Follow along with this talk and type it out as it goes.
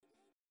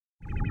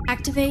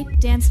Activate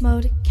dance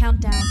mode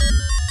countdown.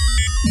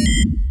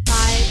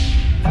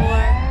 5,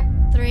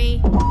 4,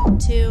 3,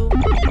 2,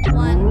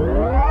 1.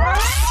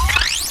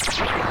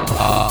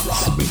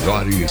 As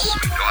melhores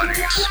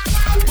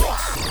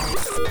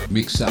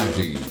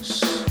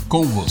mixagens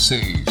com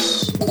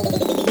vocês.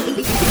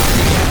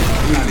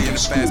 Probably in the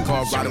fast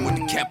car, riding with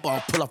the cap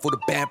off, pull off with a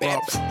bad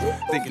off.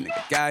 Thinking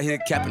nigga guy here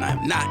capping, I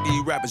am not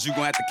these rappers. You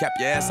gon' have to cap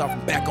your ass off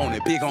and back on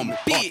it, big on me,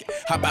 big.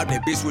 How about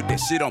that bitch with that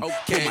shit on? Pull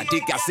my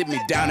dick out, sit me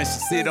down and she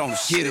sit on it.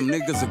 Shit, them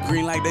niggas are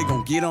green like they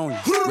gon' get on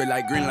you. Red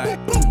light, green light,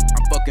 boom.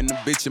 I'm fucking the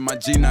bitch in my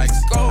G-Nikes.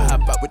 I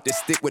hop out with that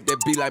stick, with that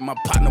beat like my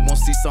partner won't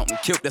see something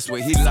killed, that's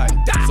what he like.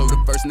 So the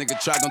first nigga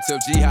try gon' tell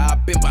G how I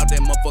been about that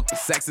motherfucking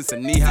sack since a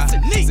knee high.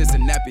 Since a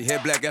nappy,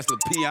 head black ass the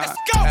peon.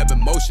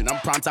 Having motion, I'm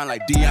prime time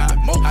like Dion.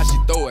 How she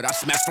throw it, I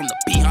smash from the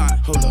behind.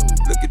 Hold up,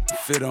 look at the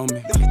fit on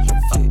me.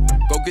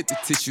 Go get the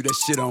tissue, that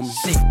shit on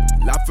me.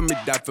 Lie for me,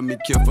 die for me,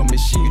 kill for me.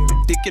 She get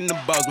the dick in the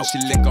balls when she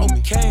lick on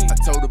me. I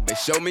told her, babe,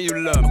 show me you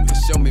love me.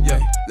 Show me,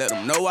 babe. Let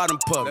them know I done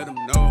puff. Let them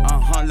know.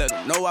 Let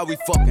them know how we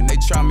fucking. They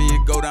try me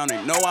and go down,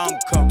 they know how I'm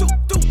coming.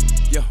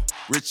 Yeah.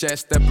 Rich ass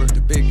stepper, the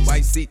big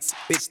white seats,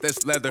 bitch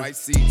that's leather. White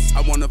seats.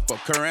 I wanna fuck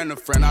her and a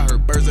friend. I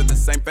heard birds of the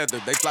same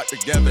feather, they flock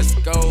together. Let's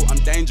go, I'm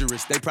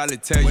dangerous. They probably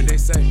tell you what they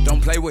say.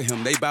 Don't play with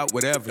him, they bout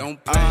whatever.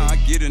 Don't play. I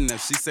get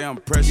enough. She say I'm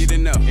precious. Get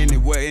enough.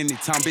 Anywhere,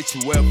 anytime, bitch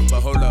you ever.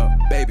 But hold up,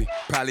 baby.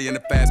 Probably in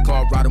a fast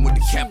car, riding with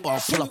the cap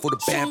off, pull off with a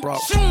bad bra.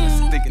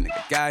 Thinking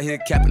nigga guy here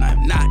capping, I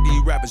am not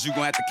these rappers. You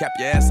gon' have to cap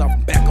your ass off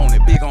and back on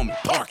it, big on me,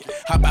 park it.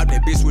 How about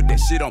that bitch with that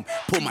shit on me?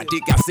 Pull my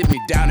dick out, sit me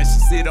down and she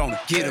sit on it.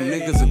 Get them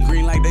niggas are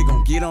green like they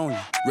gon' get on you.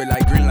 Red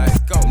light, green light,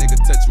 go. Nigga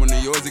touch one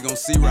of yours, he gon'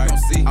 see right.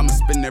 I'ma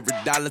spend every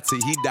dollar till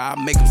he die.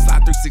 Make him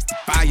slide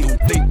 365, you don't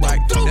think right.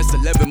 That's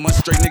 11 months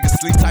straight, niggas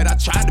sleep tight. I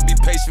tried to be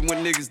patient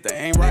with niggas that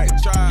ain't right.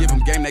 Give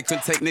them game, they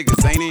couldn't take niggas,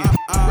 ain't in.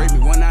 Rate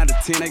me 1 out of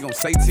 10, they gon'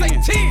 say 10.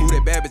 Who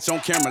that bad bitch on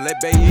camera, let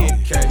Bay in.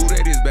 Who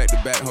that is back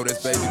to back, ho, that's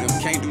baby them.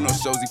 Can't do no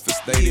shows, he for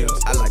stadiums.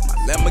 I like my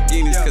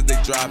Lamborghinis cause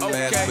they drive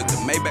fast. But the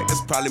Maybach,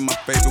 that's probably my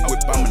favorite whip.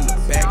 I'm in the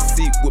back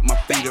seat with my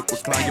feet up,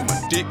 reclining. My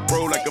dick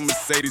roll like a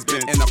Mercedes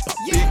Benz. And I pop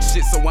big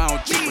shit so I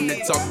don't trip when they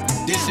talk.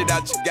 This shit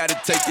out, you gotta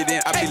take it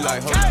in. I be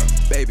like, hold up,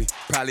 baby.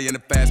 Probably in a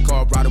fast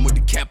car, riding with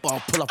the cap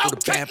off, pull off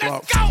with a bad bra.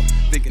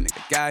 Thinking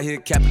nigga guy here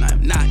capping, I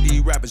am not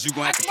these rappers. You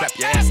gon' have to clap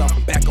your ass off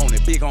and back on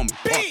it, big on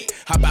me.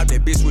 How about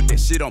that bitch with that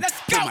shit on me?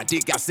 Pull my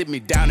dick out, sit me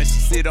down and she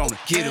sit on it.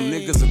 Get them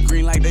niggas are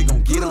green like they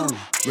gon' get on me.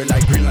 Red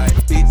light, green light,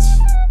 bitch.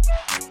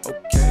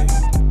 Okay.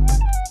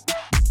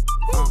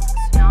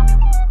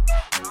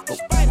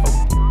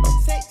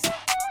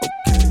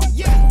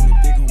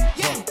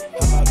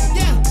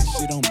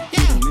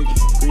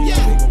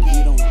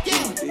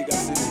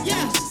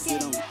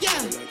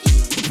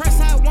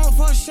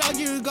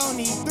 You gon'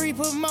 need 3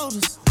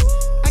 promoters.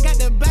 I got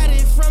the body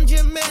from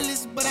Jim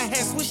Ellis, but I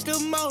had switched the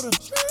motor.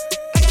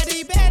 I got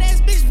these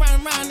badass bitch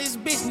running around this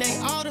bitch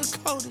named all the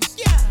coders.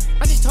 Yeah,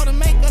 I just told her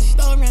make a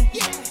story.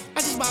 Yeah,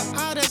 I just bought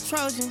all the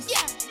Trojans.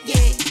 Yeah.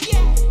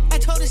 I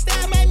told her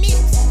style my mix.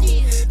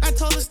 Yeah, I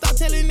told her stop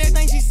telling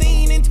everything she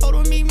seen and told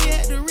her meet me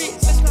at the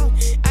Ritz. Let's go.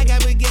 I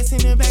got baguettes in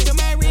the back of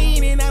my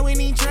ring and I went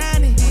in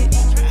trying to hit.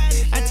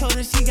 I told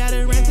her she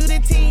gotta run through the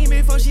team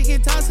before she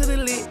can talk to the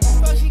lit.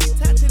 Before she can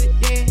talk to the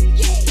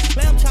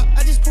lamb chop,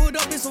 I just pulled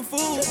up in some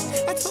food.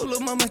 I told lil'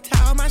 mama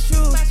tie all my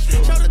shoes.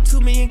 Showed her 2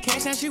 million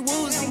cash, now she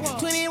woozing.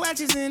 20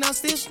 watches and I'm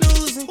still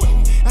snoozing.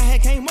 I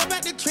had came up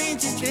out the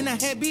trenches, then I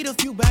had beat a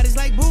few bodies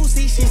like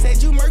Boosie. She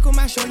said you Merkle,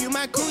 I show you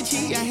my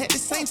coochie. I had to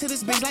sing to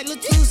this bitch like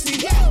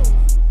Latusi. Yeah,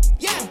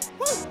 yeah,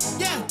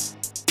 yeah,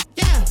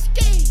 yeah,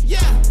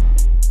 yeah,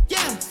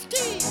 yeah,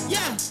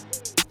 yeah,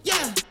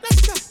 yeah.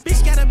 Let's go.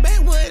 Bitch got a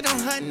backwood on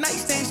her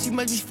nightstand, she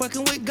must be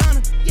fucking with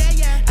Ghana. Yeah.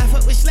 I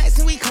fuck with slats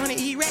and we gonna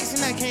eat rats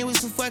and I came with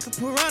some fucking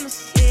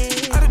piranhas.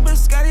 Yeah. All the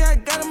biscotti I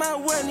got in my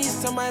way, need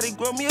somebody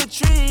grow me a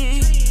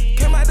tree.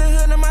 Came out the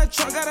hood in my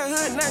truck, got a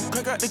hood knife,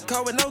 crank out the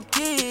car with no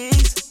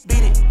keys.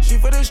 Beat it, she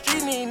for the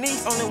street knee.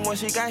 Only one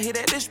she got hit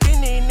at the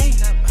spinning knee.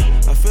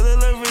 I feel a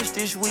little rich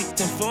this week,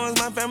 influence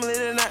my family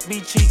to not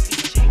be cheap.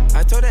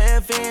 I told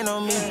her FN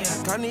on me,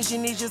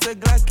 Carnation needs just a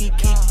Glocky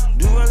key.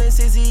 Do rollin'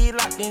 60,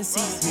 locked in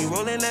seats. Me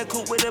rollin' that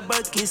coupe with a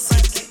bucket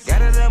seat.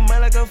 Got it up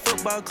mud like a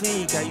football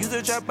clique. I use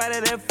a drop out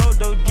of that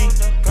photo G.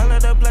 Call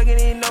it up, plug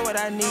it in, know what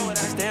I need.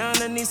 Stay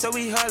underneath so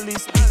we hardly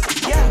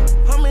speak. Yeah,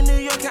 home in New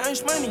York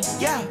counting money.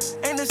 Yeah,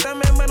 ain't the same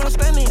man but I'm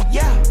stunning.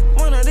 Yeah,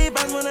 one of these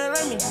boys wanna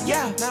love me.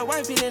 Yeah, now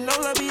wifey didn't know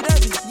love be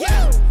dubby.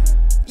 Yeah,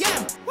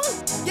 yeah,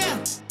 yeah,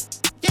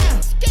 yeah,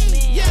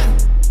 yeah,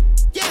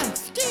 yeah,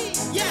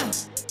 yeah.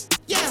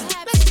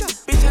 Yeah, let's go.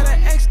 Bitch had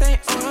an X stain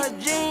on her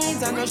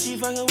jeans. I know she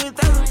fucking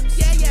with others.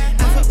 Yeah.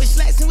 I fuck with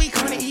slats and we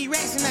gonna eat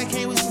rats and I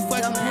came with some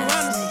fucking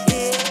piranhas.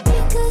 Yeah.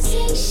 Because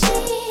ain't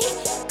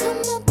shit. Come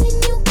up in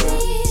your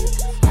crib,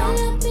 all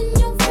up in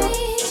your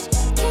fridge.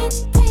 Can't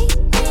pay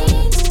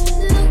things.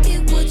 Look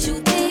at what you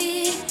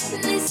did.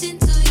 Listen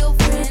to your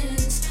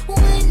friends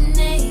when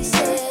they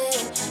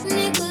said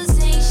niggas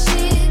ain't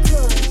shit.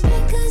 'Cause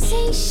niggas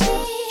ain't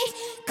shit.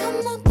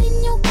 Come up in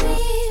your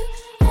crib,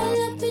 all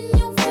up in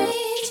your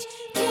fridge.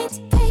 Can't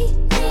pay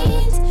things.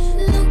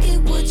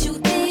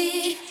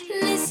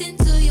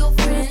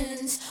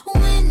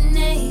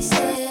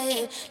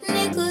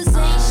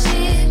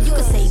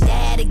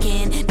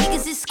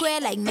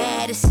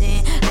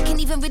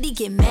 even really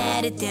get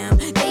mad at them.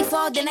 They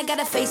fall, then I got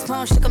a face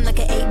palm, shook them like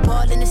an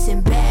 8-ball, and it's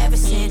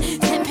embarrassing.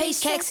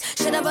 10-page checks,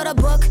 should've wrote a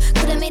book,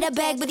 could've made a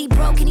bag, but he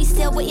broke, and he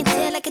still waiting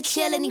till like a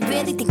chill, and he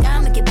really think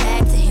I'ma get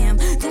back to him.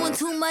 Doing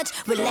too much,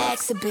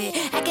 relax a bit.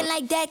 Acting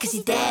like that, cause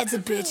your dad's a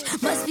bitch.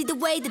 Must be the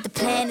way that the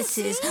planet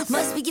is.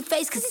 Must be your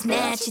face, cause it's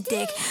snatch your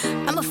dick.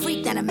 I'm a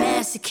freak, not a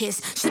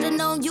masochist. Should've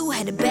known you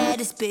had the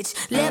baddest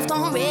bitch. Left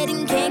on red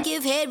and can't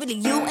give head, really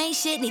you ain't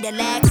shit, need a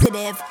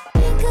laxative.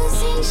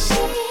 Niggas ain't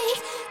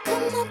shit,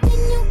 come up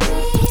in your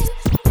crib,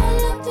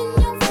 all up in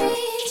your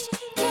fridge,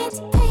 can't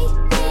pay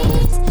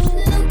rent.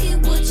 Look at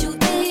what you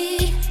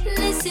did,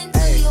 listen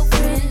to your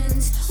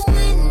friends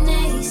when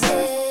they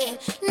said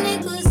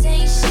niggas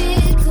ain't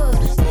shit,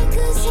 cause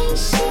niggas ain't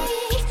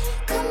shit,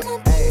 come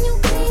up in your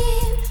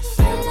crib,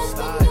 all up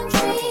in your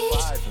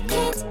fridge,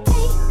 can't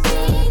pay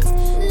rent.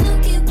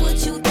 look at what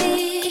you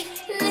did,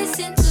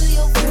 listen to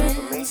your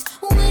friends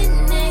when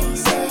they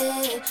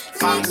said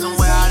Find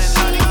somewhere out in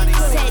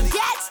said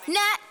that's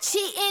not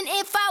cheating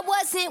if I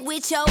wasn't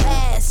with your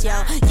ass, yo.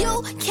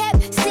 You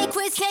kept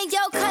secrets and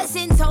your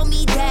cousin told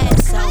me that.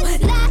 So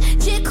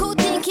logical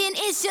thinking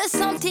is just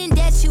something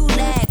that you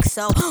lack.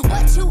 So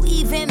what you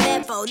even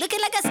meant for? Looking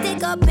like a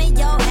stick up in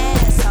your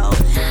asshole.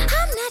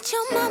 I'm not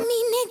your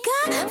mommy,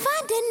 nigga.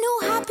 Find a new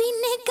hobby,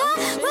 nigga.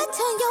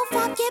 Return your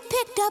phone, get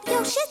picked up.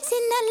 Your shit's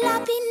in the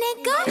lobby,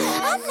 nigga.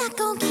 I'm not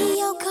gon' key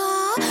your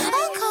car.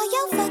 I'll call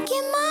your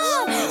fucking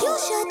mom. You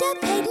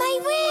should've paid my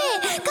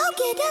rent. Go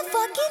get a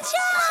fucking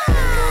job.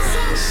 Niggas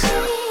ain't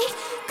shit.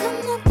 Come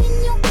up in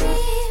your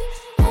crib,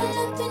 all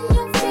up in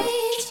your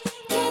fridge.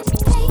 Can't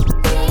pay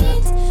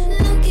rent.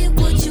 Look at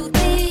what you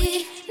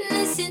did.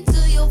 Listen to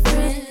your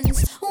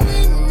friends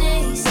when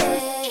they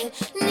said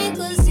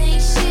niggas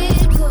ain't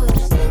shit,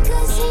 cause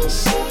niggas ain't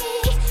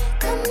shit.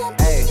 Come up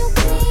in your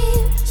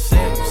crib,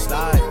 Simple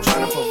style,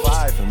 trying to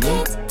provide for me.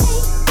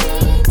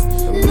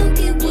 look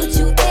at what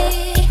you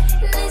did.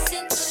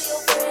 Listen to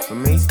your friends For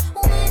me.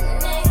 when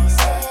they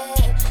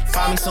said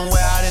Find me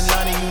somewhere out in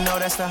London, you know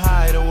that's the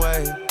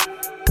hideaway.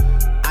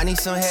 I need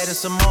some head and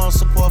some moral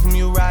support from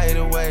you right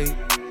away.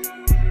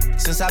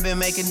 Since I've been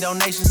making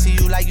donations to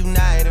you like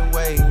United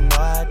Way, you know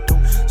I do.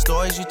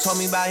 Stories you told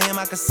me about him,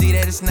 I can see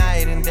that it's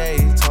night and day.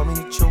 You told me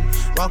the truth.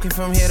 Walking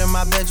from here to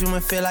my bedroom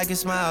and feel like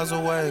it's miles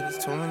away. There's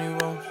too many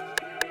roads.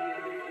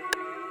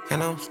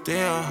 And I'm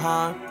still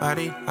hard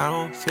body, I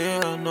don't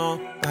feel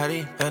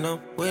nobody. And I'm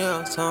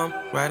wheels, I'm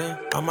riding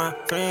on my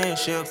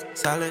friendships.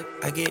 Solid,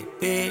 I get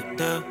big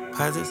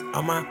deposits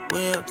on my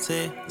whips,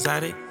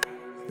 exotic.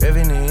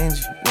 Revving the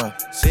engine, well,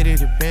 city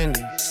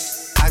dependent.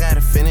 I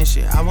gotta finish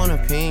it, I want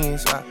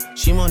opinions,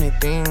 she wanted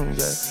things,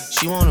 yeah.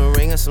 She want a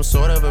ring or some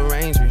sort of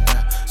arrangement,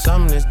 yeah.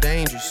 Something that's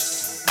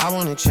dangerous, I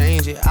wanna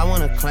change it, I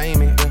wanna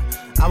claim it, yeah.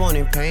 I want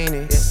it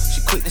painted, yeah.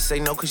 She quick to say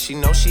no cause she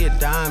know she a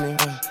diamond,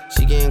 yeah.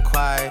 She getting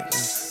quiet, yeah.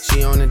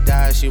 She on the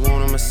diet, she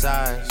want a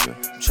massage, yeah.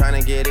 I'm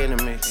tryna get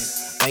intimate,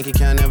 yeah. Bank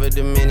account never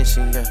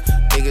diminishing, yeah.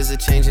 Niggas are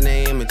changing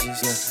their images,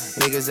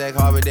 yeah. Niggas act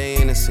hard but they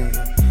innocent,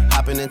 yeah.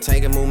 Hop in the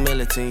tank and move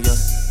militant, yeah.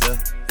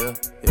 Yeah.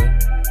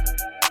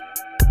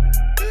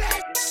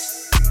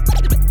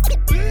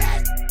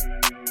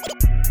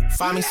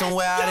 Find me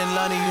somewhere out in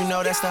London, you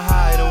know that's the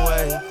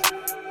hideaway.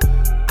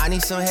 I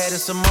need some head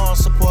and some moral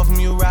support from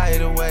you right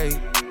away.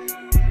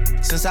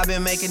 Since I've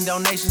been making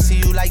donations to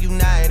you like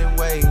United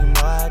Way, you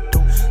know I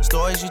do.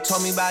 Stories you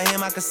told me about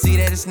him, I can see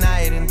that it's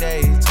night and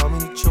day. You told me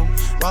the truth.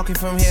 Walking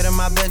from here to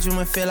my bedroom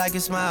and feel like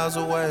it's miles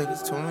away.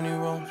 There's too many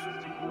rooms.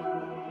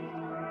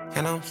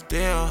 And I'm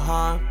still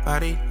hard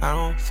body, I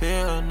don't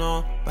feel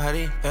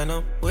nobody. And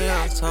I'm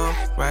wheels, I'm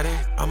riding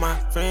on my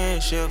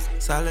friendships.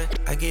 Solid,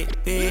 I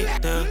get big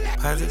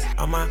deposits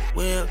on my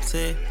whips,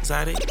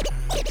 exotic.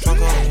 Trunk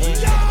on the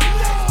engine,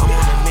 I'm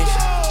on a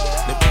mission.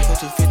 The Bronco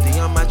 250,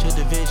 I'm out your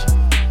division.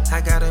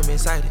 I got him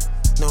excited.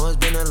 Know it's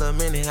been a little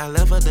minute, I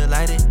left her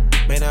delighted.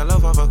 Made her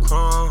love off a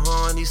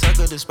chrome, these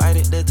suckers despite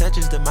it. The touch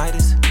is the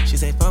Midas. She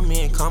say fuck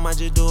me and calm, I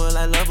just do it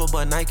like Lover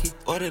but Nike.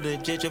 Ordered a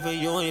jet for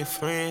you and your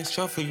friends.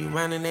 Show for you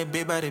riding that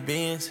big body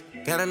Benz.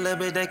 Got a little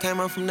bit that came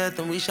up from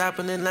nothing. We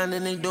shopping in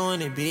London and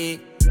doing it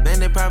big. Man,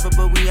 they private,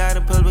 but we out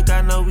in public.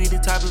 I know we the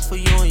topic for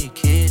you and your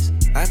kids.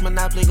 Ice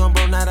Monopoly gon'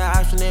 broke, not an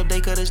option. If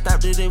they could've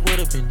stopped it, they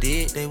would've been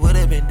dead. They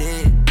would've been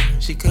dead.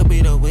 She could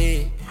be the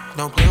wig.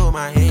 Don't play with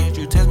my head,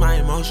 you test my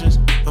emotions.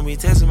 Don't be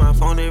testing my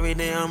phone every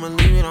day, I'ma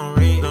leave it on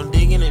red. Don't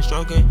digging and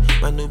stroking.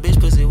 My new bitch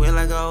pussy wet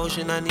like an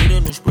ocean, I need a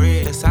new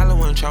spread. That solid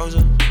one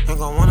chosen. Ain't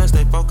gon' wanna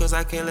stay focused,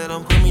 I can't let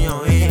them put me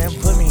on edge.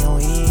 Put me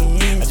on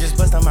edge. I just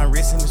bust on my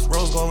wrist and this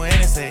rose go in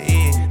and say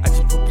edge. I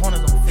just put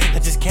pointers on feds. I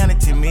just counted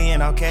to me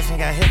and all cash and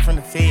got hit from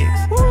the feds.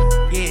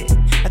 Yeah,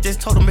 I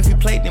just told them if we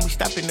played, then we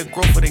stop in the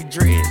growth of they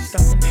dreads.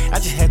 I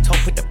just had to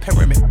put the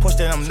pyramid push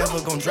that I'm never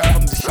gon' drive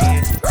them to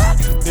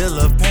shit. Bill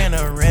of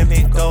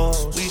panoramic doors.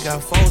 We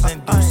got foes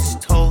and deuces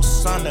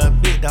toast on the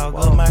big dog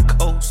of my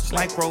coast.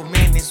 Micro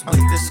minutes with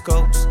the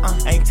scopes.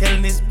 Ain't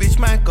telling this bitch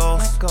my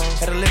goals.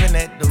 Had a living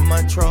at the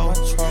Montreux.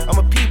 I'm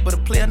a peep, but a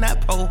player,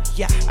 not pole.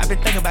 Yeah, I've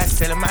been thinking about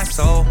selling my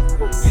soul.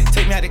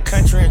 Take me out the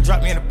country and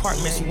drop me in an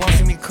apartment. She won't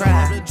see me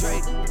cry.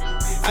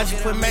 I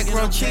just put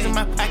macaroni cheese in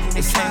my pocket.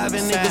 It's time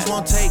and niggas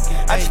won't take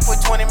it. I just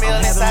put 20 mil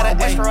inside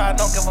an extra. I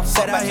don't give a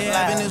fuck about your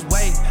having life. his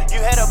way.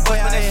 You had a boy,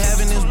 I but ain't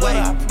having his way.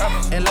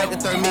 And like the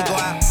third me go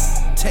out,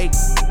 take,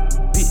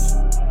 bitch.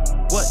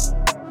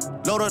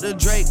 What? Load up the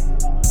Drake.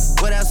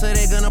 What else are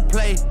they gonna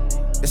play?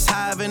 It's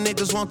high and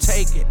niggas won't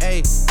take it.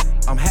 Ayy,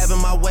 I'm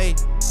having my way.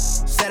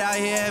 Set out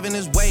here having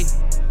his way.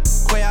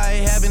 Quay out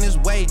here having his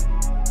way.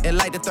 And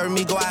like the third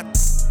me go out,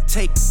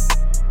 take,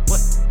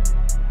 what?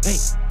 Hey,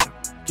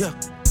 yeah.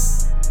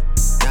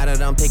 Now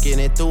that I'm picking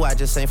it through, I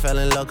just ain't fell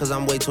in love cause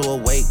I'm way too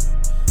awake.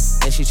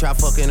 And she try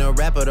fucking a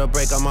rapper to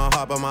break on my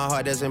heart, but my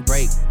heart doesn't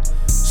break.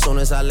 Soon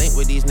as I link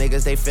with these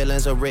niggas, they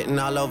feelings are written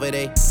all over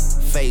they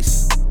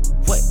face.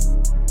 What?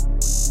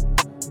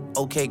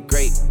 Okay,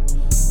 great.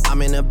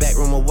 I'm in the back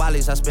room of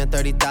Wally's, I spent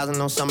 30,000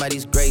 on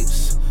somebody's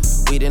grapes.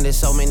 We done did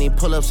so many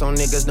pull-ups on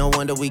niggas, no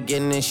wonder we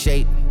getting in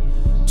shape.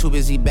 Too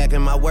busy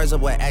backing my words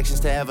up with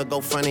actions to ever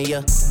go front of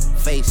your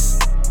face.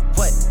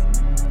 What?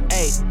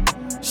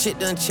 Ayy, shit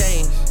done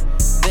changed.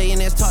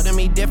 Billionaires talk to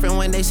me different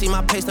when they see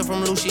my pay stuff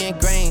from Lucian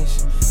Grange.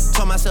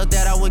 Told myself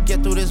that I would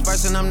get through this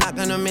verse and I'm not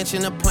gonna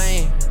mention the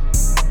plane.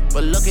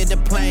 But look at the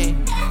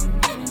plane.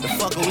 The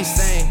fuck are we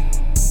saying?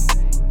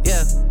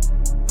 Yeah,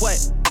 what?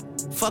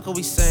 Fuck are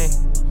we saying?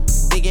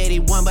 Big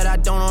 81, but I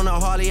don't own a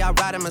Harley. I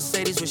ride a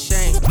Mercedes with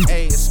shame.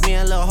 Ayy, it's me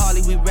and Lil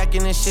Harley. We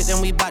wrecking this shit,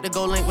 then we bout to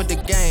go link with the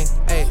gang.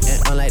 Ayy,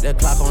 and unlike the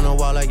clock on the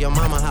wall of your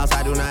mama house,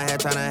 I do not have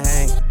time to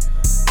hang.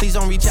 Please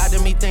don't reach out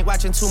to me, think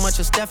watching too much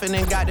of Stephen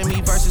and got to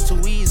me versus too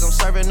easy. I'm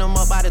serving them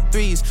up by the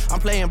threes. I'm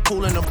playing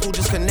pool and the pool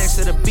just connects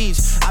to the beach.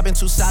 I've been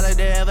too solid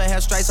to ever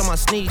have stripes on my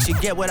sneaks. You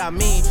get what I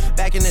mean?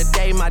 Back in the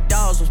day, my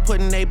dogs was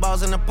putting they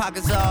balls in the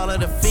pockets of all of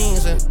the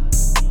fiends. And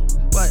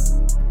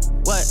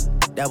what?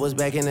 That was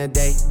back in the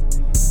day.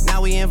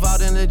 Now we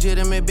involved in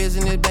legitimate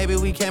business, baby,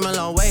 we came a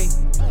long way.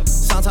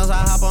 Sometimes I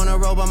hop on the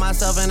road by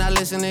myself and I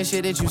listen to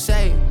shit that you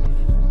say.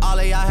 All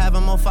of y'all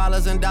having more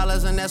followers and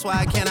dollars and that's why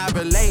I cannot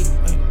relate.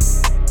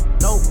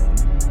 Nope,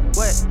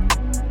 what?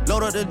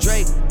 Load up the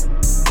Drake.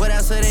 What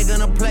else are they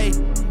gonna play?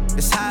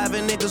 It's high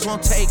and niggas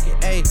won't take it.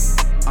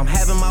 Ayy, I'm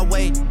having my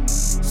way.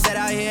 Set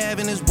out here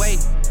having his way.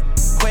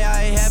 Quay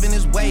out here having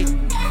his way.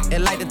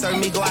 And like the third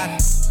me go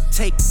out,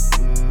 take,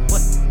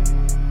 what?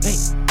 Hey.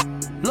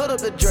 Load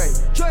up the Drake,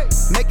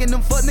 making them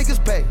fuck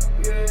niggas pay.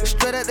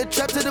 Straight at the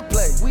trap to the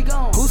play. We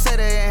gone. Who said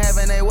they ain't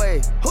having their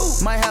way?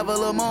 Who? Might have a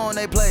little more on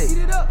they play.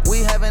 We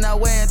having our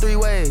way in 3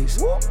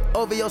 ways.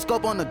 Over your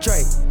scope on the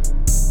tray.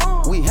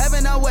 We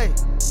having our way.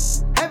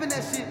 Having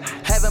that shit.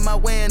 Having my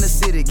way in the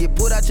city. Get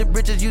put out your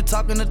britches, you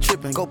talking to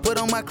tripping. Go put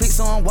on my cleats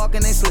so I'm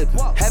walking, ain't slipping.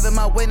 Having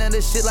my way, now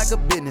this shit like a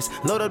business.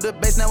 Load up the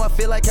bass, now I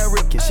feel like a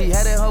Ripkin. She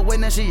had it her way,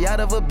 now she out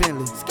of a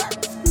Bentley.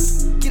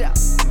 Get out.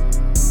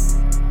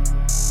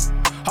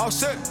 All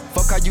set.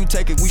 Fuck how you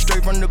take it, we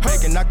straight from the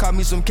bacon. I caught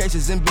me some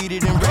cases and beat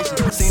it in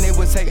racing. Seen they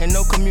was hating,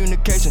 no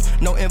communication,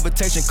 no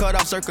invitation, cut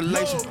off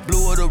circulation.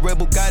 Blue of the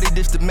rebel, got it,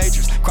 this the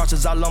matrix.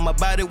 Crosses all on my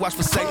body, watch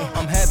for Satan.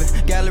 I'm having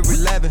gallery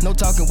 11, no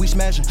talking, we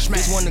smashing.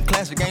 This one the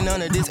classic, ain't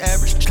none of this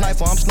average.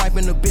 Sniper, I'm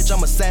sniping the bitch,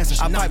 I'm assassin.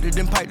 I piped it,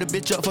 then piped the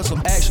bitch up for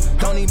some action.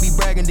 Don't even be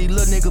bragging, these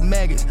little nigga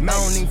maggots. I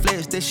don't even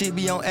flex, that shit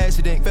be on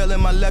accident. Fell in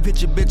my lap,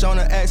 hit your bitch on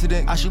an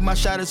accident. I shoot my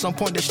shot at some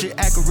point, that shit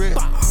accurate.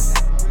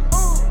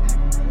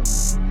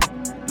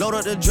 Load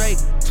up the Drake.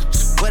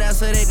 What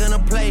else are they gonna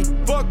play?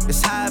 Fuck.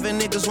 It's high and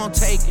niggas won't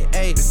take it.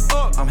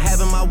 Ayy, I'm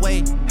having my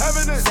way.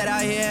 Having it. Set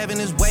out here having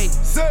his way.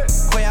 Set.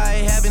 Quay out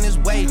here having his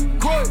way.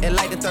 Quay. And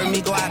like the third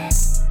me go out,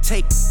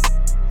 take,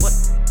 what?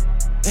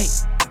 Hey,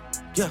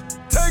 yeah.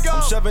 Take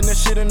off. I'm shoving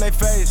this shit in their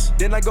face.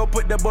 Then I go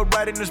put that boy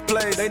right in this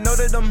place. They know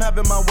that I'm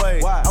having my way.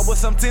 Why? I was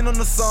 17 on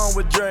the song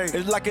with Dre.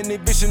 It's like an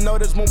eviction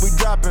notice when we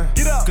dropping.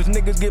 Get up. Cause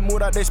niggas get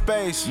moved out their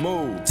space.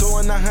 Move.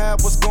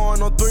 2.5 was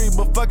going on 3,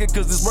 but fuck it,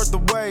 cause it's worth the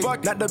wait. Fuck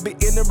it. Not to be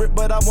ignorant,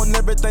 but I want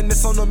everything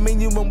that's on the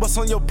menu and what's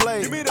on your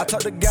plate. Give me that. I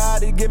talk to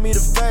God, he give me the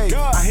faith.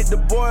 God. I hit the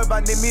boy if I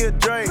need me a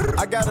drink.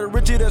 I got a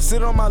Richie that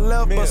sit on my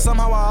left, Man. but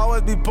somehow I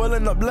always be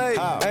pulling up late.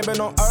 How? Ain't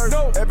been on earth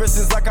No. ever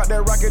since I got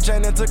that rocket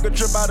chain and took a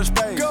trip out of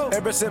space. Go.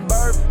 Ever since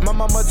birth, my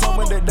mama told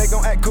me that they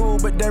gon' act cool,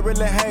 but they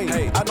really hate.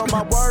 Hey. I know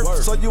my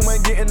worth, so you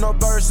ain't getting no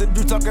verse if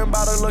you talking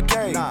about a little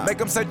K. Nah. Make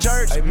them say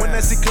church Amen. when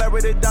they see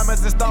clarity,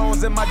 diamonds and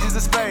stones in my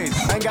Jesus face.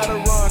 Ain't gotta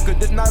run, cause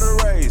this not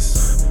a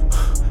race.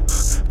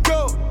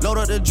 Go! Load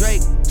up the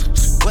Drake.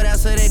 What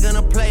else are they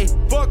gonna play?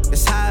 Fuck.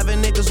 It's high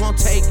and niggas won't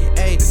take it.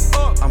 Ayy,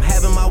 I'm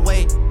having my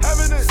way.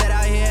 Having it. Set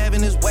out here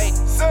having his way.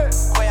 Set.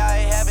 Quay out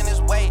here having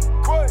his way.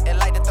 Quay. And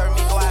like the third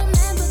me go out.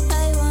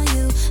 I want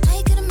you.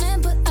 I get a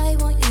man, but I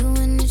want you.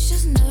 And it's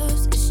just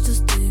nerves, it's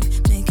just deep.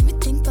 Making me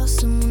think about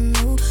someone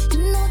new.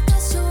 You know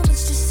that's so much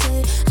to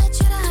say. I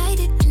try to hide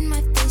it in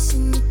my face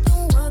and it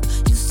don't work.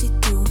 You see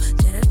through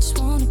that I just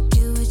wanna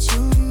get with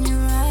you. And you're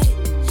right,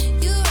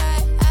 you're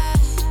right. I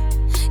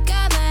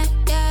got my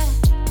guy,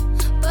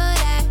 but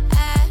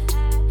I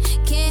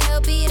can't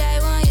help it.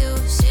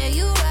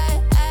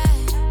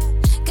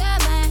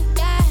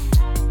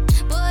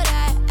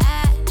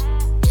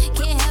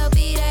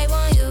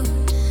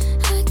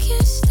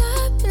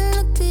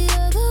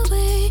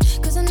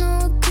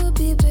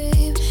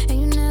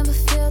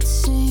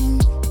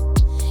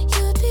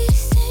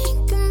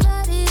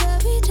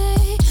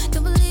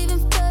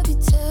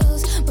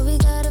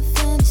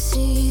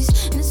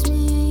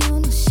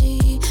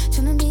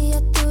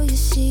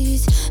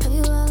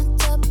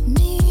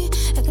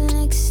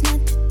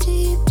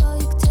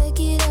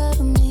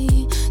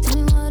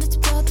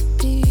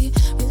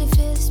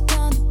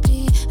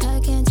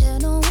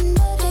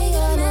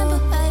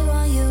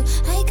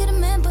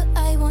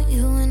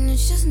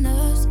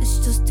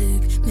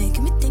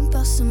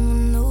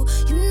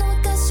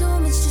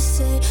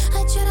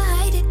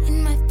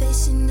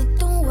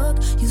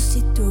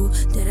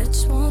 that I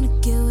just wanna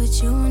get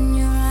with you when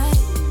you're right.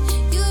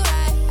 You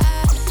right,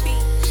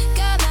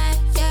 got my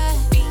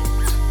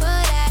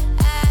but I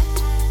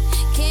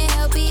can't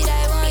help it,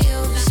 I want you.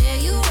 Say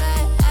you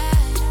right,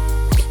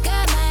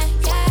 got my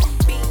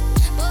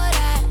but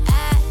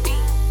I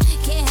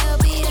can't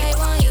help it, I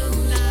want you.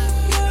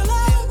 Girl, I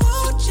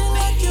want you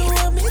like you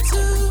want me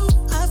to.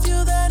 I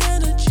feel that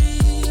energy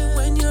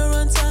when you're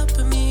on top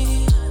of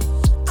me.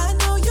 I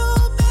know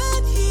you're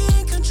bad, he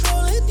ain't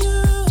controlling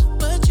you,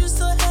 but you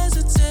still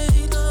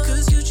hesitate,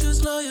 cause you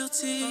choose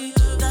loyalty.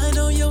 I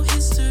know your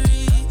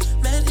history,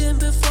 met him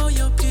before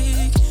your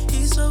peak.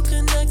 He's so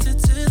connected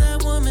to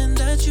that woman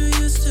that you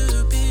used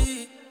to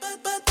be.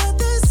 But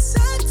this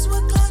sex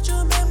will cloud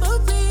your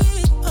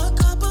memory. A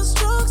couple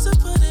strokes to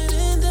put it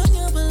in, then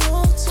you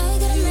belong to I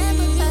got a man,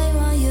 but I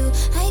want you.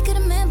 I got a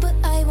man, but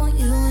I want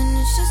you. And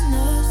it's just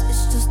nerves,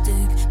 it's just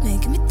dick,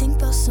 making me think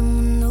about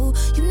someone new.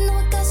 You know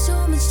I got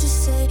so much to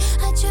say.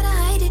 I try to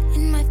hide it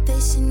in my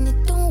face and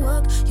it don't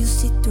work. You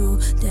see through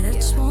that I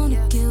just wanna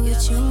get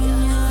with you when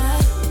you're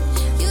right.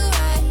 You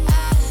right,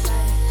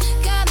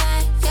 got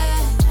my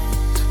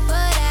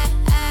but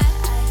I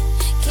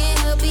can't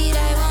help it,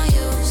 I want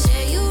you.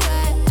 Say you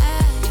right,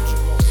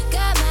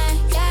 got my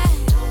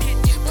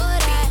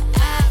but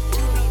I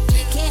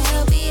can't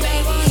help it,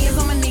 I want you. Hands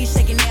on my knees,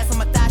 shaking ass on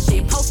my thigh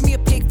shit. Post me a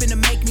pic, finna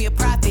make me a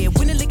profit.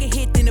 When the liquor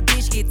hit, then the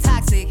bitch get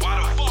toxic. Why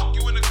the fuck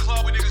you in the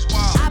club with niggas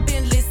wild? I've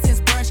been lit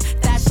since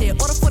brunch, that shit.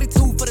 Order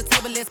 42 for the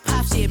table, let's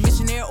pop shit.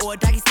 Missionaire or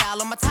doggy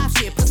style on my top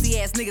shit. Pussy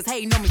ass niggas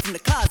hating on me from the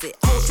closet.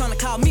 Hoes tryna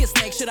call me a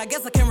snake, shit, I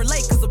guess I can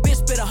relate. Cause a bitch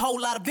spit a whole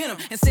lot of venom.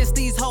 And since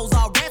these hoes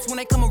all rats, when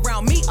they come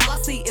around me, all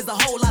I see is a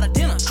whole lot of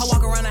dinner. I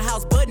walk around the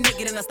house butt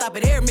naked and I stop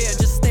at air mirror just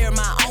to stare at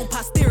my own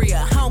posterior.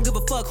 I don't give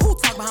a fuck who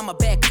talk behind my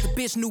back, cause the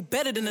bitch knew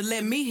better than to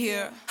let me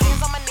hear.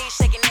 Hands on my knees,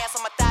 shaking ass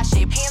on my thigh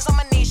shit. Hands on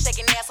my knees,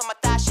 shaking ass on my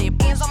thigh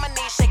shit. Hands on my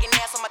knees, shaking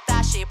ass on my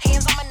thigh shit.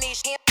 Hands on my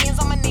knees, hands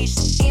on my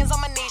knees, hands on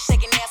my knees,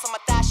 shaking ass on my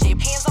thigh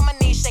shit. Hands on my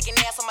knees, shaking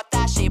ass on my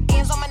thigh shit.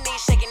 Hands on my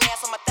knees, shaking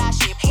ass on my thigh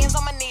shit. Hands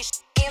on my knees,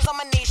 hands on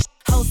my knees.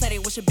 Hoes said they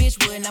wish a bitch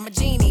would, and I'm a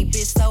genie.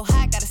 Bitch so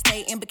hot, gotta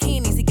stay in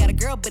bikinis. He got a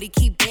girl, but he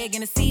keep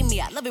begging to see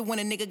me. I love it when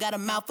a nigga got a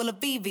mouth full of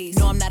BVs.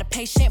 No, I'm not a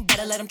patient,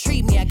 better let him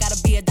treat me. I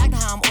gotta be a doctor,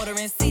 how I'm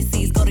ordering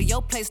CCs. Go to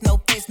your place, no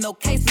face, no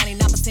case.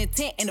 99%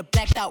 tint in a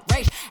blacked out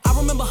race. I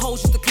remember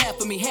hoes used to clap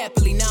for me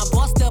happily. Now I'm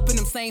bossed up and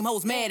them same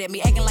hoes mad at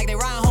me. Acting like they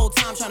riding whole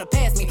time trying to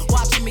pass me.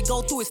 Watching me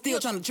go through it, still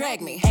trying to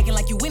drag me. Acting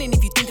like you winning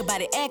if you think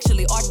about it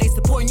actually. Are they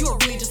supporting you or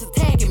really just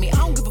attacking me? I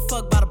don't give a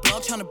fuck about a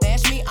blog trying to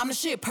bash me. I'm the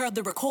shit per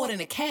the Recording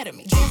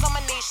Academy. Hands on my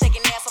knees,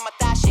 shaking ass on my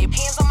thigh shit.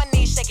 Hands on my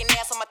knees, shaking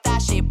ass on my thigh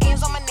shit.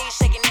 Hands on my knees,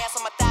 shaking ass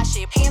on my thigh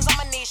shit. Hands on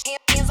my knees,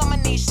 hands on my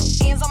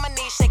knees, hands on my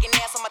knees, shaking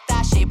ass on my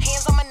thigh shit.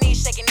 Hands on my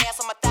knees, shaking ass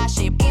on my thigh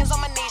shit. Hands on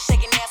my knees,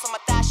 shaking ass on my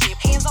thigh shit.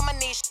 Hands on my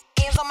knees,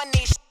 hands on my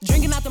knees.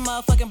 Drinking out the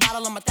motherfucking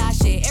bottle on my thigh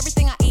shit.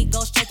 Everything I eat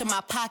goes straight to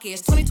my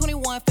pockets.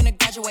 2021 finna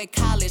graduate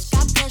college.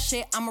 Got girl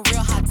shit, I'm a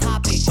real hot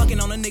topic. Fucking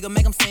on a nigga,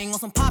 make him sing on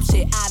some pop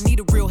shit. I need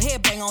a real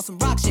headbang on some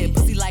rock shit.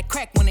 Pussy like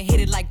crack when it hit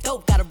it like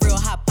dope. Got a real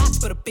hot box,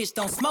 but a bitch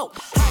don't smoke.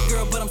 Hot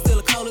girl, but I'm still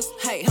the coldest.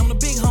 Hey, I'm the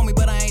big homie,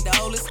 but I ain't the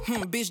oldest.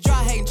 Bitch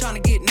dry hating,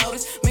 trying to get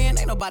noticed. Man,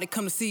 ain't nobody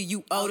come to see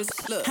you, Otis.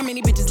 Look, how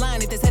many bitches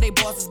lying if they say they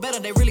boss is better?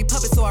 They really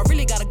puppets, so I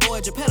really gotta go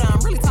at Geppetto. I'm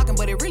really talking,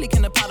 but it really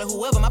can apply to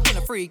whoever. My pen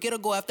a freak, it'll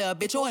go after a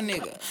bitch or a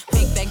nigga.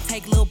 Big bank,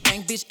 take little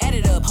bank, bitch, add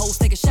it up. Hoes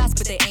taking shots,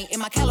 but they ain't in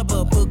my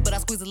caliber book. But I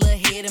squeeze a little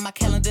head in my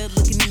calendar,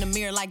 looking in the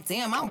mirror like,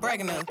 damn, I'm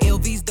bragging up.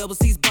 LVs, double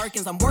C's,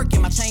 Birkins, I'm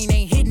working. My chain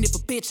ain't hitting if a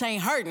bitch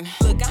ain't hurting.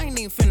 Look, I ain't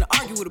even finna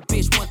argue with a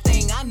bitch. One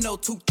thing I know,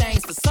 two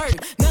things for certain.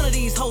 None of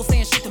these hoes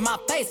saying shit to my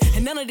face,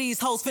 and none of these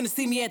hoes finna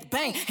see me at the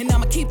bank. And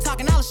I'ma keep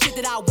talking all the shit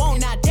that I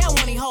want, and I dare one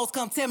of these hoes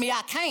come tell me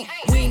I can't.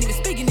 We ain't even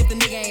speaking if the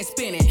nigga ain't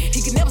spinning.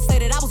 He could never say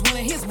that I was one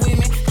of his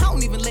women. I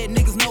don't even let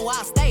niggas know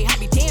I stay. I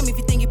be damned if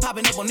you think you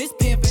popping up on this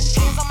pimpin'.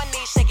 Hands on my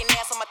knees, shaking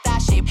ass on my thigh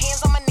shit.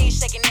 Hands on my knees,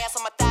 shaking ass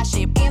on my thigh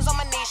shit. Hands on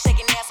my knees,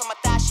 shaking ass on my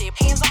thigh shit.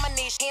 Hands on my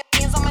knees,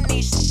 hands on my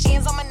knees,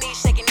 hands on my knees,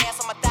 shaking ass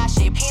on my thigh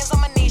shit. Hands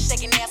on my knees,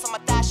 shaking ass on my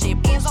thigh shit.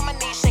 Hands on my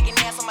knees, shaking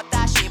ass on my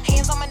thigh shit.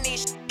 Hands on my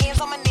knees,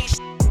 hands on my knees.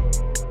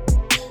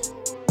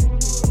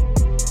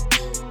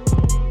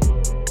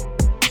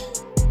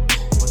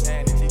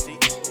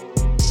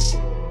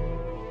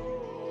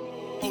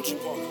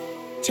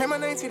 Change my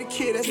name to the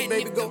kid, that's a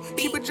baby go.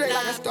 Keep it Drake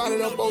like I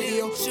started up OVO.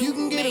 You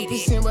can get a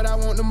percent, but I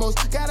want the most.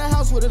 Got a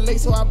house with a lake,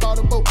 so I bought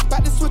a boat.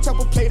 About to switch up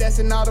a play that's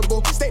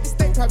inaudible. State to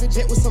state, private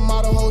jet with some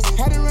model hoes.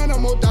 Had to run up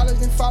more dollars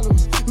than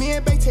followers. Me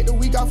and Bay take the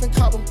week off in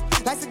Cabo.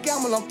 Life's a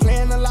gamble, I'm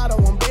playing a lotto.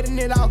 I'm betting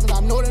it out, cause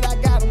I know that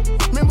I got them.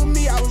 Remember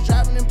me, I was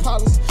driving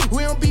Impalas.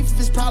 We don't beef if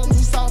it's problems,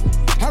 we solve them.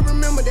 I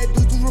remember that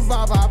dude through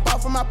revolver I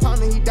bought from my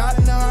partner, he died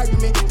in an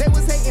argument. They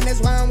was hating, that's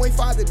why I'm way way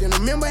farther than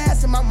them. Remember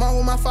asking my mom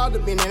where my father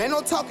been, and ain't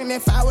no talking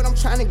that fire what I'm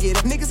trying to get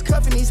up. Niggas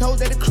cuffing these hoes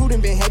that the crew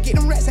done been had. Get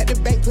them rats at the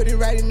bank, put it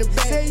right in the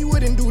bank. Say he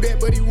wouldn't do that,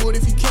 but he would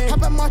if he can. How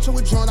about marching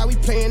with drone, like we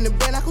playing the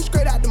band? I come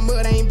straight out the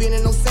mud, I ain't been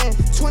in no sand.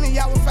 20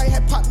 y'all with fight,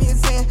 had popped me a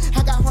Zan.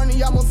 I got 100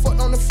 y'all motherfucked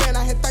on the fan.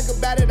 I had think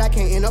about it, I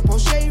can't end up on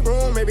shade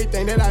room.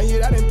 Everything that I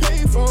hear, I done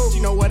paid for.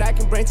 You know what I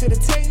can bring to the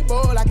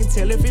table? I can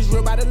tell if it's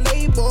real by the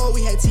label.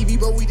 We had TV,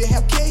 but we didn't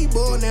have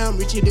cable. Now I'm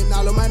richer than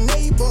all of my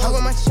neighbors. I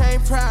wear my chain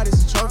proud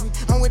as a trophy.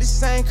 I'm with the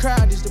same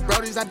crowd as the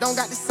brodies. I don't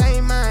got the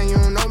same mind, you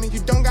don't know me. You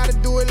don't gotta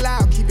do it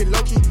loud, keep it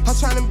low key. I'm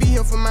trying to be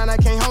here for mine, I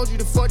can't hold you.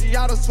 The 40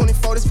 y'all, those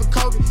 24, this for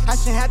Kobe. I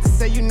shouldn't have to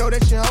say, you know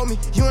that you hold me.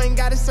 You ain't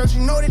gotta search,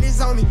 you know that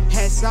it's on me.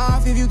 Hats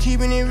off if you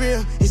keeping it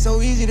real. It's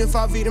so easy to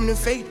fall victim to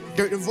fate.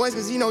 Dirt the voice,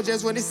 cause he know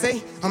just what it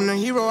say. I'm the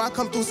hero, I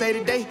come through, say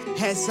today.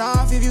 Hats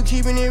off if you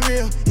keeping it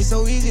real. It's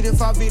so easy to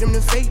fall victim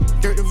to fate.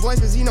 Dirt the voice,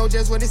 cause he know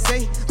just what it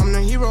say. I'm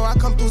the hero, I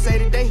come through, say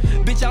today.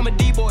 Bitch, I'm a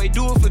D-boy,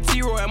 do it for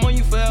T-Roy. I'm on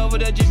you forever,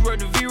 that just word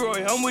the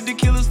V-Roy. I'm with the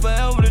killers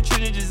forever, the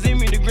Trinity just in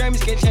me. The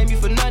Grammys can't change me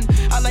for none.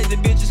 I like the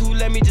bitches who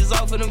let me just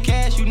offer them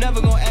cash. You never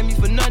gon' ask me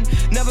for none,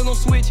 never gon'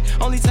 switch.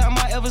 Only time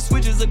I ever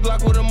switch is a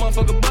Glock with a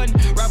motherfucker button.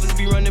 Rappers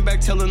be running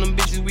back, telling them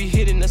bitches we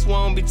hitting. That's why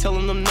I don't be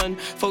telling them none.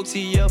 4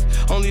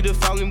 TF, only the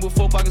fountain with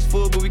 4 pockets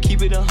full, but we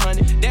keep it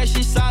 100. That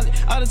shit solid.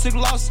 I done took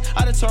losses.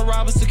 I done turned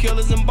robbers to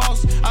killers and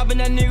boss. I been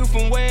that nigga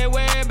from way,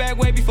 way back,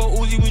 way before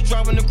Uzi was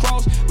dropping the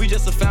cross. We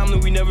just a family,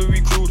 we never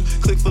recruited.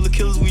 Click full of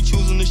killers, we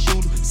choosing to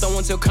shoot.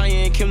 Someone tell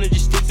Kanye and Kim to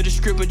just stick to the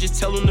script and just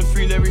tell them to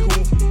free Larry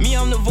Hoover. Me,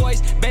 I'm the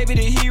voice, baby,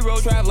 the hero.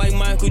 Drive like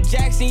Michael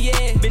Jackson,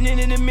 yeah. Been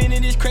in a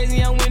minute, it's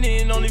crazy, I'm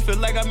winning. And only feel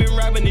like I've been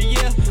rapping a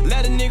year.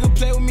 Let a nigga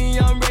play with me,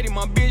 I'm ready.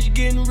 My bitch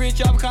getting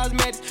rich off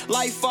cosmetics.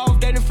 Life off,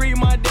 they done free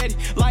my daddy.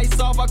 Lights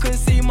off, I couldn't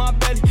see my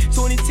belly.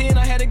 2010,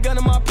 I had a gun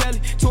in my pelly.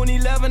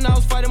 2011, I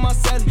was fighting my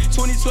celly.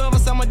 2012, I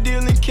signed my deal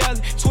in Cali.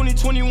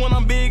 2021,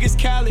 I'm big as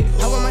Cali.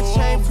 I wear my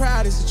chain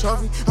proud as a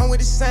trophy. I'm with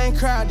the same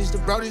crowd as the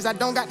brodies. I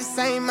don't got the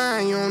same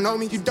mind, you don't know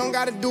me. You don't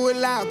gotta do it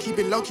loud, keep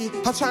it low key.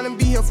 I'm trying to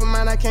be here for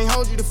mine, I can't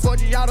hold you. The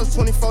 40 y'all, those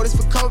 24, this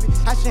for Kobe.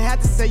 I shouldn't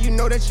have to say, you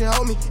know that you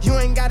hold me. You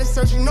ain't gotta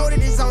search, you know that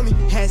it's on me.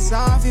 Hats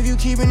off if you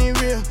keeping it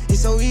real.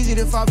 It's so easy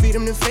to fall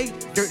victim to fate.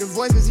 Dirt the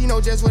voice, cause he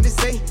know just what it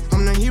say.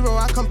 I'm the hero,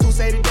 I come through,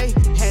 say today.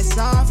 Hats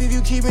off if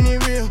you keeping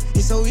it real.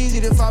 It's so easy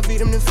to fall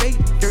victim to fate.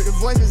 Dirt the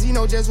voice, cause he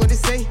know just what it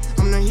say.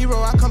 I'm the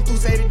hero, I come through,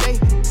 say today.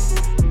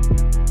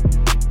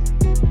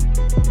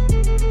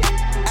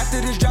 After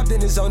this drop,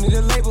 then it's only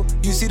the label.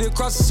 You see the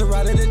crosses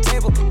surrounding the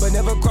table, but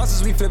never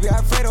crosses, we flip it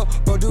Alfredo.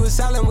 Bro, do a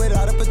salad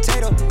without a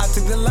potato. I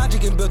took the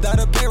logic and built out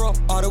a payroll.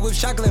 Order with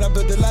chocolate, I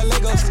built it like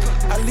Legos.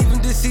 I leave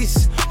them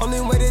deceased, only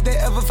way that they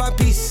ever find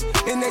peace.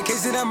 In that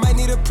case, then I might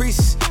need a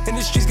priest. In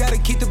the streets, gotta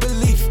keep the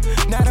belief.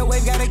 Not a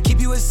wave, gotta keep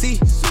you a C.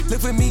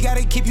 Live with me,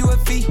 gotta keep you a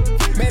fee.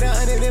 Made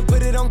 100 and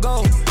put it on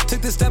gold.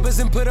 Took the steppers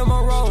and put them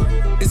on roll.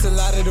 It's a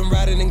lot of them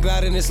riding and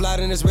gliding and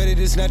sliding. It's ready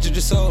to snatch at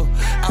your soul.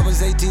 I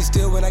was 18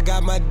 still when I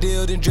got my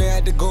deal, then Dre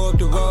had to go up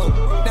the road.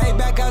 Now he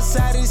back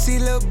outside and see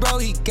lil' bro,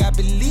 he got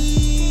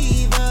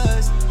believe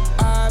us.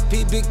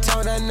 R.I.P. Big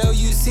Tone, I know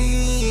you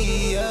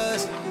see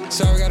us.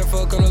 Sorry, gotta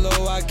fuck on the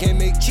low, I can't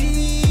make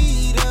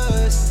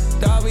cheaters.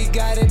 Thought we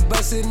got it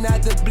bustin'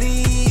 out the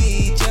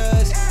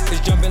bleachers.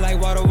 It's jumping like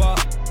water walk.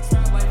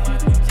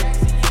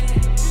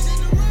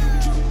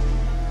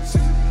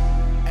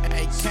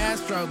 Hey,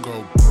 Castro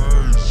go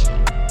crazy.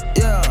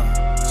 Yeah,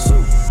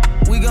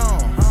 we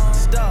gone.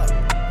 Stop,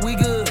 we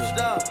good.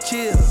 Stop,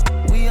 chill,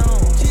 we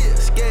on.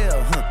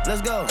 Scale,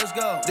 let's go.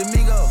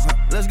 Domingo,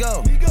 let's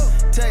go.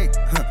 Take,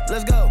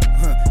 let's go.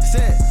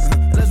 Set,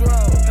 let's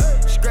roll.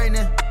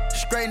 Straightening,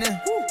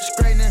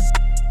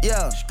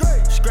 yeah.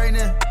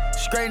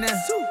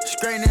 Straightening,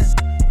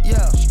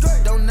 yeah.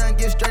 Don't nothing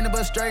get straightening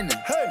but straightening.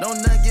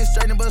 Don't nothing get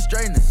straightening but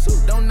straightening.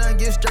 Don't nothing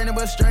get straightening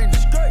but straightening.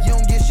 You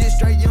don't get shit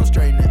straight, you don't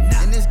straighten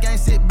it. In this game,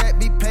 sit back,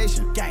 be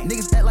patient.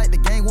 Niggas act like the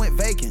gang went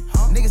vacant.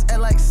 Niggas act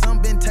like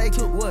some been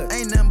taken. What?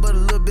 Ain't nothing but a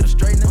little bit of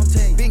straightening.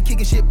 Been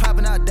kicking shit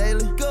popping out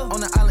daily. On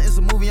the island, it's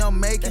a movie I'm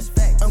making.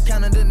 I'm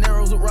counting De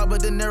Niro's with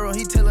Robert De Niro.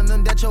 He telling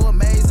them that you're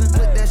amazing.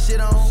 Put that shit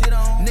on.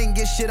 Nigga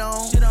get shit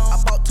on.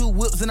 I bought 2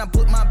 whips and I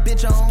put my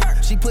bitch on.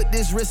 She put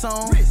this wrist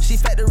on. She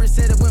factory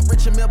said it went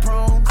rich and meal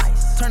prone.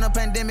 Turn a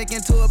pandemic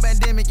into a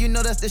pandemic. You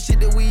know that's the shit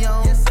that we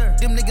on. Yes, sir.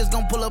 Them niggas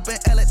gon' pull up and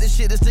act like the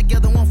shit is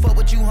together. Won't fuck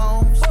with you,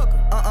 homes.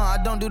 I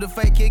don't do the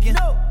fake kicking.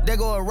 No. There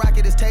go a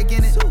rocket, it's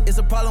taking it. It's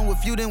a problem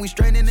with you, then we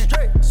straightening it.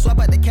 Swap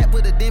out the cap,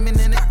 put a demon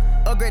in it.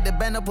 Upgrade the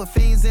band up, put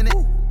fiends in it.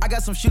 I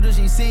got some shooters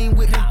you ain't seen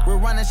with me. We're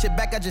running shit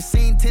back, I just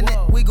seen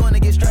tenant. We gonna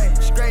get straightening,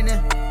 yeah.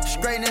 Straightening,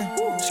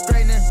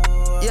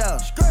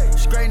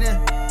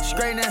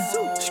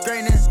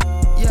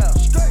 yeah.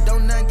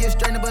 Don't nothing get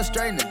straightening but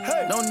straightening.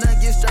 Don't nothing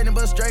get straightening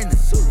but straightening.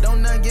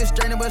 Don't nothing get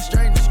straightening but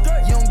straightening.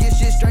 You don't get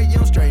shit straight, you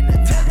don't straighten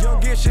it. You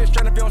don't get shit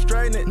straight if you don't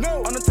straighten it.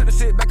 No. I'm the type to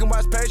sit back and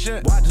watch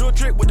patient. Do a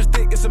trick with the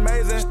stick, it's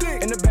amazing.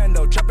 In the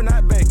bando, chopping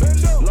out bacon.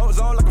 Loads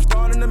on like I'm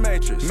starring in the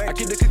Matrix. I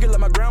keep the cookie like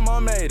my grandma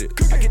made it.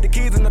 I get the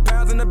keys and the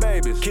pounds and the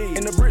babies.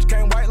 And the bricks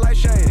came white like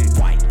shady.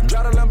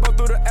 Drive the Lambo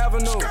through the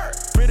avenue.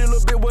 Pretty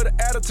little bit with an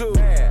attitude.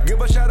 Give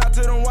a shout out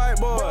to them white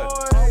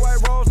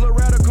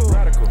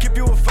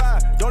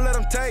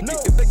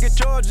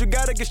you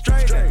gotta get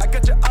straight. I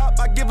cut you up,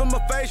 I give him a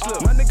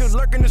facelift. My niggas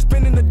lurking and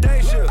spending the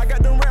day shift. I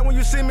got them right when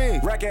you see me.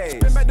 Rack A.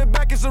 Spin back to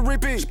back, it's a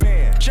repeat.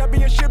 Spin.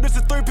 Championship, it's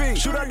a 3-P.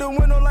 Shoot out the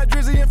window like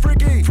Drizzy and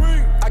Freaky.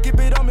 I keep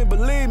it on me,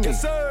 believe me.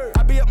 Yes, sir.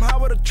 I be up high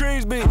where the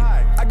trees be.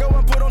 I go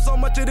and put on so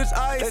much of this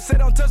ice. They say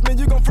don't touch me,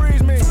 you gon'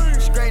 freeze me.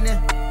 Straightening,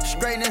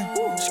 straightening,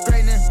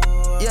 straightening.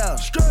 Yeah,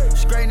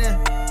 straightening,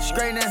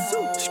 straightening,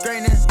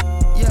 straightening.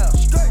 Yeah,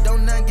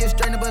 don't nothing get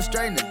straightening but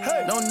straightening.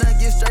 Don't nothing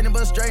get straightening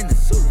but straightening.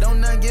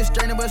 Don't nothing get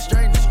straightening but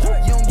straightening.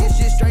 You don't get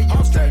shit straight, you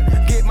don't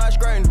straighten. Get my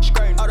straightening.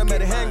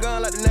 Automatic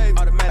handgun like the Navy.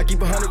 I keep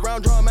 100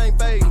 round drum, ain't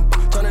fading.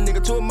 Turn a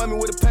nigga to a mummy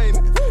with a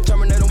payment.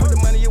 Terminate him with the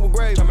money, it was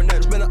grave.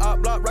 Spin an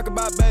op block, rockin'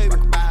 by baby.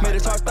 Made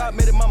his heart stop,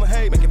 made it mama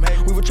hate me.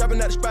 We were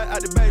trapping out the spot,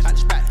 out the base.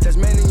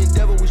 Tasmanian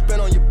devil, we spin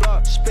on your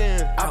block.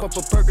 Spin. I pop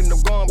a perk and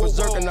I'm going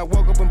berserk. And I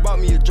woke up and bought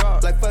me a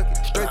job. Like fuck it.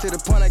 Straight to the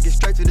point, I get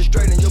straight to the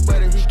straight. And your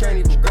buddy, he can't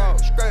even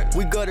walk.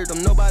 We gutted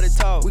them, nobody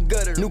talk. We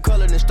gutted them. New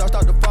color, then start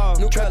to fall.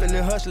 New trapping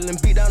and hustling,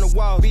 beat down the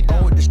walls.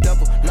 On with the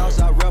stepper,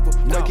 Northside rebel.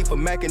 Don't keep a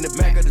Mac in the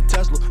back of the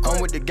Tesla.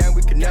 On with the gang,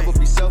 we can never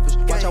be selfish.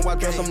 Watch how I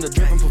dress, I'm the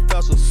dripping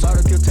professor. Saw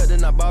the kill tech,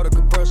 then I bought a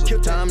compressor.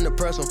 Time to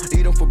press them,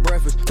 eat them for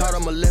breakfast. Taught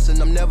them a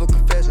lesson, I'm never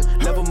confessing.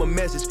 Never my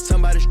message,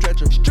 somebody stretch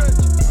them.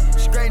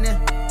 Straightening,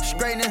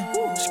 straightening,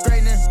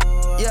 straightening.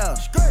 Yeah,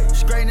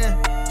 straightening,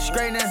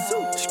 straightening,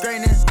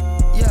 straightening.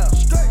 Yeah,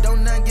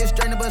 don't nothing get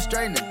straightening but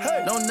straightening.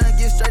 Don't nothing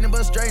get straightening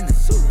but straightening.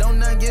 Don't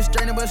nothing get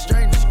straightening but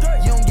straightening.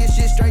 You don't get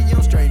shit straight, you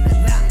don't straighten it.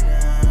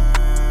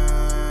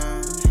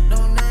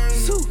 Don't nothing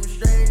get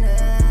straightening.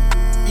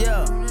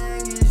 Yeah,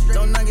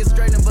 don't nothing get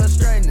straightening but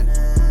straightening.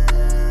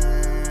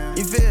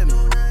 You feel me?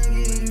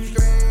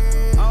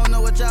 I don't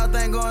know what y'all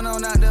think going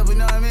on out there, but you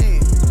know what I mean?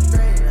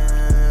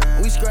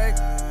 We straight.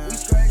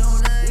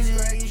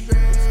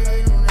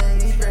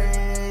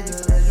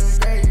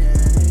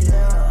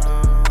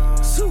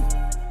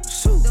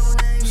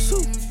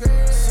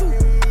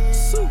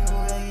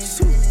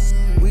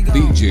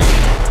 DJ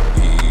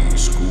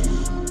E-Skool.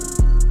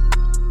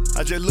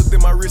 I just looked at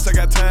my wrist, I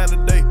got time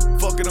today.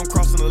 Fuck it, I'm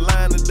crossing the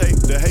line today.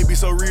 The hate be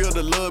so real,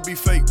 the love be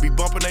fake. Be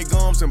bumping they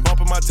gums and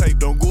bumping my tape.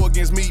 Don't go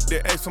against me,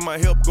 they ask for my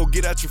help. Go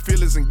get out your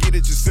feelings and get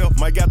it yourself.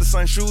 Might got the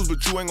same shoes,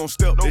 but you ain't gon'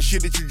 step. That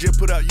shit that you just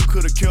put out, you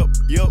could've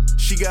kept. Yup,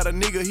 she got a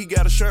nigga, he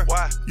got a shirt.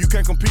 Why? You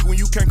can't compete when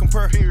you can't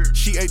compare. Period.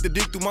 She ate the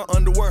dick through my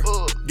underwear.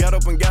 Got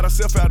up and got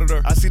herself out of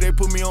there. I see they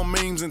put me on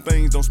memes and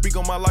things. Don't speak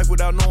on my life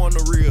without knowing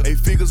the real. 8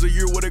 figures a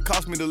year, what it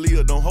cost me to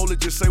live. Don't hold it,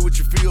 just say what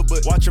you feel.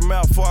 But watch your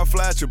mouth before I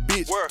fly at your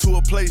bitch. To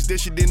a place that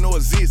she didn't know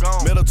exists.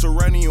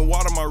 Mediterranean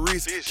water my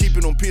wrist.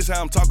 Keeping them pissed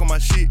how I'm talking my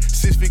shit.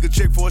 6-figure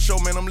check for a show,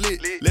 man, I'm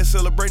lit. Let's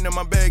celebrate, now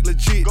my bag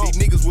legit. These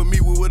niggas with me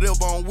with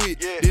whatever I'm with.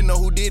 Didn't know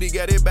who did it,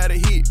 got everybody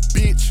hit.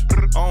 Bitch,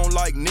 I don't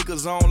like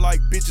niggas, I don't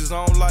like bitches,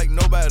 I don't like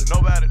nobody.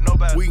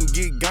 We can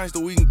get gangster,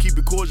 we can keep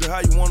it cordial. How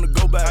you wanna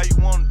go back? How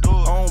you wanna do it?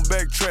 I don't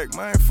backtrack,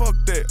 man, fuck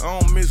that. I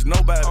don't miss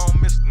nobody. I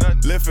don't miss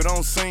nothing. Left it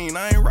on scene,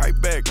 I ain't right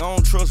back. I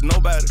don't trust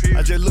nobody. Period.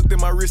 I just looked at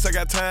my wrist, I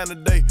got time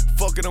today.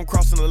 Fuck it, I'm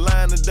crossing the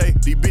line today.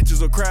 These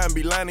bitches will cry and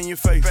be lying in your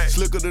face.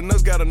 Slicker than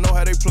us, gotta know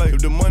how they play.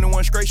 If the money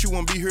wasn't straight, she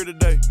wouldn't be here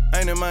today.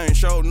 Ain't it, man?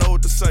 Sure know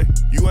what to say.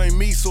 You ain't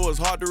me, so it's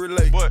hard to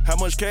relate. What? How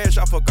much cash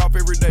I fuck off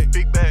every day?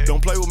 Big bag.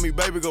 Don't play with me,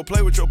 baby, go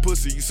play with your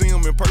pussy. You see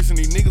them in person,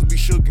 these niggas be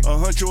shookin'. A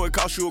huncho, it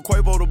cost you a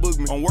Quavo to book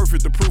me. I'm worth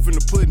it, the proof in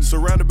the pudding.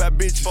 Surrounded by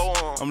bitches.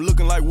 I'm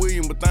looking like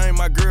William, but they ain't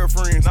my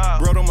girlfriends.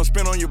 Bro, I'ma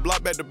spin on your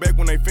block back to back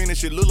when they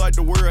finish. It look like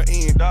the world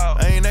end.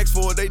 I ain't asked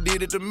for it, they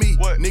did it to me.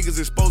 What? Niggas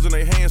exposing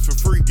their hands for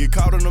free. Get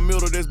caught in the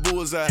middle, that's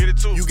bullseye. Get it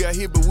too. You got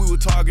hit, but we were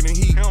targeting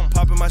heat.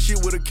 Popping my shit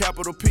with a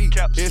capital P.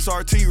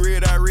 SRT,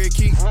 red eye, red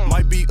key.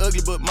 Might be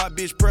ugly, but my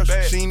bitch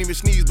pressure. She ain't even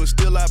sneeze, but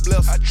still I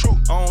bless her.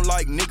 I don't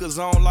like niggas,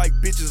 I don't like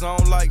bitches, I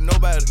don't like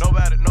nobody.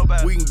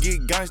 We can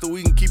get gangster,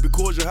 we can keep it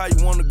cordial. How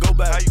you wanna go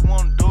back? How you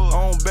wanna do it?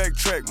 I don't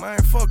backtrack,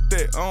 man, fuck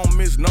that. I don't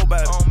miss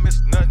nobody. I don't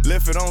miss nothing.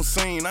 Left it on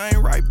scene, I ain't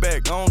right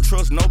back. I don't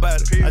trust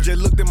nobody. Period. I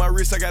just looked at my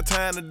wrist, I got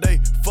time today.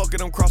 Fuck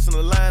it, I'm crossing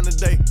the line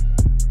today.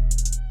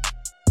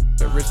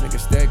 The rich nigga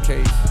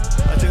staircase.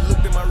 I just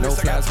looked at my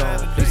wrist, no fly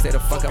zone. Please stay the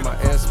fuck out my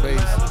airspace.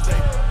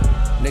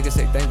 Niggas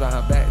say things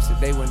behind back, shit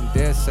they wouldn't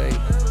dare say.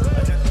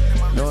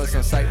 Know it's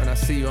on sight when I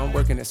see you, I'm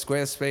working at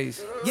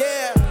Squarespace.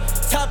 Yeah,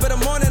 top of the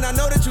morning, I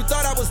know that you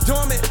thought I was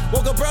dormant.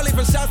 Woke up early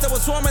from shots that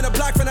was swarming. A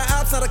block from the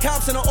ops, now the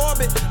cops in the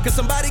orbit. Cause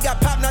somebody got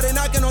popped, now they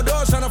knocking on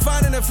doors, trying to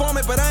find an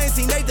informant. But I ain't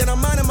seen Nathan, I'm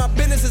minding my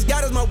business. As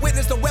God is my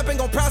witness, the weapon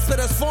gon' prosper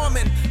that's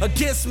forming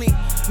against me.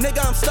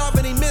 Nigga, I'm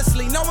starving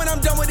immensely. Know when I'm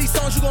done with these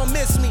songs, you gon'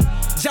 miss me.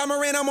 Ja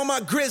Moran, I'm on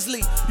my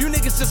grizzly. You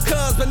niggas just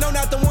cuz, but no,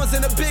 not the ones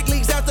in the big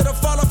leagues. After the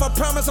fall off, I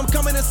promise I'm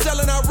coming and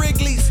selling out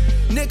Wrigley's.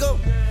 Nigga,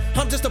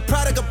 I'm just a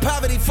product of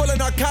poverty, full of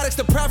narcotics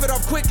to profit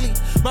off quickly.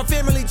 My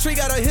family tree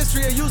got a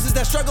history of users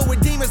that struggle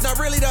with demons, not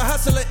really the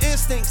hustler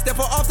instincts.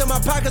 Therefore, often my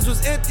pockets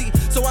was empty.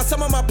 So while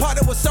some of my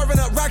partner was serving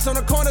up rocks on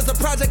the corners of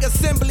project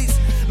assemblies,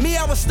 me,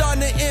 I was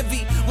starting to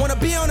envy. Wanna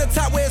be on the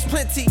top where it's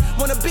plenty.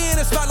 Wanna be in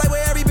the spotlight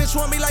where every bitch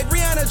want me like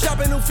Rihanna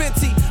dropping new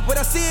Fenty. What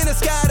I see in the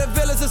sky, the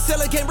villas of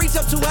Scylla can't reach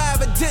up too high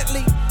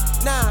evidently.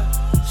 Nah,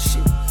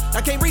 shit.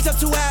 I can't reach up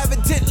too high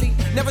evidently.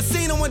 Never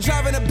seen no one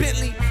driving a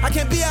Bentley. I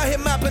can't be out here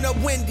mopping up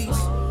Wendy's.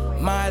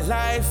 My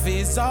life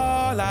is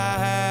all I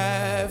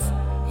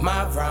have.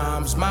 My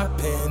rhymes, my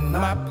pen,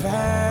 my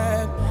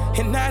pad.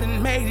 And I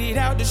done made it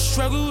out the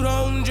struggle,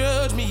 don't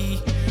judge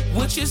me.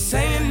 What you're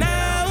saying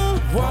now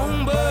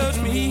won't budge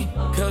me.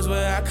 Cause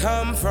where I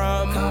come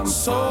from,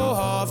 so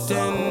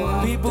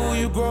often people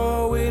you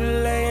grow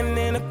with laying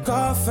in a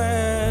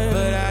coffin.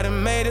 But I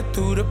done made it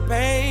through the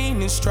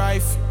pain and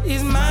strife.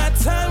 It's my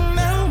time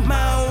now,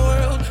 my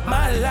world,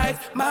 my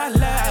life, my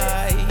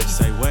life.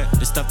 Say what?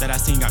 The stuff that I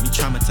seen got me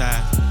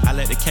traumatized. I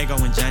let the K go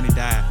when Johnny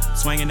died.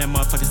 Swinging that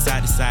motherfucker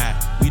side to side.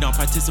 We don't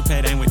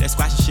participate, ain't with that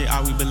squashy shit.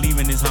 All we believe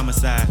in is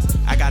homicide.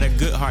 I got a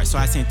good heart, so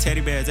I send teddy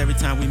bears every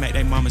time we make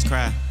they mamas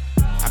cry.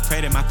 I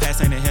pray that my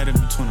past ain't ahead of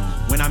me, 21.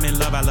 When I'm in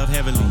love, I love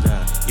heavily.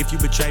 If you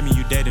betray me,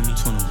 you dead to me,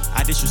 21.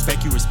 I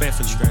disrespect you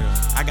respectfully.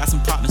 I got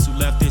some partners who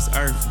left this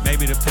earth.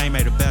 Maybe the pain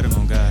made it better,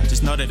 on God.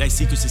 Just know that they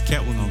secrets is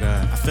kept with me,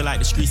 God. I feel like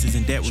the streets is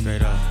in debt with me.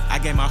 I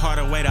gave my heart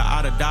away to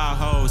all the dog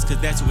hoes, cause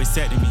that's who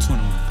accepted me,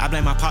 21. I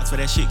blame my pops for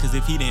that shit, cause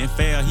if he didn't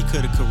fail, he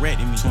could've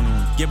corrected me, 21.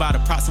 Give all the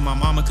props to my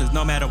mama, cause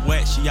no matter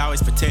what, she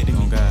always protected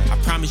me, God. I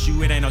promise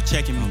you it ain't no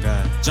checking me,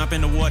 God. Jump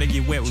in the water,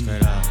 get wet with me,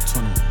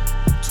 21.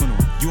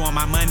 You on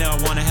my money or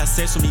wanna have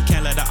sex with me.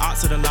 Can't let the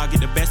odds of the law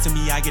get the best of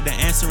me. I get the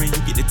answer and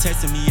you get the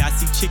test of me. I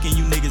see chicken,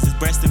 you niggas is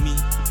breasting me.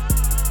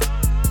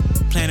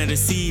 Planted a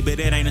seed, but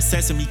it ain't a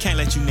sesame. Can't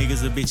let you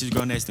niggas or bitches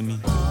grow next to me.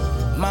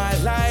 My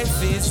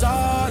life is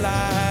all I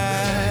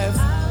have.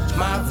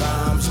 My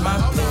rhymes,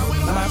 my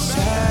pen, my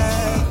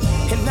pad.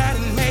 And I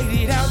done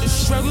made it out the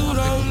struggle,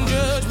 don't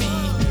judge me.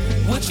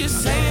 What you're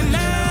saying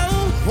now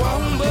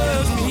won't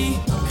budge me.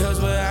 Cause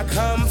where I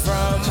come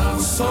from,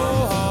 so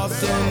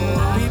often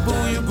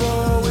people you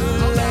go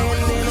with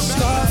laying in a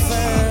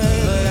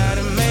coffin. But I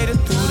done made it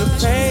through the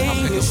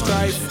pain and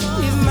strife.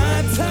 It's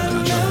my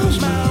time now,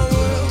 my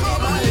world,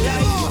 my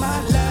life,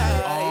 my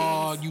life.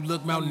 Oh, you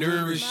look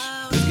malnourished.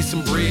 Let's get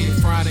some bread,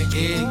 fried an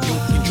egg,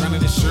 yolk, and drown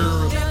it in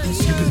syrup.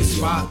 You pick a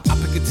spot, I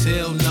pick a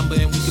tail number,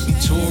 and we could be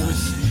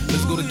tourists.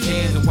 Let's go to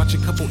Cannes and watch a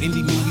couple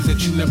indie movies that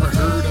you never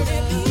heard of.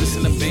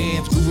 Listen to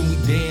bands, groove when we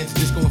dance,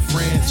 disco in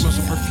France, smell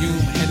some perfume,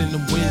 head in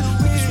the wind.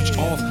 We can switch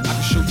off, I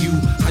can show you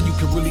how you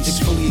can really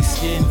exfoliate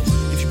skin.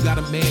 If you got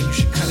a man, you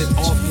should cut it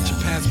off. Get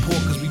your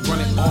passport, cause we run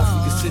it off.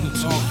 We can sit and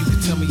talk, you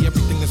can tell me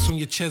everything that's on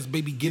your chest,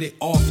 baby, get it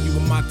off. You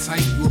are my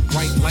type, you a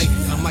bright light,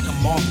 and I'm like a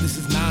moth. This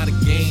is not a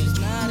game.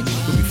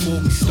 But before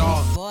we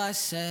start,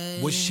 what's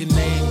your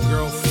name,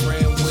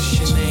 girlfriend? What's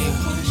your name?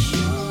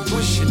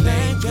 What's your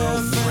name,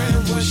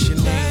 girlfriend? What's your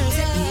name?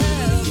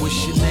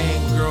 What's your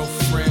name,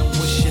 girlfriend?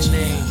 What's your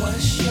name?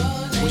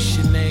 What's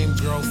your name,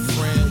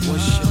 girlfriend?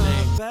 What's your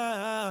name?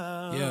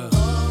 Yeah.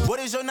 What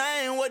is your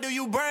name? What do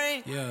you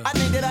bring? Yeah. I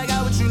think that I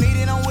got what you need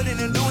and I'm willing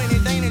to do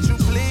anything that you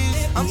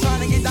please. I'm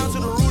trying to get down to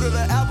the root of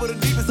the apple, the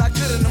deepest I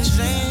could in them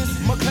jeans.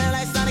 My clan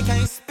like Sonic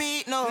can't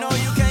speak, no. No,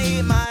 you can't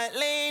hit my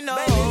lean, no.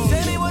 Baby,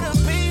 tell me where the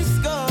peace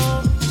go,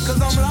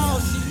 cause I'm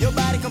lost. Your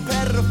body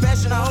competitive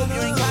fashion, I hope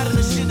you ain't caught of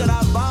the shit that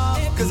I bought.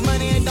 Cause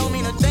money ain't don't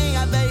mean a thing,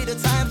 I bet you the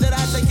times that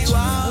I take you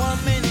out.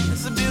 1 minute,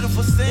 it's a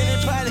beautiful sin.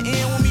 It probably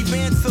end when we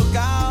been took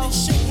out.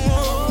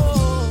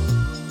 Whoa,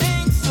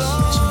 think so,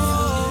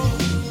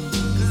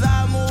 cause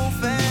I move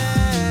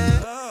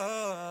fast.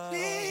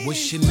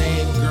 What's your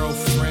name,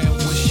 girlfriend?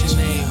 What's your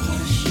name?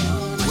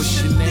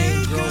 What's your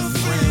name,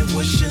 girlfriend?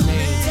 What's your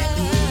name?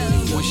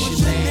 What's your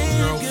name,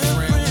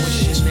 girlfriend?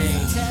 What's your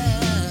name?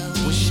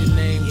 What's your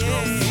name,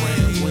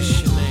 girlfriend?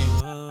 What's your name?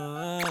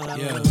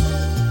 Yeah.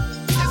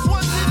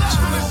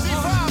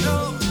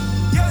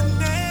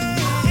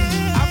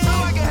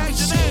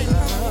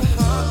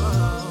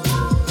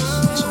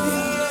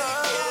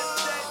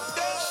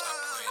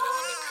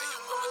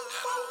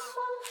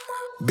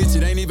 Bitch,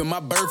 it ain't even my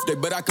birthday,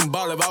 but I can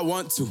ball if I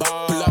want to.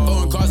 Pull up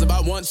on cars if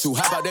I want to.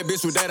 How about that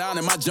bitch with that on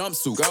in my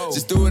jumpsuit?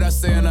 Just do what I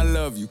say and I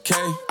love you,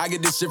 okay? I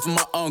get this shit from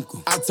my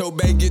uncle. I told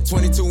Bay get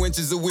 22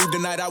 inches of weave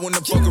tonight. I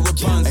wanna fuck a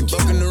Rapunzel. Ain't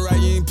fucking the right,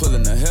 you ain't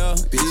pulling the hell.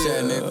 Bitch,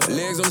 yeah, nigga.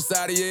 Legs on the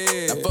side of your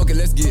head. Now fuck it,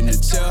 let's get in the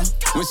chair.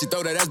 When she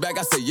throw that ass back,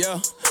 I say yeah.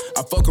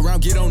 I fuck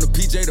around, get on the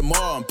PJ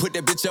tomorrow and put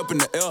that bitch up in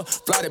the L.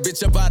 Fly that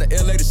bitch up out of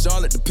LA to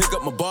Charlotte to pick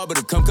up my barber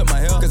to come cut my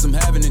hair. Cause I'm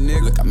having it,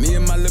 nigga. Look, me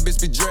and my little bitch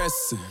be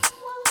dressing.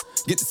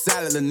 Get the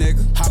salad, little nigga.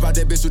 Hop out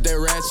that bitch with that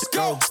ratchet.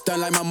 Go.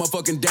 Stun like my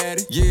motherfucking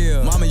daddy.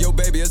 Yeah. Mama, your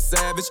baby a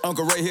savage.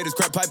 Uncle Ray hit his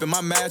crack pipe in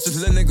my mattress.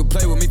 Little nigga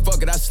play with me,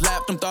 fuck it, I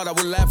slapped him. Thought I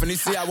was laughing, he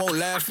see I won't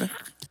laughing.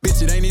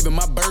 Bitch, it ain't even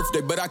my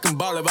birthday, but I can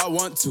ball if I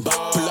want to.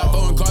 Pull up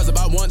on cars if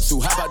I want to.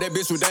 How about that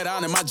bitch with that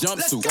on in my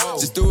jumpsuit?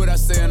 Just do what I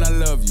say and I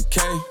love you,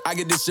 okay? I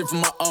get this shit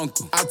from my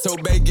uncle. I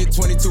told Bay get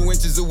 22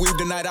 inches of weave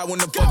tonight. I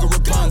wanna fuck a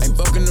Rapunzel. Ain't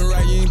fucking the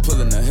right, you ain't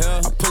pulling the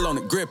hell. I pull on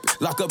it, grip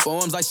it. Lock up her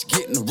arms like she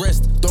getting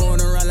arrested. Throwing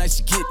her around like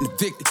she getting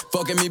evicted.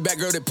 Fucking me back,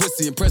 girl, that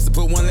pussy impressive.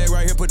 Put one leg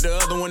right here, put the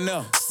other one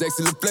up.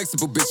 Sexy, look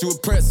flexible, bitch, you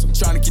impressive.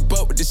 Trying to keep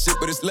up with this shit,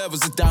 but it's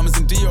levels. It's diamonds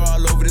and Dior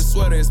all over this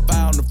sweater. It's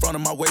fire on the front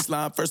of my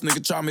waistline. First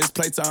nigga try me, it's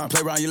playtime.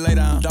 Play around your leg.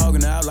 lay down.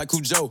 Dogging out like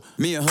Cujo.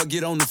 Me and her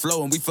get on the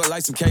floor and we feel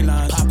like some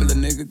canines. Popular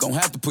nigga, gon'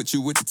 have to put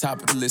you at the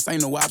top of the list.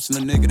 Ain't no option, a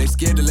nigga. They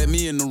scared to let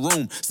me in the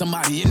room.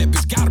 Somebody in that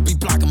bitch gotta be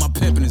blocking my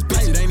pimpin'. This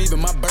bitch, it ain't even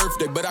my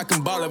birthday, but I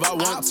can ball if I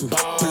want to.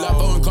 Pull up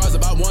on cars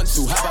if I want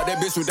to. How about that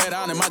bitch with that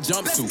on in my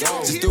jumpsuit?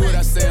 Just do what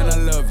I say and I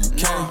love you,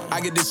 okay?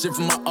 I get this shit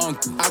from my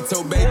uncle. I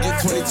told babe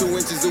get 22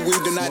 inches of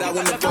weed tonight. I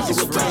wanna fuck you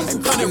with bangs.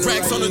 100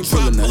 racks on the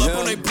drop, pull up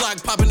on they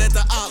block, popping at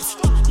the ops.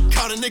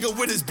 Caught a nigga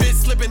with his bitch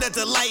slipping at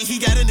the light, he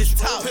got in his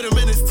top. Hit him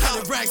in his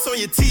top. 100 racks on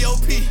your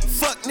TOP.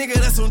 Fuck nigga,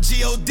 that's on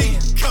G-O-D.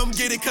 Come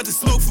get it, cut the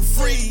smoke for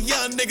free.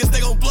 Young niggas,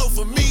 they gon' blow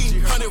for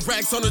me. 100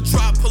 racks on the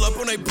drop, pull up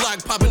on they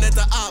block, popping at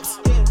the ops.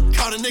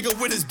 Caught a nigga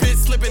with his bitch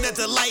slipping at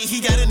the light,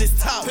 he got in his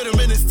top. Hit him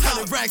in his top.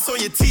 100 racks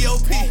on your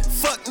TOP.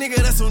 Fuck nigga,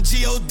 that's on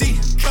G-O-D.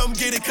 Come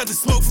get it, cut the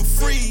smoke for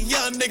free.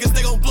 Young niggas,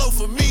 they gon' blow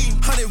for me.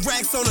 100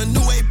 racks on a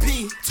new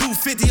AP.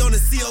 250 on the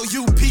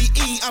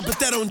COUPE. I put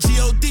that on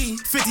G-O-D.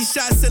 50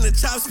 shots in the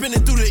chop, spinning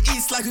through the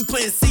east like we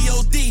playing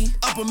COD.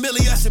 Up a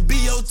milli, I should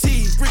BOT.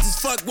 Rich as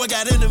fuck, what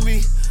got into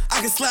me? I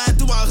can slide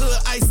through my hood,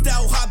 iced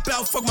out, hop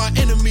out, fuck my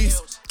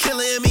enemies.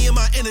 Killer in me and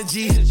my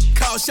energy.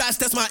 Call shots,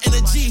 that's my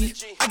energy.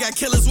 I got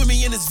killers with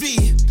me in this V.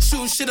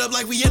 Shooting shit up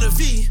like we in a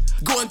V.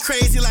 Going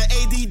crazy like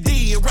ADD.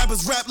 And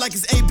rappers rap like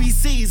it's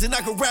ABCs. And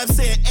I can rap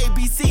saying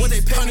ABC. When they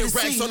pay 100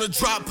 racks on the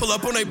drop, pull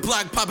up on they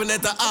block, popping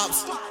at the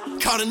ops.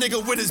 Caught a nigga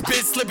with his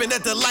bitch slipping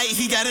at the light,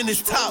 he got in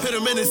his top. Hit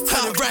him in his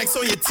top. 100 racks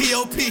on your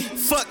TOP.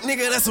 Fuck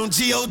nigga, that's on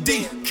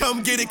G-O-D.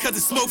 Come get it, cut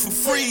the smoke for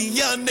free.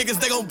 Young niggas,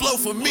 they gon' blow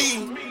for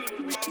me.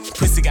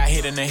 Pussy got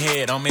hit in the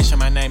head, don't mention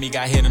my name, he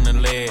got hit in the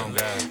leg.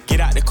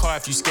 Get out the car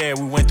if you scared,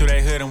 we went through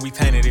that hood and we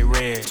painted it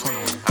red.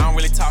 I don't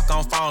really talk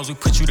on phones, we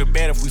put you to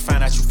bed if we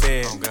find out you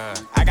fed.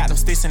 I got them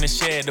sticks in the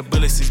shed, the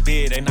bullets is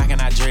big, they knocking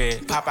out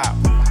dread. Pop out,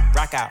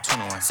 rock out,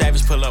 21.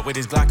 Savage pull up with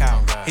his Glock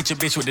out. Hit your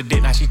bitch with the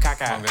dick, now she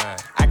cock out.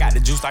 I got the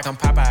juice like I'm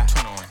Popeye.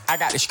 I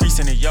got the streets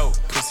in the yoke,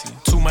 pussy.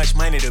 Too much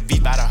money to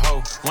beat by the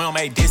hoe. We don't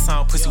make this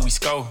song, pussy, we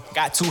score.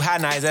 Got too high,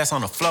 now his ass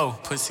on the floor,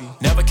 pussy.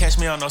 Never catch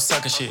me on no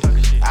sucker shit.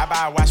 I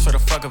buy a watch for the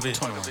fuck of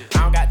it. I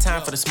don't got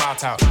time for the small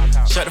talk.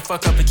 Shut the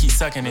fuck up and keep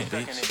sucking it.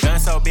 Gun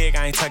so big,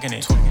 I ain't tucking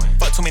it.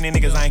 Fuck too many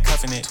niggas, I ain't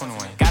cuffing it.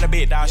 Got a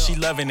big dog, she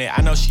loving it.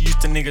 I know she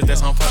used to niggas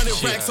that's on fucking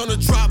shit. 100 racks on the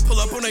drop, pull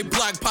up on they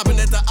block, popping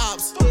at the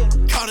ops.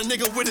 Caught a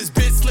nigga with his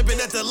bitch slipping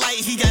at the light,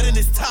 he got in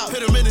his top.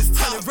 Hit him in his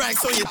top. 100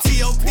 racks on your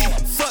TOP.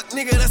 Fuck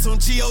nigga, that's on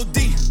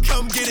G-O-D.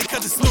 Come get it,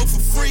 cut the smoke for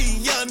free.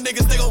 Young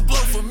niggas, they gon' blow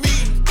for me.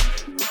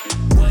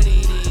 What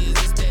it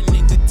is that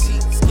nigga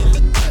cheeks, skin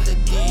look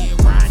colored in,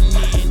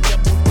 riding in,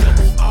 double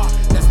R.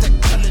 That's that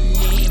color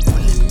in,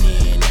 pulling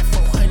in that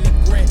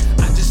 400 grand.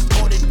 I just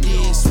ordered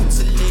this,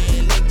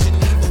 Switzerland, Lake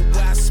Geneva,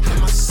 where I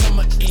spend my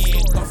summer in.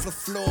 Off the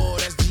floor,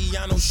 that's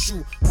Giano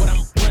shoe, what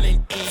I'm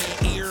running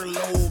in.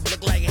 Earlobe,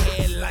 look like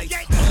headlights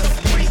on a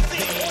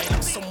minivan.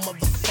 I'm so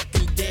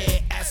motherfucking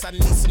dead ass, I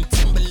need some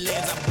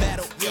Timberlands. I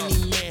battle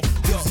any man.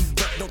 Uzi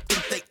Vert, don't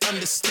think they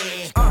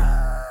understand.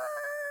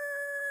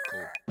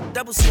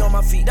 Double C on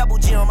my feet, double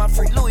G on my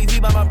freak, Louis V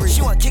by my breed.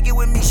 She want kick it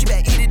with me, she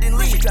better eat it and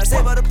leave. She try to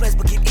save her the place,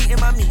 but keep eating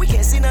my meat. We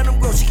can't see none of them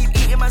grow, she keep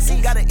eating my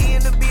seed. Got an E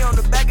and a B on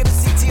the back of the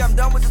CT. I'm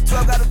done with the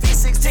 12, got a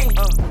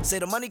V16. Say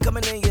the money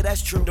coming in, yeah,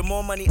 that's true. The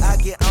more money I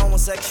get, I don't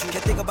want sex you.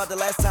 Can't think about the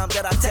last time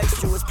that I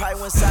text you. It's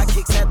probably when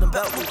sidekicks had them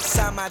belt loops.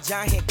 Sign my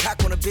giant hand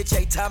cock on a bitch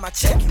every time I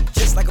check you.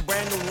 Just like a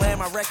brand new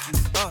lamb, I wreck you.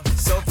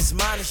 So if it's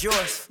mine, it's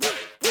yours.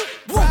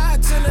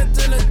 Ride to the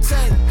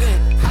tank,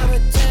 have a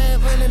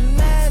jam in the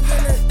mag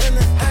in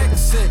the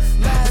exit.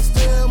 Last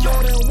year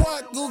more than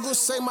what Google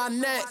say my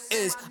net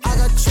is. I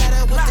got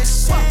cheddar with the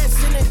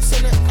shares in it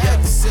to the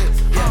exit.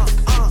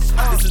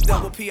 This is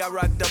double P, I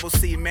rock double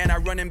C. Man, I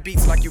run in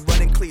beats like you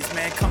running cleats.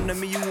 Man, come to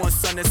me, you want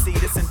sun to see.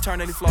 This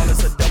internally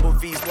flawless, a double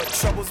V's. What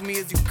troubles me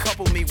is you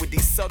couple me with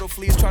these subtle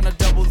fleas trying to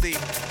double D.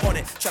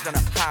 Hornet, trapped on a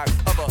high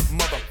of a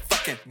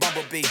motherfucking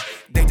bumblebee.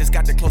 They just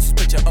got the closest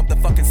picture of the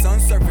fucking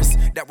sun's surface.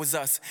 That was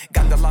us.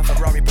 Got the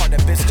LaFerrari part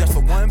that bitch just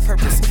for one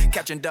purpose.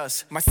 Catching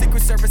dust. My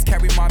secret service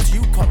carry mobs,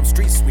 you call them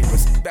street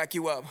sweepers. Back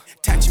you up,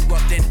 tat you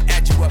up, then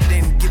add you up,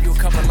 then give you a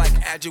cover like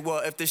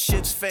Adjua. If the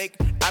shit's fake,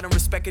 I don't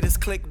respect it as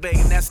clickbait.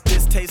 And that's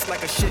this tastes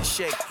like a shit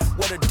shake.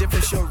 What a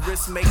difference your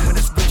wrist make when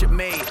it's Richard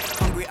made.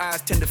 Hungry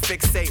eyes tend to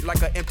fixate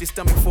like an empty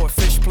stomach for a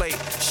fish plate.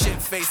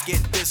 Shit face,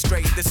 get this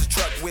straight. This is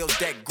truck wheel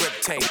deck grip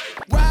tape.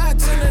 Ride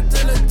to the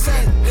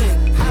tank,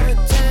 have a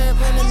jam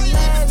in the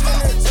mag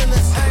in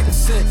the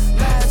exit.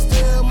 Last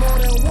year more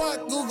than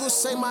what Google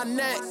say my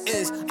net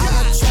is. I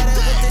got cheddar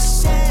with the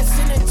shares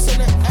in it to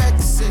the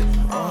exit.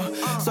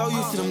 So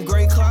used to them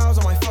gray clouds,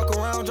 I might fuck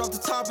around, drop the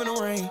top in the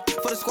rain.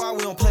 For the squad,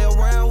 we don't play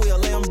around, we'll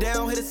lay him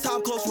down, hit his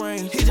top close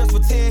range. He just for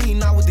 10, he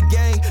not with the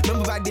gang.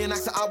 Remember back then,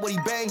 asked out what he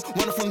bang.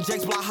 Running from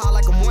Jake's block high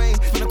like I'm Wayne.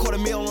 Spend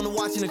 $250,000 on the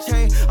watch and the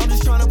chain. I'm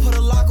just trying to put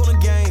a lock on the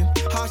game.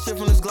 Hot shit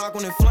from this Glock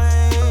when it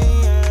flame.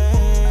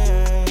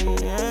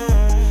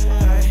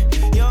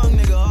 Young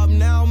nigga up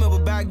now, remember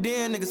back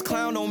then, niggas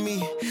clown on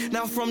me.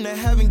 Now from the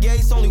heaven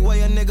gates, only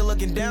way a nigga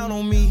looking down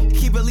on me.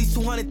 Keep at least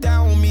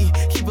 200,000 on me.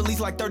 Keep at least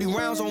like 30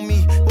 rounds on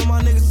me. When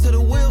my niggas till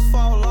the wheels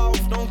fall off,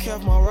 don't care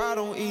if my ride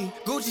don't eat.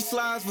 Gucci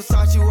slides,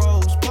 Versace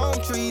rolls, palm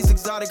trees,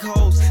 exotic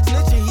hoes.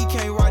 Snitching, he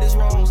can't right his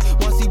wrongs.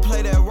 Once he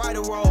play that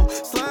writer role,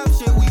 slime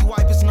shit, we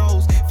wipe his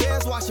nose.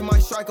 Fans watching my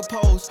striker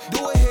pose.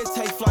 Do a hit,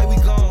 take flight, we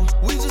gone.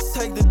 We just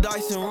take the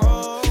dice and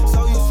roll.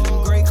 So used to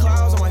them great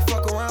clouds, I might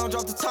fuck around,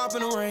 drop the top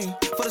in the rain.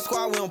 For the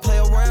squad, we don't play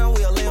around,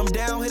 we'll lay him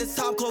down, hit his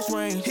top close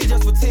range. He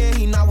just pretend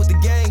he not with the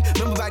gang.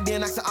 Remember back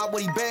then, asked out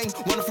what he bang.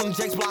 Running from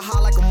Jake's block high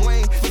like I'm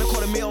Wayne. Spend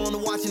 $250,000 on the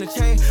watch and the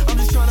chain. I'm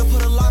just trying to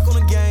put a lock on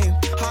the game.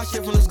 Hot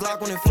shit from this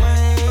Glock when it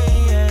flame.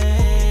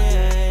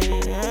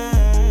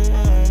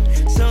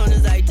 Soon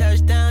as I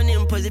touch down,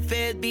 them pussy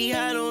feds be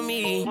hot on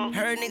me.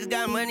 Heard niggas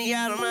got money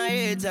out on my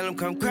head, tell them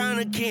come crown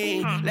a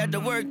king. Let the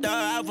work dog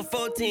out for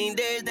 14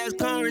 days, that's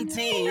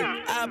quarantine.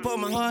 I pour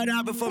my heart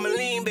out before my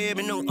lean,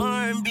 baby, no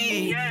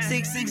R&B.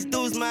 6'6"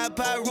 deuce, my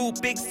pyro,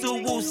 big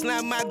suit, woo,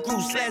 slime my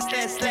groove, slash,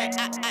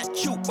 I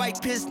shoot,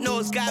 white piss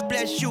nose, God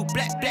bless you,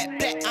 black,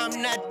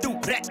 I'm not through,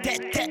 black,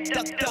 tat,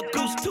 duck,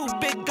 goose, 2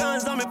 big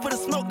guns on me for the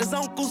smoke, that's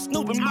Uncle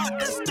Snoop and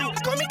Martha Stoop.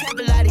 Call me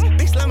Capilati,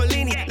 big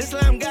Slamalini, little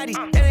Slam Gotti,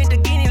 that ain't the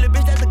guinea, little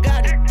bitch, that's a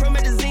Gotti. From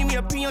at the Zemi,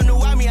 a P on the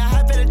Wami, I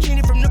high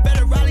fettuccine from the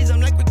better rallies,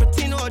 I'm like Rick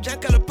Pitino or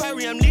Jack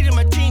Calipari, I'm leading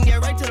my team, yeah,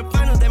 right to the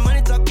finals, that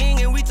money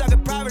talking, and we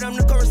talking private, I'm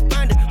the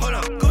correspondent, hold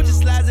on, Gucci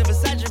slides and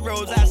Versace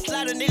rolls, I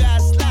slide a nigga, I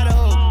slide a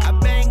hoe, I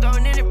bang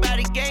on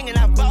anybody gang, and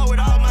I ball with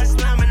all my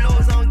slime, and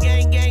nose on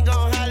gang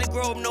on Holly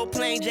Grove, no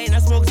plain Jane, I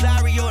smoke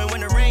Zario, and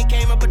when the rain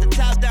came, I put the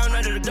top down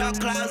under the dark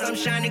clouds, I'm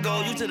shining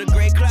gold, you to the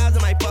gray clouds,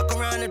 I might fuck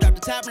around and drop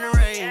the top in the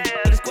rain,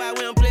 for the squad,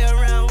 we don't play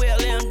around, we'll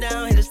lay him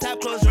down, hit his top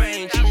close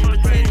range, he just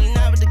pretend he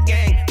not with the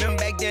gang,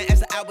 remember back then,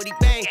 that's the out with he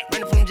bang,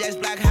 running from Jack's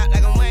block, hot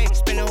like I'm Wayne,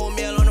 spend a whole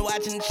meal on the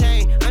watch and the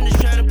chain, I'm just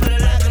trying to put a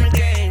lock on the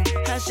game,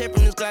 hot shit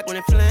from this Glock when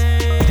it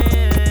flames.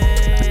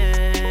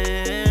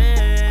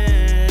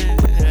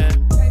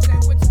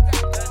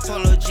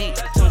 Follow G,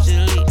 told you to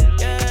lead.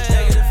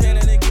 Negative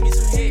feeling, they give me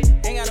some hit.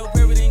 Ain't got no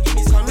purpose, then give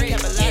me some red.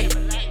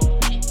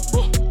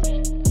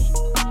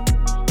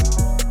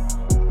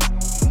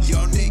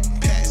 Yo, Nick,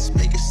 pass,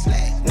 make it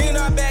slack. Nigga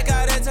know I back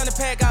out, that time to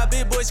pack out,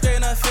 big boy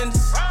scraping up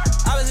fenders.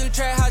 I was in the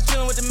trap house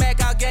chillin' with the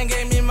Mac out, gang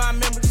gave me and my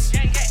members.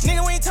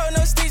 Nigga, we ain't told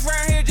no sticks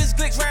round here, just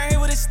glicks round here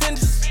with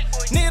extenders.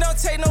 Nigga don't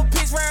take no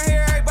pics round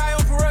here, everybody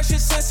on parole, shit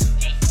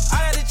sensitive.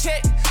 I got the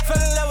check, fell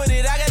in love with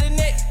it, I got the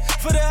neck.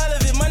 For the hell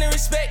of it, money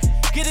respect.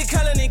 Get it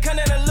color, then come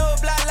down a little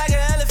block like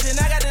an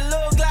elephant. I got the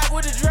little Glock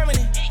with the drum in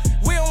it.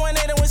 We on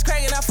 1-8 and was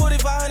cracking, I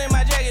 4500 in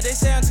my jacket. They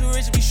say I'm too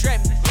rich to be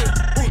strapping.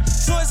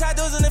 Suicide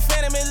doors in the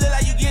phantom, it look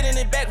like you getting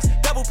it backwards.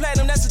 Double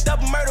platinum, that's a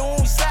double murder when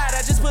we slide.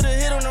 I just put a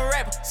hit on the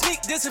rapper. Sneak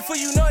dissing for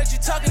you know that you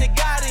talking to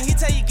God, and he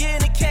tell you get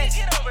in the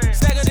catch.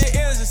 Stack up the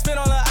ends and spin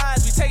all the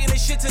eyes, we taking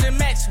this shit to the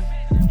maximum.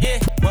 Yeah,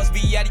 must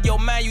be out of your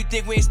mind, you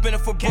think we ain't spinning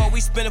for bro,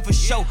 we spinning for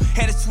show.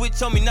 Had a switch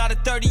on me, not a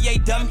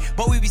 38 dummy,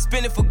 but we be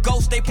spinning for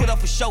ghosts, they put up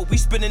for show. We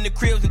spinning the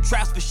cribs and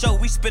traps for show,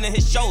 we spinning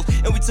his shows,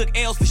 and we took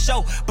L's for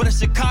show. But in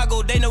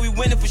Chicago, they know we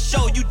winning for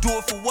show. You do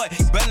it for what?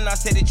 Better not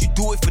say that you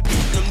do it for them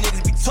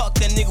niggas be talk,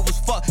 that nigga was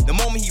fucked. The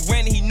moment he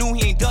ran it, he knew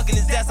he ain't ducking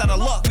his ass out of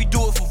luck. We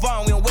do it for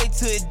Vaughn, we don't wait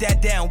till it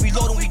that down. We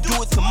load and we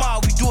do it tomorrow,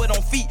 we do it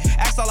on feet.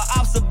 Ask all the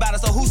ops about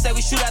it, so who say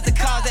we shoot at the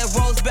cars? That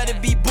roads better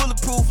be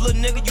bulletproof, little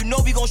nigga. You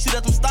know we gon' shoot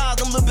at them stars,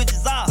 them little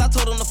bitches eyes. I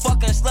told him to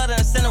fuck and slut her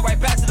and send her right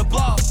back to the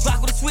blog.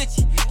 Block with a switch,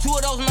 2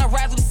 of those when I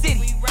ride through the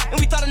city. And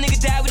we thought a nigga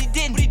died, but he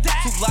didn't. 2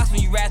 blocks when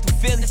you ride through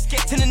Philly.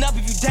 10 up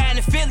if you die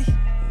in Philly.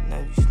 Now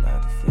you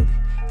slide to Philly.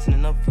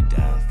 10 up if you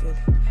die in Philly.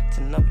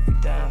 10 up if you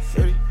die in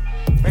Philly.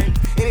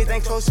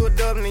 Anything close to a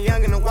dub and a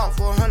young in the walk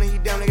for 100, he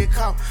down to get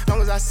caught.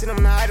 Long as I sit him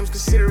in the items,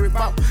 consider it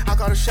bought. I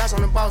call the shots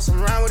on the boss,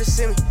 I'm around with a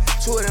semi.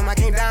 2 of them, I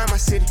can't die in my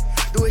city.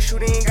 Do it,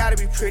 shoot, it ain't gotta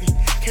be pretty.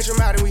 Catch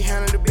them out and we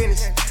handle the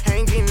business. I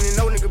ain't getting in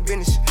no nigga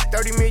business.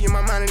 30 million,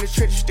 my mind in the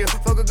trenches still.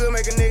 Fuck a good,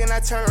 make a nigga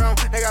not turn around.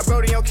 They got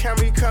Brody on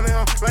camera, he coming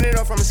home. Run it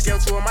up from a scale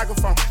to a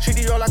microphone. Treat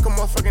the yo like a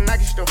motherfucking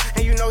Nike store.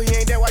 And you know he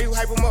ain't that, why you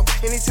hype him up?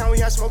 Anytime we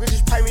have smoke,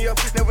 just pipe me up.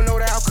 Never know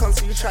the outcome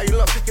till you try your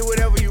luck. Get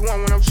whatever you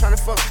want when I'm trying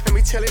to fuck. Let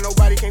me tell you,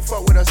 nobody can't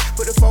fuck with us.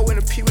 Put the 4 in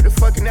the P with the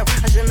fucking F.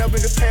 I shouldn't up in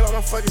the pain like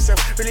my fucking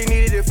self. Really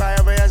need it if I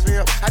ever ask for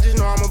help. I just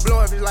know I'ma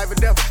blow up his life or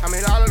death. I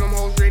made all of them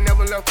hoes, they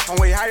never left. I'm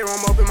way higher,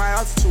 I'm up in my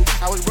altitude.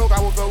 I was broke, I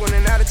woke up with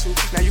an attitude.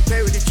 Now you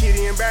play with the kid,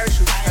 he embarrass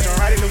you. I don't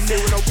ride in no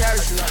fit with no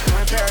parachute.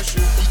 My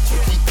parachute.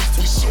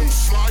 We so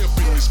fly up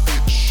in this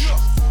bitch.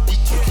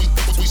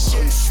 We so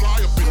fly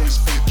up in this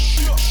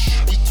bitch.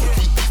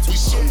 We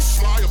so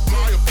fly up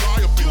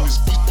in this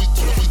bitch.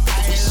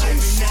 We so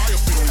fly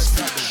up in this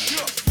bitch.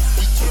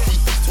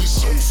 We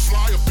so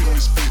fly up in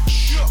this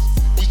bitch.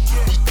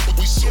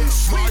 We so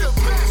fly up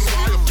in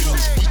this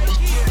bitch.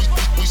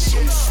 We so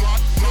fly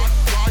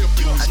up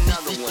in this bitch.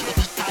 Another one.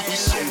 We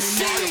so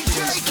fly up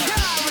in this bitch.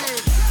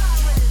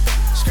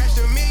 Scratched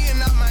 $1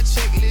 million off my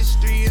checklist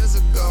 3 years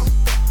ago.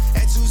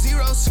 At 2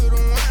 zeros to the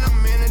 1,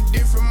 I'm in a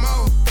different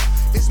mode.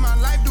 It's my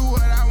life, do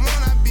what I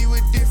want, I be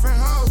with different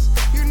hoes.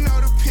 You know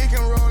the pick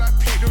and roll, I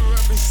picked her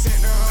up and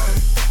sent her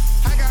home.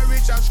 I got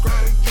rich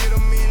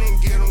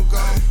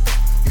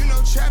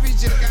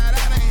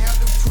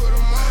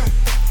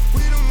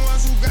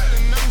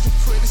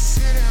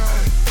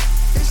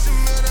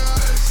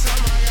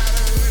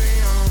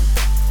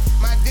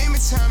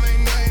time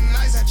ain't nothing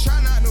nice. I try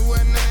not to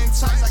wear nothing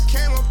tights. I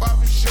came up off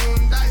of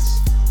shooting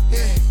dice.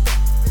 Yeah.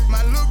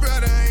 My little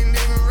brother ain't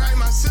living right.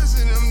 My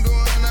sister them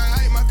doing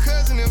alright. My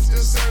cousin them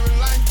still serving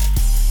life.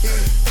 Yeah.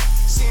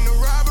 Seen the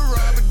robber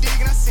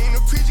digging. I seen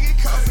the preacher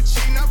get caught for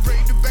cheating. I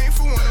break the bank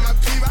for one of my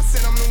people. I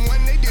said I'm the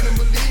one they didn't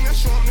believe me. I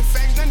show them the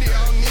facts, now they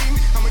all need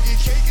me. I'ma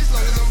get cake as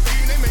long as I'm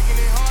breathing. They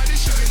making it hard,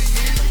 this shit really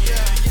easy.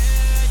 Yeah.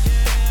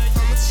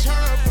 I'ma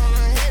turn up on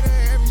a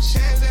hater every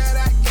chance that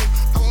I get.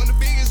 I want the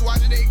biggest watch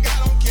that they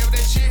got. Don't care if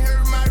that shit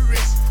hurt my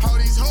wrist. All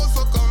these hoes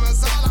fuck on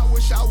us all. I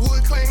wish I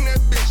would claim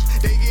that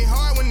bitch. They get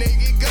hard when they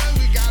get guns.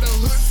 We got a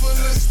hood full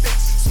of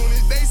sticks. Soon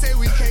as they say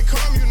we can't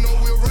come, you know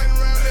we'll run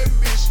around that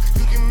bitch.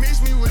 You can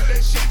mix me with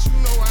that shit. You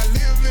know I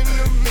live in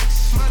the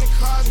mix. Money,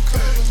 cars, and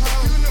clothes and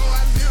hoes. You know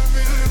I live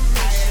in the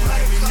mix.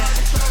 Money, cars,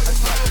 and clothes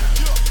and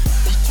hoes.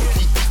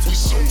 We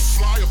so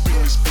fly up in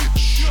this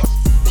bitch.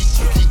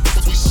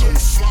 We so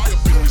fly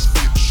up in this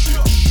bitch.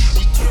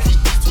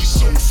 We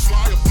so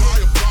fly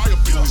up in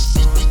this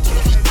bitch.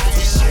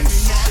 We so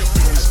fly up in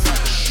this bitch.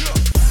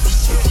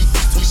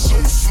 We so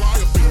fly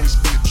up in this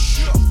bitch.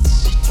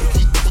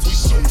 We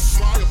so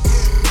fly up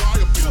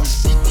in this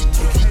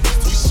bitch.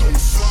 We so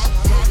fly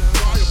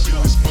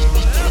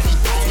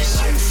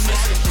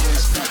up in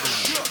this bitch.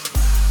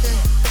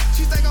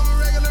 She think I'm a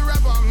regular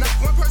rapper, I'm not.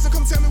 One person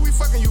come tell me we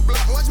fucking, you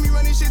block. Watch me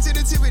run this shit to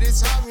the tip of the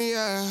top,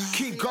 yeah.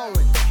 Keep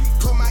going.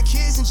 Put my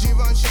kids in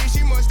Givenchy.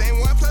 She must ain't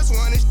 1 +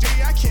 1 is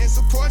 3. I can't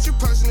support your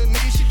personal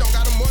needs. She don't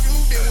got a mortgage,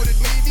 moved in with a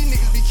need. These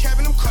niggas be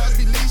capping, them cars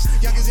be leased.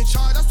 Youngers in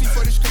charge, I speak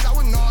for the streets. I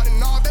was gnawed and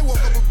gnawed, they woke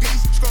up a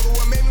beast. Struggle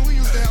what made me, we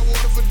used to have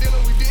water for dinner.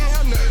 We didn't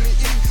have nothing to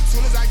eat.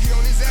 Soon as I get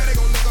on his ass, they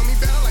gon' look on me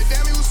bad. I'm like,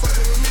 damn, he was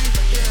fucking with me.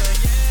 Yeah.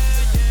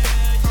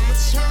 I'ma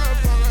turn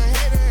up on a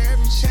hater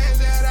every chance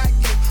that I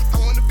get. I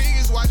want the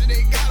biggest watch that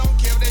they got. Don't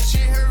care if that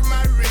shit hurt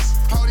my wrist.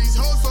 All these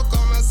hoes fuck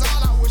on us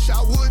all. I wish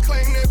I would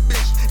claim that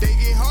bitch. They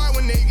get hard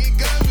when they get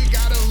guns. We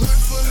got a hood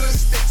full of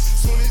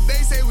sticks. Soon as they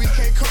say we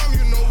can't come,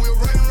 you know we'll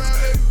run around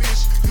that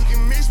bitch. You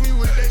can mix me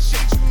with that shit.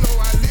 You know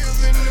I live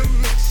in the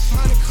mix.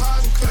 Money,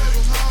 cars, and clothes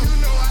and hoes.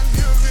 You know I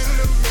live in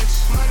the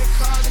mix. Money,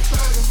 cars, and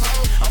clothes and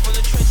hoes. I'm from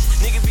the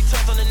trenches. Niggas be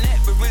tough on the net,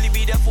 but really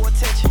be there for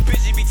attention.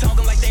 Busy be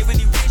talking like they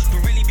really rich,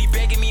 but really be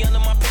begging me under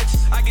my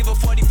pictures. I give her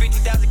 40,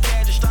 50,000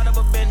 cash to start up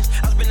a business.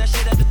 I spend that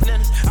shit at the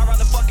dentist. I'd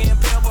rather fucking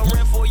pay up a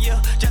rent for a year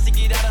just to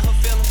get out of her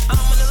feelings. I'm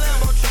in the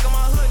Lambo truck in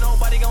my hood,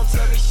 nobody gon'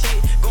 tell me shit.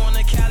 Going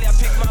to Cali, I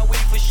pick my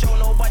weed for sure,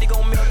 nobody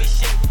gon' mail me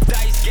shit.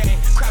 Dice game,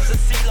 crops a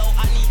CeeLo,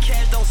 I need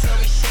cash, don't sell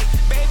me shit.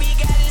 Baby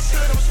got his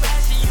hood, I'm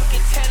smashing, you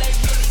can tell they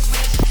really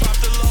rich. Drop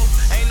the low,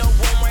 ain't no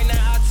room right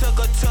now, I took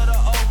her to the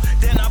O.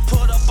 Then I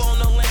put up on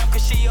the lamp,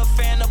 cause she a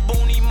fan of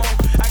Booney Mo.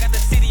 I got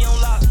the city on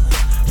lock,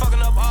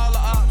 fucking up all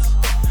the ops.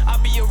 I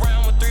be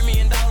around with $3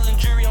 million in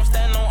jury, I'm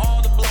standing on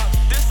all the blocks.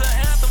 This a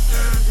anthem,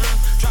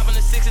 dropping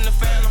the 6 in the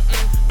Phantom,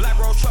 Black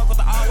road truck with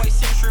the all-white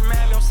century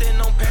mammy, I'm sitting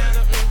on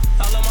Panda,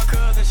 I love my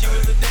cousin, she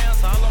was a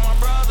dancer. I love my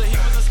brother, he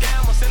was a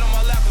scammer. Sit on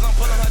my lap cause I'm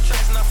pulling her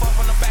tracks and I fuck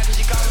on the back and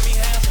she calling me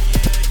handsome.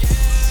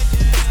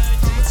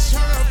 I'ma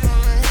turn up on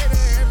a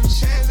hater every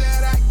chance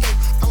that I get.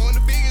 I want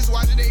the biggest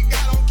watch that they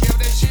got. Don't care if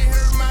that shit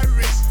hurt my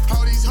wrist.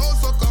 All these hoes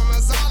fuck on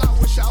us all. I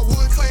wish I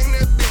would claim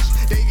that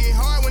bitch. They get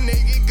hard when they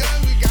get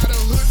guns. We got a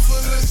hood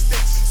full of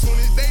sticks. Soon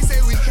as they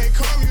say we can't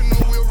come, you know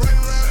we'll run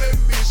around that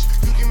bitch.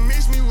 You can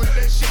mix me with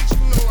that shit.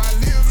 You know I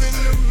live in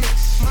the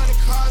mix. Money,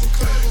 cars, and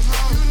clothes and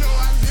hoes. You know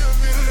I live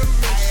in the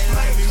mix.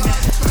 Money,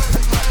 cars, and clothes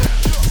and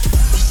hoes.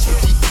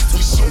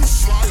 We so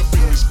fly up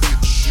in this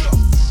bitch.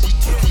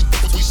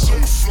 We so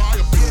fly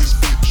up in this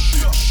bitch.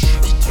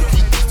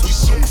 We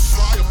so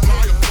fly up in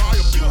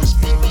this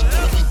bitch.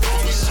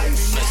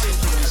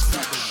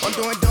 I'm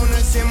doing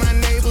donuts in my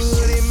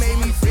neighborhood, it made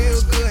me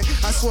feel good.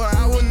 I swear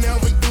I would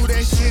never do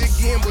that shit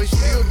again, but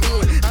still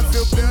do it. I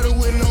feel better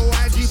with no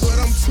IG, but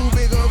I'm too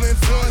big of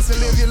influence to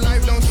live your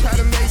life. Don't try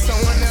to make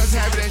someone else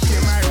happy, that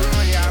shit might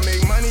ruin you. I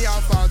make money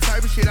off all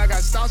type of shit. I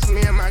got stocks for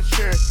me in my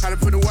shirt. How to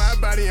put a wide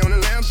body on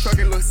the lamb truck,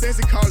 it look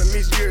sexy, calling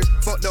me years.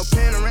 Fucked up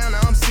playing around,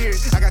 now I'm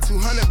serious. I got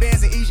 200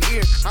 bands in each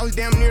ear. I was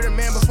damn near the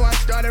man before I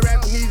started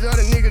rapping. These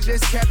other niggas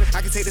just capping.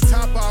 I can take the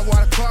top off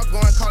while the car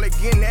going, call it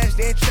getting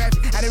nasty in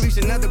traffic. I done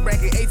reached another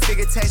bracket,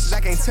 8-figure taxes.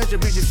 I can't touch a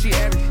bitch if she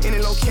average. Any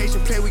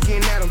location, play, we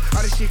getting at them.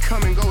 All this shit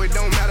come and go, it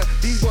don't matter.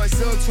 These boys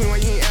sell twin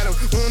when you ain't at them.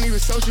 We don't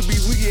even social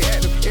beef, we get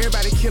at them.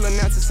 Everybody killing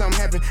now till something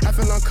happen. I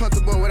feel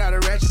uncomfortable without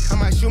a ratchet. I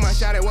might shoot my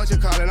shot at what you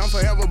call it. I'm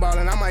forever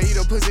ballin'. I might eat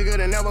a pussy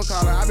good and never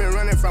call her. I been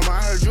running from her.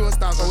 I heard you a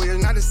stalker. We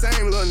is not the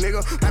same, little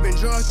nigga. I been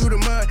drugged through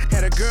the mud.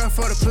 Had a girl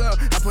for the plug.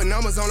 I put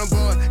numbers on the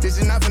board. This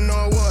is not for no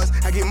awards.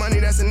 I get money,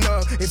 that's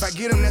enough. If I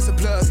get them, that's a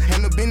plus.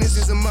 Handle business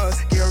is a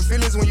must. Get her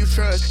feelings when you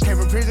trust. Came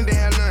from prison, they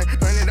had none.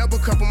 Run it up a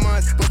couple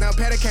months. But now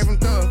Patty came from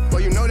Thug. Boy,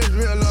 you know this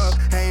real love.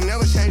 I ain't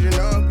never changing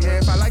up. Yeah,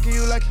 if I like you,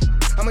 you like it.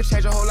 I'ma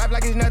change your whole life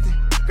like it's nothing.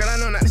 Girl, I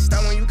know not to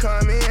stop when you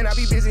come in. I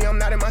be busy, I'm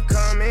not in my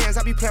comments.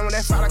 I be playing with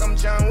that fire like I'm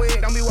John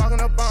Wick. Don't be walking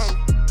up on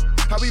me.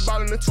 I be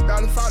ballin' the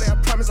 2040, I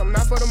promise I'm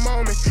not for the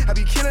moment. I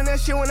be killing that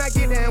shit when I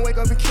get there and wake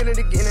up and kill it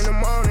again in the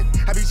morning.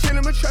 I be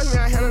chillin', but trust me,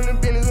 I handle the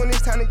business when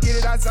it's time to get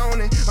it, I zone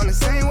it. On the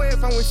same way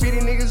if I'm with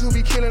 50 niggas who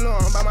be killing or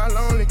I'm by my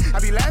lonely. I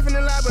be laughing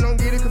a lot, but don't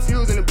get it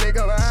confused in the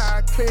blink of an eye.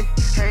 I click,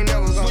 I ain't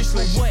never gonna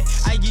switch. For what?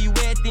 I give you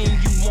everything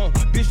you want.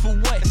 Bitch, for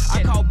what?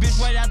 I call bitch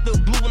right out the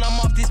blue when I'm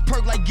off this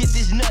perk, like get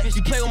this nut.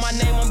 You play with my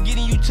name, I'm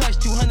getting you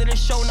touched. 200 a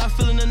show, not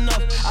feeling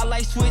enough. I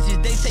like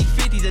switches, they take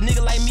 50s. A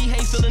nigga like me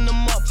hate filling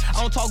them up. I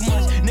don't talk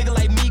much. Nigga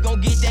like me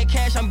gon' get that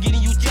cash, I'm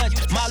getting you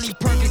touched. Molly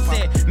Perkins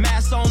said,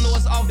 mask on, know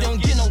it's off, they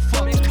don't get no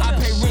fuck. I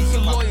pay rent to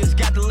lawyers,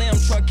 got the lamb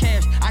truck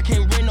cash. I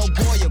can't rent no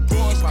Goya.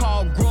 Growers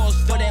call growers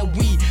for that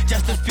weed,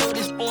 just to fill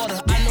this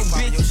order. I know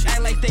bitches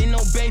act like they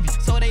know baby,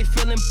 so they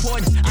feel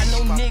important. I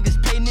know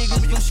niggas pay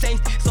niggas for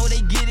safety, so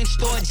they get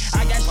extorted.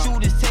 I got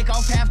shooters, take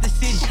off half the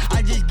city.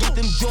 I just get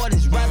them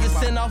Jordans. Rather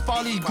send off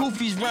all these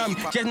goofies round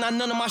me, just not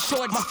none of my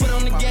shorts. My foot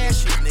on the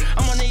gas,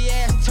 I'm on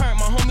their ass turn.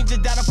 My homie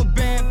just died off a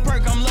bad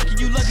perk. I'm lucky,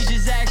 you lucky,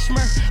 just ask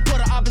Smurf.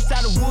 Put her up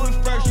beside the wood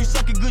first. You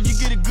suck it good, you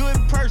get a good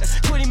purse.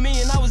 20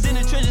 million, I was in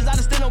the trenches. I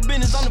done stand on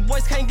business on the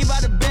voice, can't give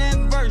out a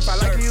bad verse. If I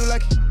like you,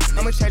 lucky.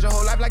 I'ma change your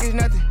whole life like it's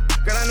nothing.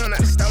 Girl, I know not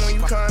to stop when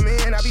you come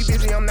in. I be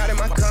busy, I'm not in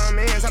my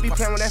comments. I be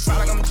playing with that fire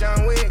like I'm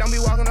John Wick. Don't be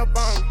walking up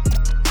on me.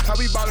 I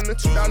be ballin' the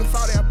 2040,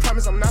 I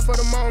promise I'm not for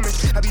the moment.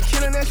 I be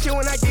killing that shit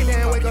when I get there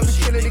and wake up and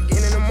kill it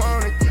again in the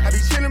morning. I be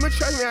chillin', but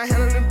trust me, I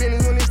handle the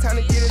business when it's time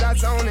to get it, I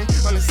zone it.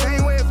 On the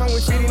same way if I'm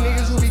with 50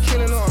 niggas who be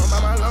killing or I'm by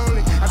my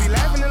lonely. I be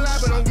laughing a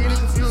lot, but don't get it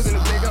confused in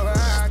the blink of an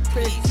eye. I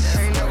click,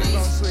 I ain't never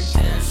gon' switch.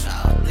 Cash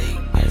out, big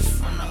bitch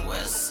from the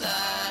west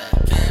side.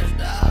 Cash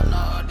down,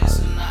 no,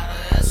 this is not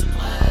a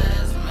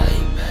S-Class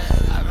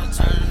Maybach. I've been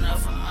turning up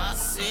for my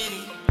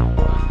city.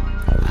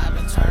 I've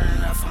been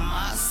turning up for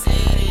my city.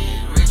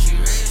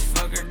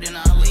 Then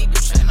I leave,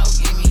 bitch, ain't no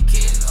give me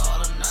kids.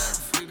 All another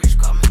free bitch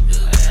call me dude.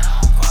 Hey, I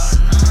don't call her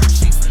number,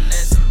 she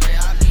finessing, babe,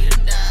 I need a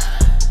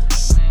dime.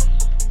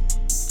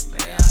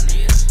 Babe, I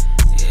need a,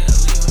 yeah,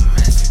 leave a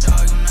message,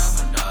 dog, you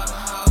never dog a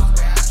hoe.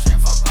 Babe, I can't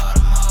fuck all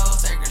them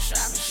hoes, take her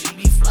shopping, she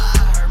be fly.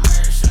 Her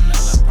marriage,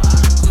 Chanel, a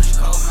Prada, Gucci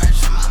coat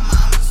matching my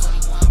mama.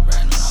 21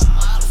 brand new, no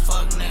model,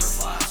 fuck nigga,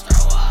 before I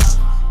start wild.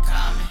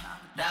 Coming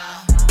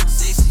down,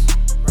 60,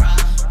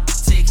 round,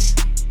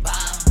 ticket,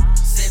 bomb,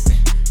 sipping,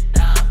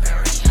 down,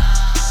 Perrier.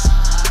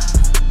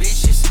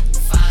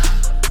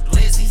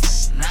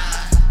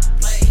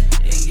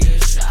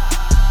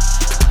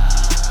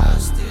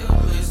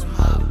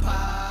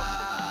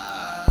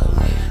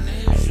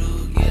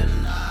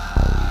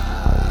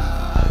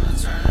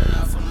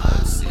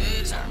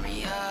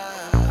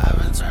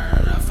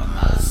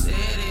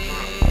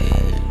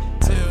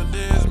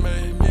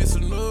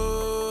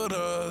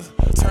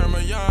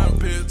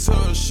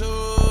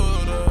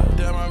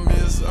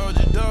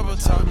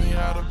 Taught me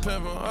how to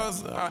pimp and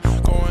hustle. I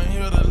go and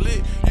hear the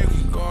lick, you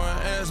can go and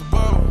ask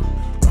Bubba.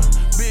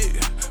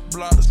 Big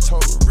blocks,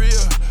 total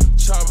real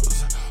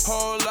choppers.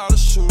 Whole lot of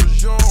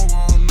shooters, you don't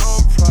want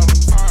no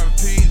problems.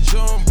 R.P.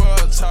 Jumbo,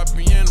 top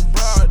me in the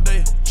broad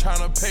day.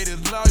 Tryna pay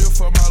this lawyer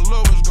for my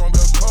love, it's gonna be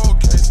a cold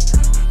case.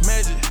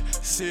 Magic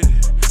City,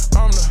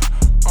 I'm the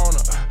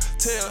owner.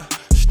 Tell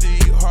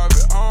Steve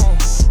Harvey I don't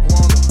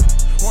want her.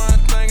 One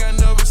thing I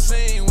never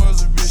seen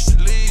was a bitch to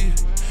leave.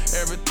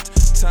 Every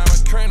time I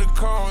crank the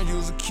car,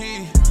 use a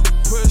key.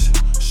 Push,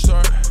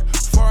 start,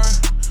 fire,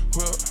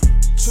 whip,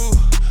 2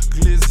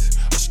 glizzy,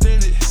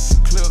 extended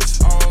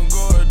clips. On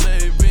go a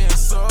day being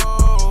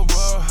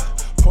sober.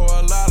 Pour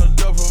a lot of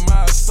dope in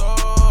my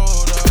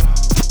soda.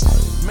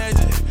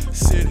 Magic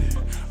City,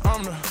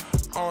 I'm the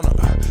owner.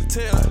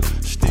 Tell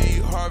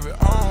Steve Harvey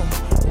I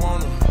don't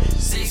want him.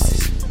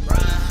 60s,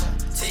 rhyme,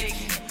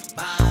 ticket,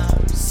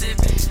 bomb,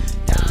 sipping,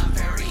 down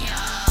Perrier.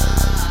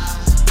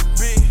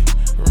 Big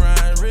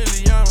Ryan,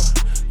 really I'm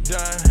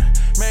done.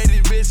 Made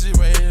these bitches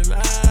wait in line.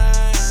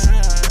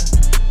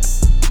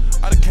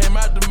 I done came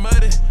out the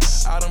muddy.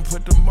 I done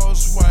put the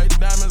most white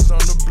diamonds on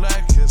the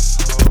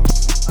blackest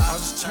hoes. I'm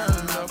just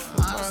turning up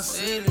for my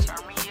city.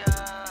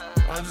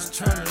 I'm just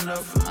turning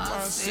up for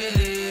my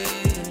city.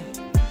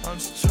 I'm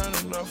just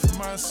turning up for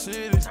my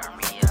city.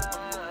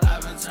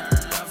 I've been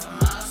turning up for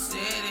my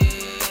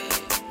city.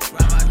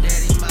 Around my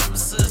daddy, mama,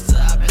 sister.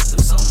 I've been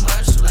through so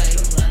much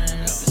lately. Running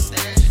up the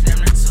stairs, them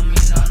next to me,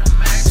 know the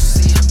max.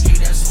 CMG,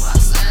 that's who I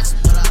sass,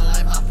 but I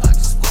like my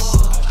pockets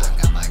full. I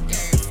got my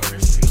game for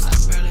the streets, I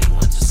barely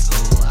went to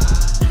school. I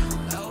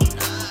know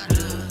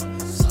nada,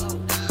 so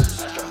down.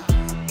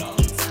 Long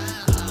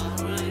time, I don't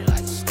really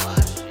like to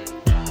squash it.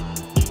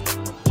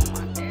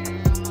 My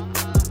daddy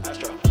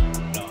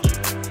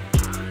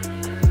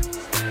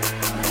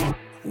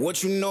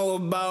What you know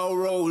about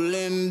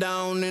rolling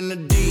down in the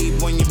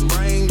deep? When your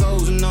brain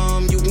goes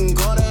numb, you can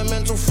call that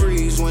mental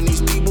freeze. When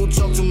these people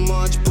talk too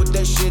much, put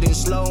that shit in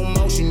slow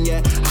motion.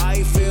 Yeah,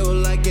 I feel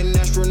like an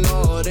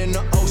astronaut in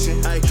the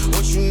ocean. Ay,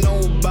 what you know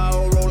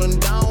about rolling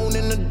down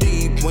in the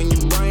deep? When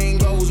your brain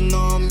goes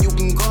numb, you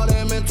can call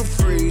that mental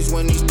freeze.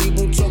 When these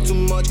people talk too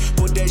much,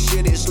 put that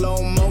shit in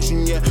slow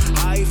motion. Yeah,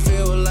 I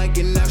feel like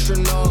an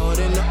astronaut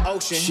in the ocean.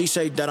 ocean. She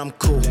say that I'm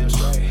cool.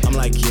 I'm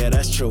like, yeah,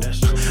 that's true.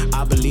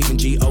 I believe in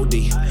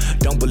G-O-D,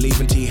 don't believe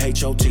in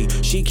T-H-O-T.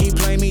 She keep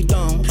playing me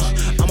dumb,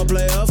 I'm a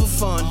player for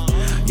fun.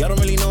 Y'all don't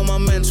really know my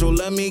mental,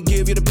 let me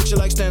give you the picture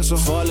like stencil.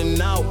 Falling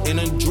out in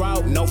a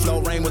drought, no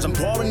flow rain wasn't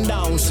pouring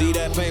down. See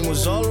that pain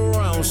was all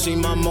around, see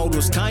my mode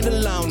was kinda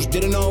lounge.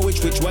 Didn't know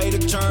which way to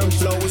turn,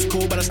 flow was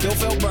cool but I still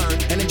felt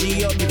burned.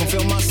 Energy up, you can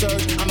feel my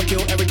surge, I'ma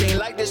kill everything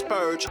like this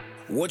purge.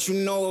 What you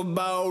know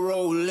about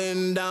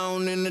rolling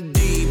down in the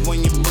deep?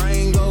 When your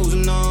brain goes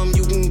numb,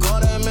 you can call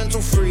that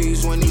mental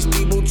freeze. When these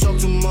people talk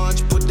too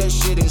much, put that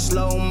shit in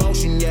slow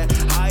motion. Yeah,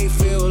 I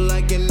feel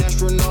like an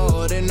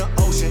astronaut in the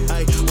ocean.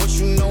 Ay, what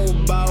you know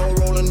about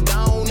rolling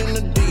down in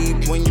the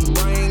deep? When your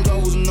brain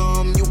goes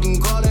numb, you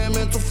can call that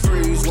mental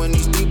freeze. When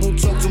these people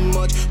talk too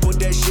much, put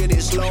that shit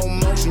in slow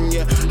motion.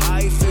 Yeah,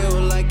 I feel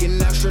like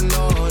an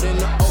astronaut in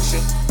the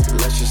ocean.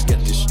 Let's just get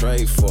this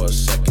straight for a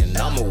second.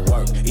 I'ma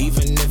work,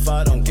 even if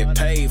I don't get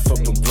paid for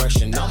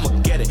progression. I'ma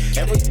get it.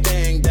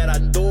 Everything that I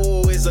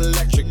do is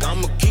electric.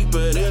 I'ma keep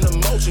it in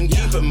motion,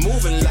 keep it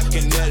moving like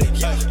kinetic.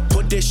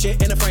 Put this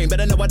shit in a frame,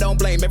 better know I don't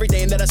blame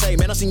everything that I say.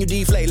 Man, I seen you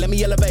deflate. Let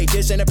me elevate.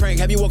 This ain't a prank.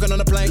 Have you walking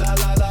on a plane?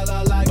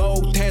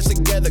 Both hands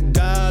together,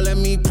 God, let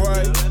me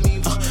pray.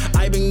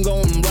 I been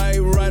going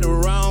right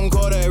around,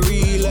 call that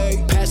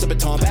relay. Pass the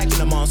baton, back in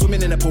the mall,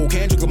 swimming in the pool,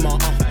 can't drink them all.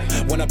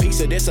 Want a piece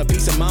of this, a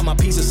piece of mine, my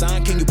piece of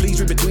sign. Can you please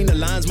read between the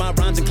lines? My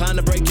rhymes inclined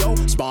to break your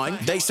spine.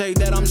 They say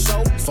that I'm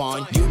so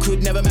fine, you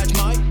could never match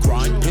my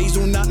grind. Please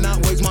do not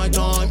waste my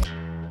time.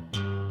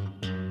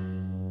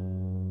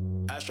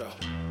 Astro,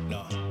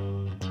 no.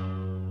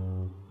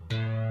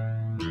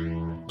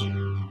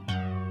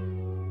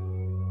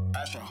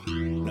 Astro,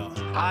 no.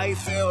 I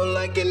feel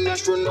like an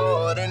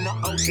astronaut in the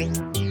ocean.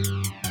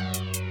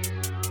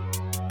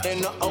 In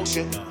the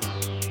ocean.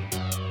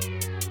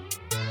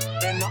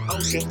 In the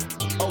ocean.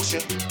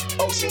 Ocean.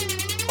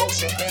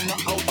 In the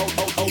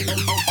ocean.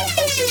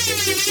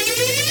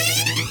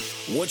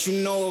 What you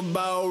know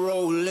about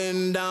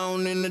rolling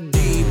down in the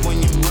deep?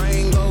 When your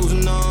brain goes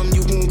numb,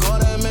 you can call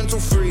that mental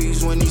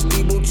freeze. When these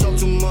people talk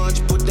too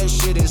much, put that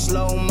shit in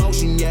slow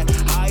motion. Yeah,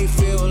 I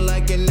feel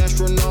like an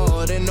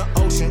astronaut in the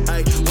ocean.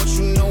 Ay, what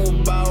you know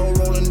about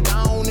rolling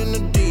down in the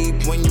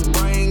deep? When your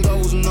brain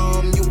goes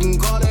numb, you can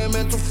call that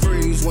mental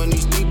freeze. When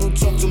these people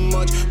talk too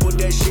much, put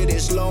that shit in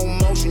slow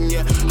motion.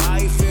 Yeah,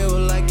 I feel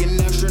like an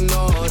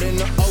astronaut in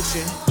the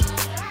ocean.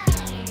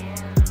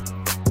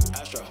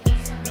 Astro.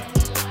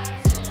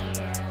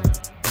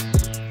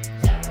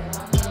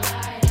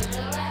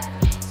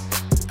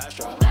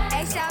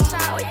 Hey,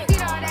 Southside, where you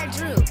get all that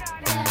drip?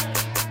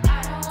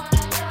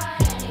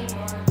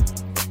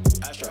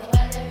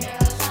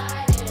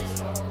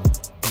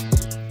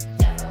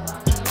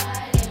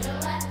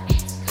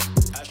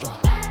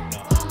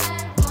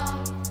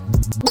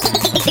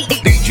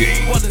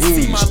 Wanna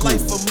see my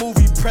life a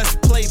movie, press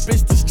play.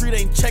 Bitch, the street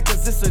ain't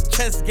checkers, it's a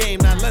chess game,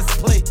 now let's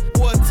play.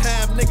 One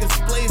time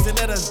niggas blazing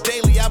at us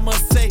daily, I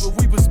must say. But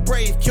we was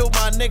brave, killed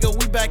my nigga,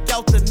 we back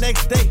out the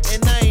next day.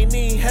 And I ain't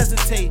even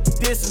hesitate,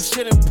 did some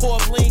shit in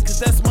Port Lean, cause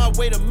that's my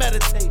way to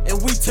meditate.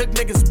 And we took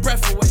niggas'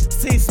 breath away,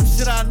 seen some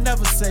shit I'll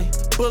never say.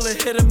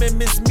 Bullet hit him and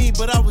missed me,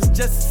 but I was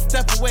just a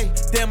step away.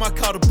 Damn, I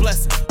caught a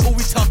blessing, who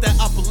we taught that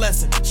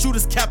opalescent.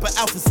 Shooters Kappa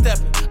Alpha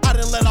stepping, I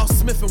done let off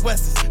Smith and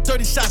Wessons.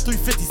 30 shots,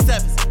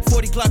 357s,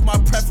 40 Glock my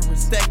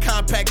preference. That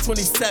compact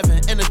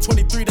 27, and a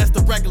 23, that's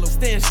the regular.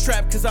 Staying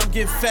strapped cause I'm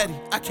getting fatty,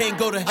 I can't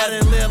go to hell. I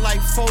done live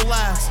like 4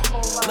 lives,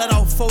 let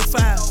off 4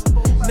 files.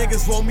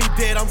 Niggas want me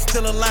dead, I'm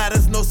still alive,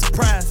 that's no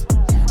surprise.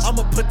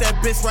 I'ma put that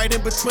bitch right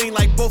in between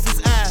like both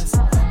his eyes.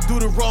 Do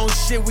the wrong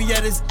shit, we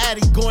at his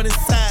addy going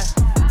inside.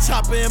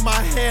 Chopper in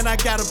my hand, I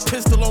got a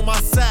pistol on my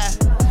side.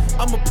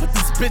 I'ma put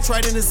this bitch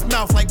right in his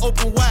mouth like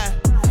open wide.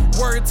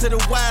 Word to the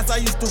wise, I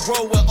used to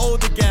roll with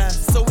older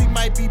guys. So he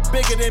might be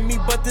bigger than me,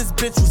 but this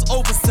bitch was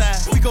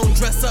oversized. We gon'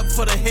 dress up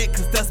for the hit,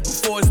 cause that's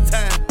before his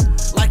time.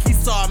 Like he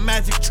saw a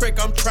magic trick,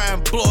 I'm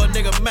trying to blow a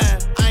nigga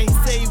mind. I ain't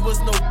say he was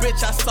no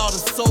bitch, I saw the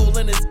soul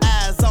in his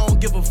eyes. I don't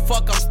give a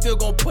fuck, I'm still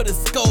gon' put his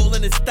skull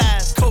in his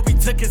thighs. Kobe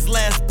took his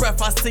last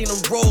breath, I seen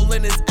him roll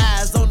in his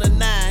eyes on the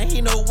 9.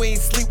 He know we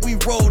ain't sleep, we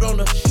rolled on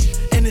the.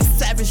 And this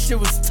savage shit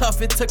was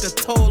tough, it took a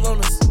toll on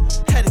us.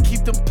 Had to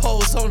keep them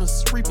poles on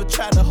us. Reaper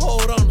tried to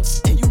hold on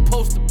us. And you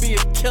supposed to be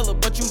a killer,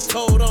 but you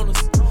told on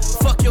us.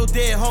 Fuck your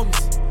dead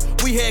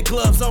homies, we had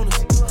gloves on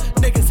us.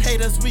 Niggas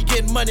hate us, we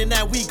get money,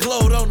 now we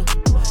glowed on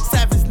them.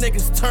 Savage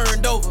niggas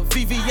turned over,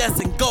 VVS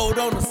and gold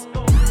on us.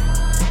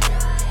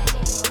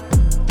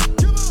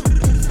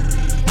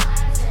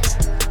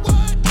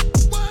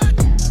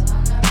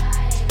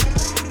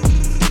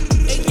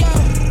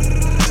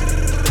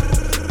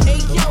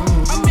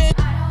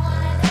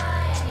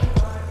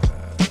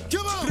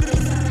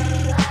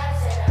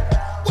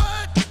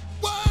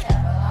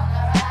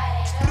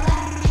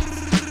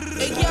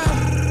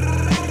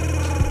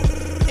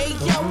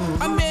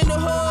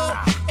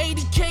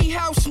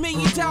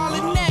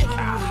 $1,000,000 neck.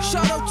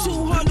 Shot up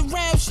 200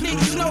 rounds,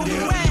 niggas know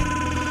the rap.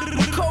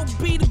 My coke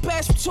be the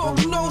best, we talk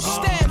no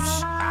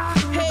steps.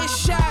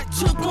 Headshot,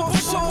 took off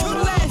so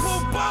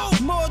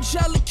left. More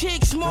jelly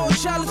kicks, more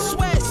jelly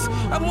sweats.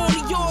 I'm on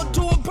the yard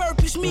doing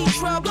burpees, me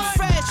trouble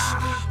fresh.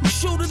 My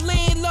shooter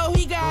laying low,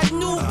 he got a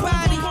new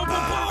body.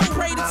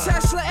 Pray to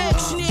Tesla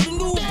X, need a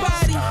new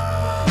body.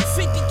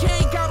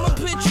 50K got my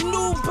bitch a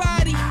new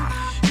body.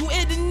 You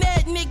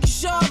internet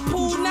niggas, y'all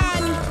pool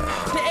 90.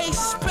 The ace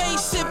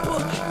space sipper,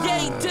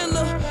 yay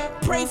dealer.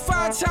 Pray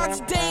 5 times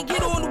a day,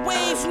 get on the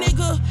wave,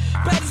 nigga.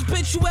 Baddest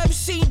bitch you ever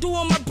seen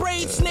doing my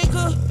braids,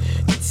 nigga.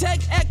 The tech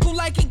echo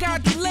like it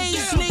got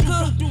delays,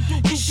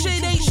 nigga. This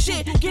shit ain't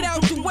shit, get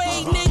out the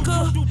way,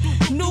 nigga.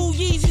 New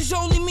Yeezys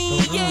only me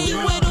and Ye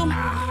with them.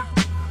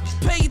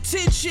 Pay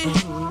attention.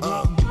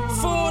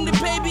 400,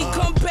 baby,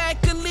 come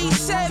back at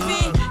least 7.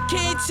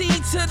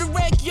 Canteen to the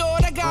rec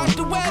yard, I got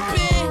the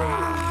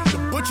weapon.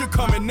 The butcher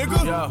coming,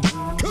 nigga.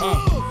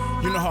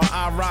 You know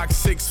how I rock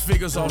 6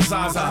 figures on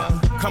Zaza.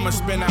 Come and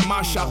spin at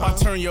my shop, I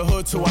turn your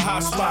hood to a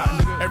hot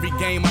spot. Every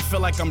game I feel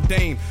like I'm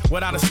Dame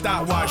without a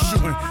stopwatch,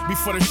 shooting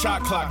before the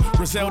shot clock.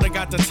 Griselda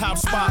got the top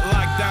spot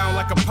locked down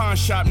like a pawn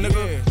shop,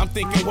 nigga. I'm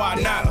thinking why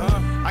not?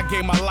 I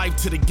gave my life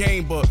to the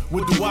game, but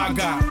what do I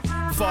got?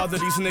 Father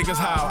these niggas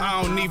how?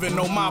 I don't even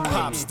know my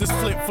pops. This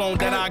flip phone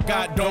that I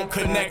got don't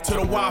connect to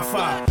the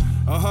Wi-Fi.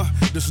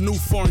 This new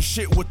foreign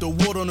shit with the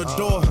wood on the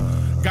door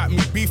got me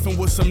beefing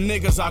with some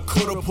niggas I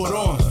could've put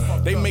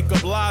on. They make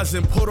up lies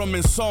and put them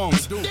in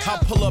songs. I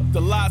pull up the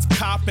lots,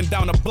 copping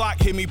down the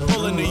block, hit me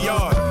pulling the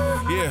yard.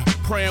 Yeah,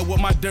 praying with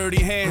my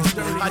dirty hands.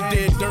 I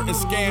did dirt and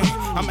scam.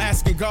 I'm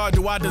asking God,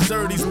 do I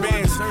deserve these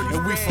bands?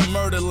 And we from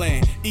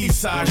Murderland,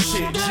 Eastside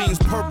shit, jeans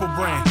purple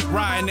brand,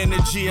 riding in the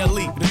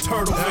GLE, the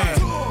turtle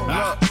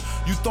van.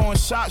 You throwing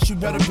shots, you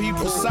better be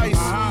precise.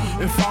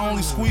 If I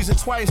only squeeze it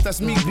twice,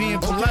 that's me being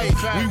polite.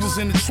 We was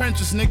in the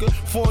trenches, nigga.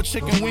 4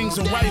 chicken wings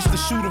and rice. The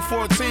shooter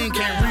 14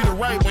 can't read or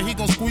write, but he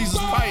gon' squeeze his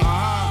pipe.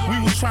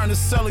 We was trying to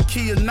sell a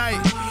key a night,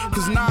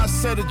 cause Nas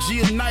said a G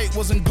a night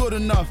wasn't good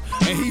enough,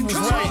 and he was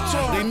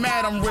right. They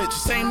mad I'm rich,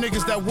 same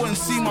niggas that wouldn't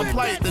see my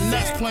plight. The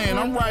Nets playing,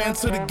 I'm riding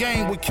to the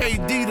game with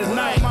KD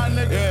tonight.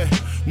 Yeah,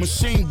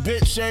 machine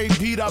bitch,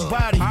 beat our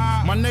body.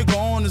 My nigga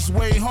on his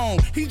way home,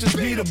 he just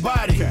beat a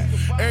body.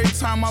 Every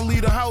time I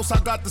leave the house, I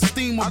got the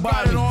steam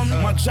about it.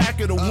 My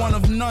jacket a one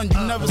of none, you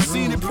never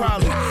seen it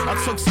probably.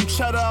 I took some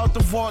cheddar out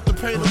the vault to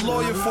pay the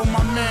lawyer for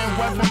my man.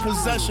 Weapon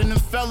possession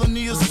and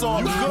felony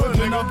assault.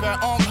 Whipping up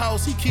at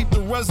house, he keep the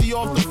resi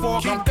off the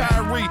fork. I'm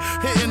Kyrie,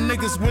 hitting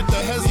niggas with the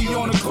hezzy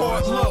on the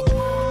court. Look,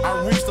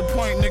 I reached the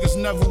point niggas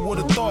never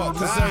would've thought,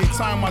 cause every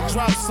time I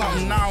drop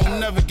something, I don't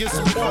never get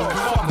support.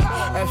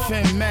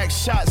 FN Max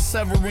shot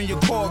severing your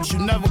corpse. You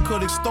never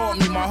could extort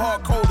me, my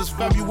heart cold is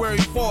February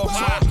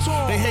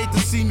 4th. They hate to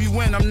see me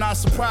win, I'm not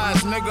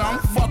surprised, nigga. I'm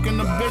fucking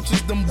the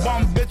bitches, them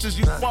bum bitches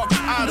you fuck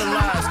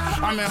idolize.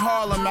 I'm in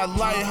Harlem at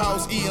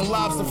Lighthouse eating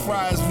lobster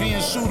fries. V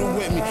and shooter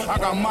with me, I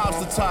got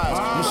mobster ties.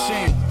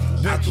 Machine.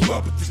 I grew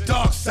up with the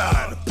dark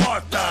side,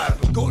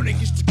 apartheid. I'm going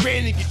against the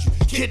grain and get you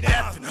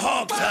kidnapped and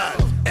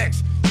hogtied.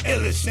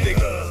 Ex-illest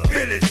nigga,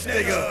 village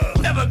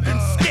nigga. Never been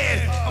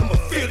scared, I'm a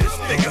fearless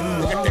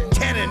nigga. Got that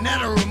cannon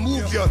that'll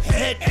remove your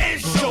head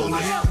and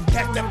shoulders.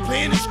 Catch that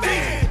plane and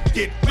stand,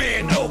 get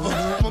ran over.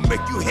 I'ma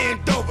make you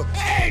hand over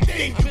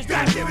everything you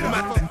got. I'm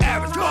not the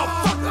average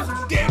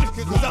motherfucker. Damn it,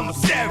 cause I'm a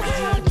savage.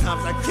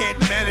 Sometimes I can't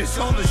manage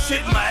all the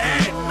shit in my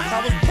head.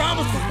 I was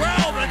promised the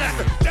world, but I got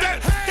the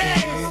dirt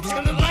instead.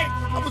 In the light,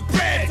 I was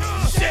bred,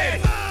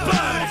 shed,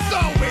 blood. It's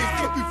always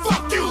gonna be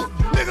fuck you,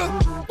 nigga.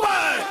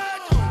 Blood.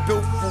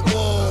 Built for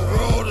war,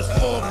 roll this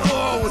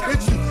 4-4 will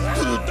hit you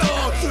to the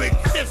door to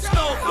accept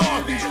snowfall.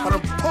 I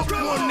done poked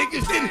more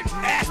niggas than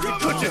Ashton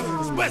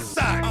Kutcher. West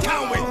Side,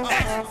 Conway,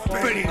 X,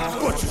 Benny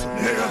Butchers,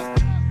 nigga.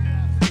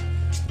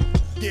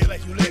 Yeah,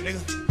 like you live,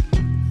 nigga.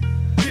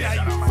 Yeah,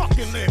 how you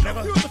fucking live,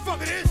 nigga. You know what the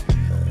fuck it is?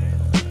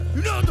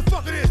 You know what the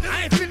fuck it is?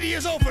 I ain't 50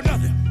 years old for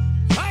nothing.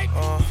 Right?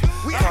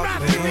 We are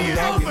not 50 years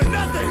old for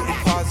nothing.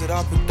 Deposit,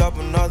 I picked up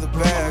another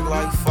bag.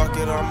 Like, fuck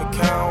it, I'ma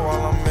count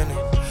while I'm in it.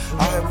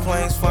 I hear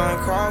planes flying,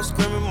 crowds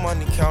screaming,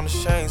 money counting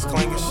chains,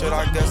 clanking shit.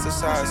 I guess that's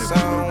how it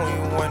sound when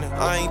you winning.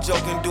 I ain't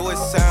joking, do it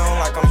sound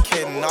like I'm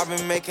kidding. I've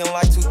been making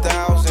like 2,000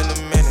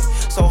 a minute.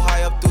 So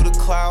high up through the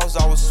clouds,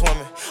 I was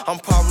swimming. I'm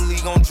probably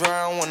gon'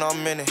 drown when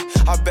I'm in it.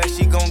 I bet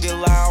she gon' get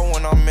loud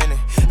when I'm in it.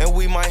 And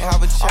we might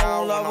have a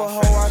child. I don't love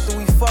a hoe after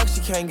we fuck,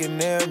 she can't get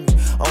near me.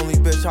 Only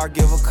bitch I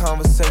give a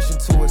conversation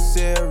to a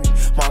Siri.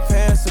 My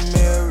pants are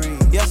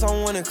mirrored. Yes,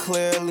 I'm winning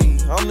clearly.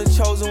 I'm the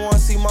chosen one,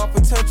 see my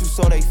potential,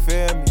 so they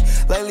fear me.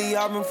 Lately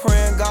I've been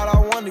praying, God, I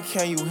wonder,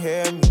 can you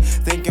hear me?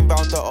 Thinking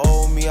about the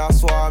old me, I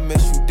swear I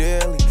miss you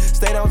dearly.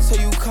 Stay down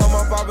till you come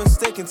up, I've been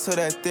sticking to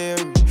that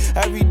theory.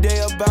 Every day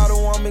a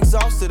battle, I'm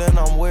exhausted and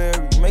I'm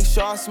weary. Make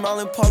sure I smile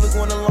in public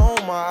when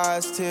alone, my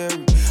eyes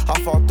teary. I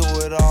fought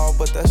through it all,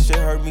 but that shit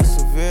hurt me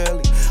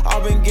severely.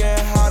 I've been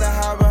getting high to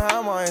hide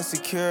behind my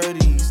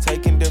insecurities.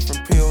 Taking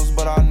different pills,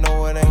 but I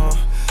know it ain't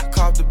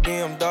copped a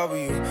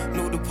BMW.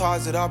 New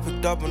deposit, I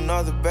picked up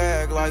another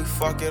bag. Like,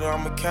 fuck it,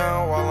 I'ma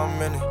count while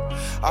I'm in it.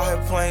 I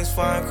hear planes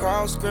flying,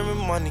 crowds screaming,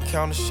 money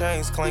counting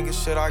chains, clanking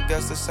shit. I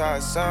guess that's how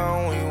it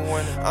sound when you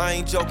winning. I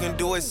ain't joking,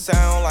 do it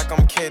sound like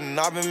I'm kidding.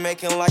 I've been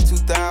making like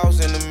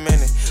 2,000 a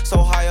minute. So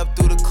high up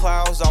through the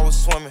clouds, I was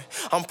swimming.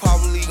 I'm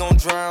probably gon'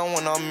 drown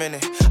when I'm in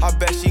it. I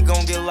bet she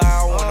gon' get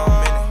loud when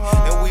I'm in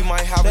it. And we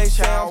might have a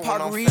child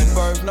when I'm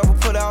finished. Never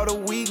put out a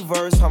weak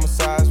verse.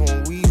 Homicides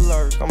when we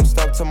lurk. I'ma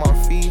step till my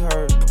feet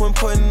hurt. When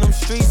putting them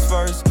streets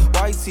first.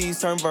 White tees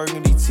turn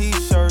burgundy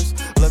t-shirts.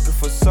 Looking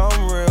for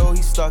some real,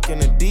 he stuck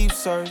in a deep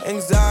search.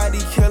 Anxiety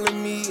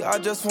killing me, I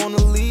just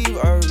wanna leave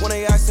Earth. When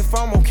they ask if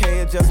I'm okay,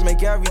 it just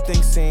make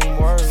everything seem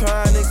worse.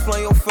 Trying to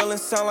explain your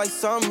feelings sound like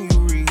something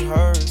you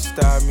rehearsed.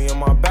 Stab me in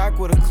my back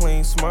with a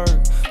clean smirk.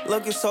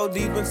 Looking so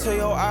deep into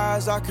your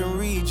eyes, I can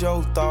read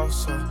your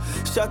thoughts. So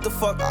shut the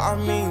fuck up, I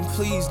mean,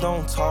 please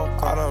don't talk.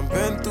 I done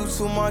been through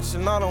too much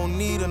and I don't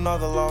need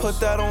another loss. Put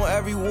that on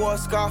every war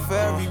scar for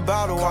every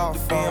battle. Cop the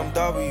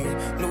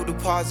BMW, new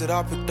deposit,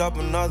 I picked up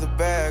another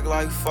bag.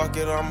 Like, fuck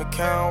it, I'ma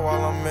count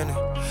while I'm in it.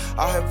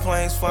 I hear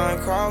planes flying,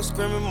 crowds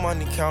screaming,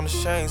 money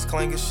counting chains,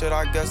 clanking shit.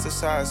 I guess that's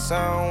how it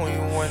sound when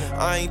you winning.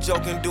 I ain't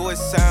joking, do it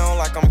sound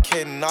like I'm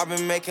kidding. I've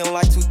been making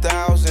like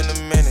 2,000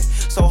 a minute.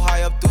 So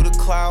high up through the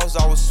clouds,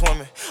 I was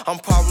swimming. I'm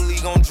probably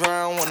gon'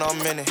 drown when I'm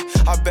in it.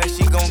 I bet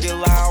she gon' get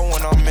loud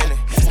when I'm in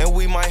it. And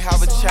we might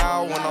have a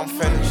child when I'm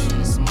finished.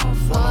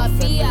 When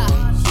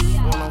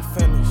I'm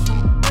finished.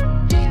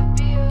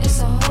 It's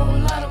a whole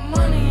lot of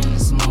money in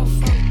this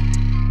motherfucker.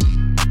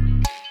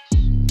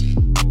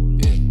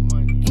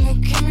 Ain't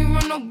gon' keep me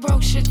run no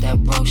broke shit,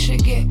 that broke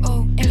shit get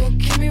old. Ain't gon'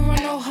 keep me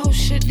run no hoe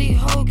shit, these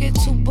hoes get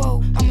too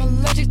bold. I'm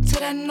allergic to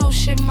that no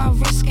shit, my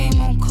wrist game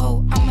on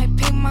cold. I might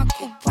paint my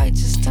coupe white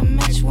just to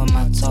match with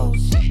my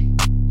toes.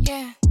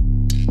 Yeah,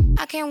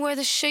 I can't wear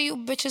the shit you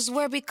bitches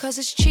wear because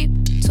it's cheap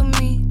to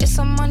me. It's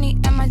some money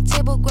at my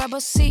table, grab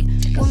a seat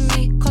with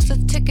me. Cost a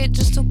ticket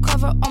just to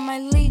cover all my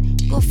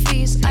legal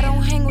fees. I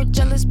don't hang with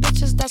jealous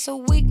bitches, that's a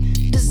weak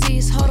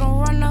disease. Hold on,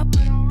 run up.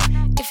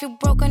 If you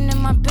broken in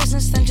my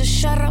business, then just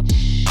shut up.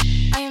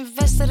 I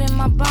invested in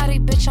my body,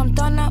 bitch, I'm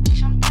done up.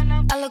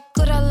 I look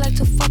good, I like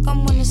to fuck,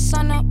 I'm when the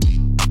sun up.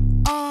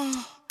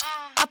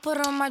 I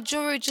put on my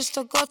jewelry just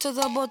to go to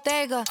the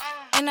bodega.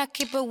 And I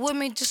keep it with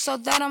me just so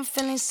that I'm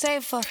feeling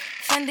safer.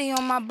 Fendi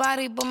on my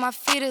body, but my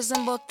feet is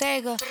in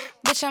Bottega.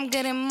 Bitch, I'm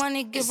getting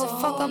money, give a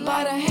fuck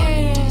about a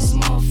haters,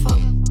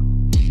 motherfucker.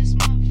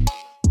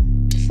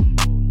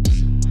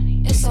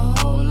 It's a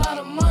whole lot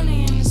of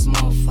money in this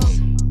motherfucker.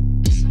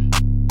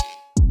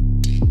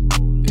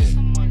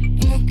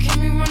 Ain't gon' keep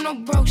me run no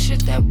broke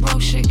shit, that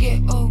broke shit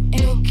get old.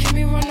 Ain't gon' keep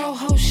me run no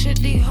hoe shit,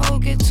 these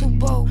hoes get too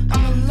bold.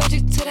 I'm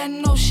allergic to that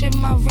no shit,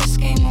 my wrist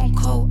game on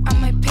cold. I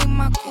might paint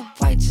my coupe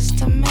white just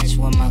to match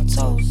with my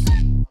toes.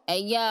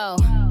 Hey yo,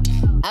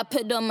 I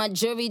put on my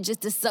jewelry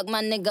just to suck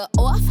my nigga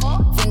off.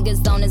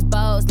 Fingers on his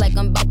balls like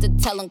I'm about to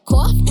tell him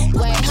cough. Wait,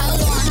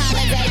 hold on,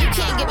 holiday, you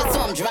can't give it to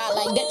him dry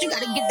like that. You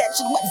gotta get that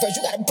shit wet first,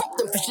 you gotta break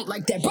them for shit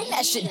like that. Bring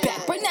that shit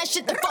back, bring that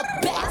shit the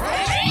fuck back.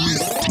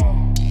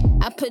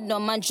 I put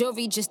on my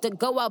jewelry just to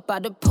go out by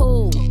the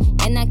pool.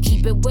 And I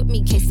keep it with me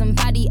in case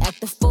somebody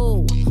act a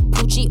fool.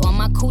 Poochie on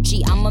my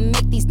coochie, I'ma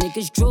make these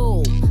niggas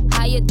drool.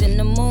 Higher than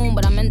the moon,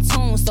 but I'm in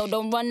tune, so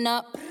don't run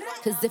up.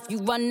 Cause if you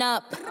run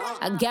up,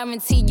 I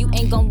guarantee you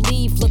ain't gon'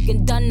 leave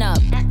looking done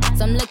up.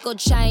 Some little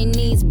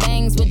Chinese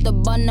bangs with the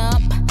bun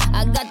up.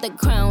 I got the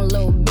crown,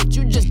 little bitch,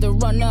 you just a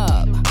run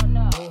up.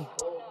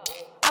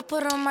 I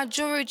put on my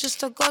jewelry just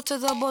to go to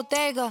the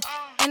bodega.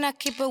 And I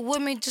keep it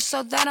with me just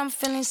so that I'm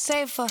feeling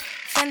safer.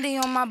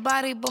 Fendi on my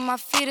body, but my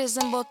feet is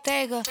in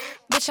Bottega.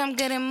 Bitch, I'm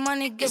getting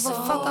money, give a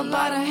fuck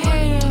about a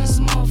haters,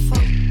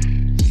 motherfucker.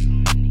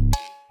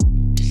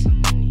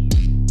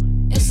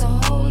 It's a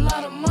whole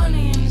lot of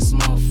money in this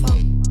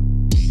motherfucker.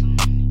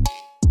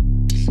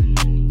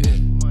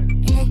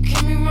 Ain't gon'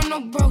 keep me run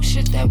no broke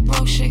shit, that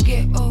broke shit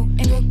get old.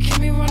 Ain't gon' keep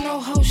me run no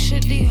hoe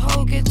shit, these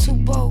hoes get too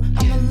bold.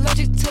 I'm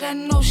allergic to that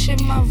no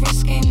shit, my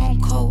wrist game on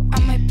cold. I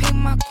might paint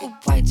my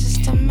coupe white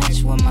just to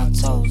match with my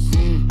toes.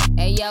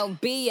 Hey yo,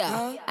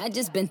 Bia, I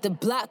just been the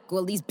block,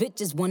 all these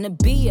bitches wanna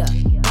be ya.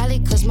 Probably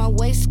cause my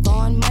waist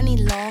gone, money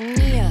long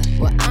near.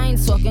 Well, I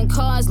ain't talking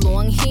cars,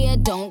 long hair,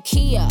 don't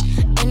care.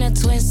 In a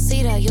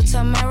twin-seater, you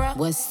Tamara?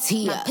 What's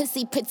Tia? My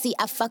pussy pretty,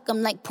 I fuck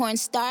 'em like porn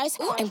stars.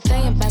 Ain't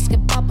playing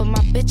basketball, but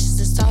my bitches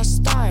is all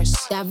stars.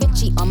 Da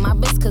Vinci on my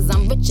wrist cause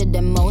I'm richer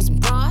than most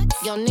broads.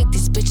 Yo, Nick,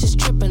 these bitches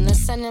trippin', let's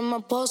send him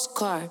a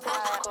postcard.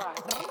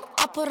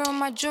 I put on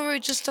my jewelry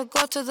just to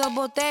go to the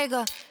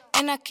bodega.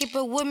 And I keep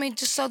it with me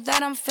just so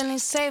that I'm feeling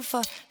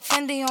safer.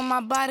 Fendi on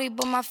my body,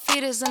 but my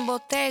feet is in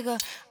Bottega.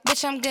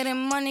 Bitch, I'm getting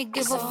money,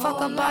 give a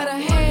fuck about a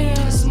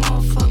haters,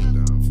 motherfucker.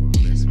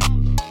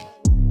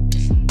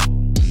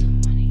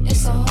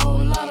 It's a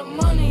whole lot of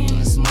money in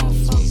this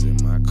motherfucker. In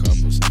my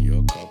couples and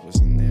your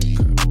couples and their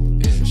couples.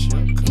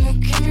 Ain't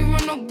gon' keep me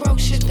run no broke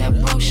shit, that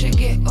broke shit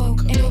get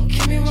old. Ain't gon'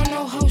 keep me run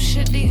no hoe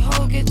shit, these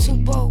hoes get too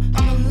bold.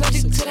 I'm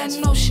allergic to that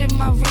no shit,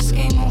 my wrist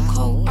game on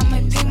cold. I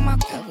might paint my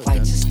coupe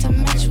white just to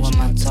match with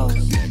my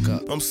toes.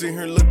 I'm sitting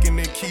here looking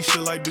at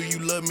Keisha like, do you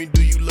love me,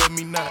 do you love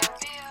me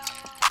not?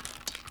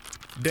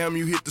 Damn,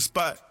 you hit the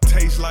spot.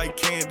 Taste like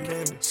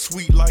candy,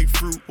 sweet like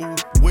fruit, ooh,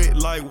 wet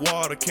like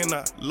water. Can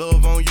I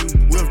love on you?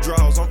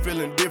 Withdrawals, I'm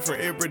feeling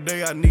different. Every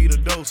day I need a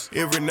dose.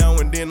 Every now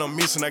and then I'm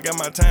missing. I got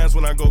my times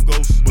when I go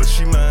ghost. But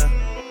she mine,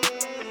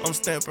 I'm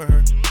stamping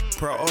her.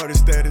 Priority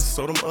status,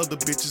 so them other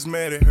bitches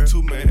mad at her.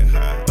 Too mad,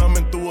 high.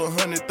 Thumbing through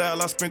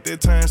 100,000, I spent that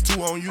times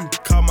 2 on you.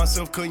 Caught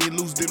myself cutting you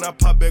loose, then I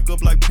pop back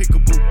up like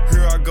Pickaboo.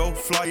 Here I go,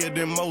 flyer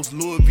than most,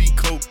 Louis V.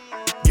 Coke.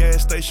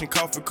 Gas station,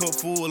 coffee cup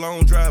full, I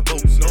don't drive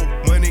boats.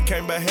 No money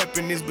came by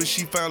happiness, but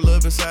she found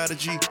love inside a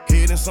G.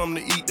 Head and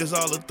something to eat, that's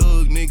all a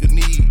thug nigga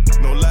need.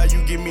 No lie,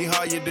 you get me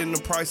higher than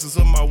the prices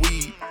of my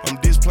weed. I'm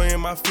displaying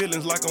my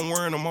feelings like I'm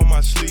wearing them on my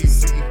sleeve.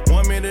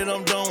 1 minute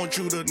I'm done with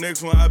you, the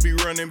next one I be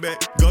running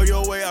back. Go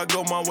your way, I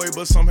go my way,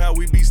 but somehow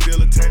we be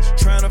still attached.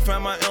 Trying to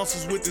find my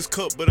ounces with this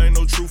cup, but ain't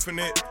no truth in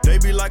it. They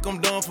be like I'm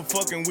done for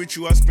fucking with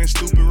you, I spend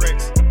stupid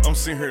racks. I'm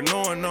sitting here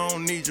knowing I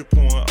don't need you,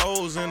 pouring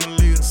O's in the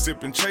lid.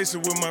 Sipping,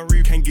 chasing with my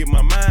reef, can't get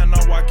my mind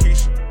on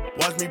Waukesha.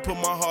 Watch me put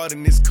my heart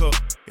in this cup.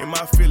 In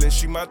my feelings,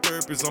 she my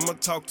therapist, I'ma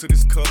talk to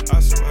this cup. I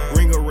swear.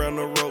 Ring around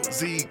the road,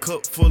 Z,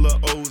 cup full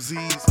of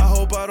OZs. I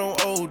hope I don't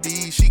OD,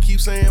 she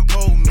keeps saying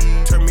pull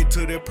me. Turn me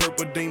to that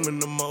purple demon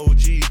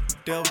emoji.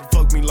 Devil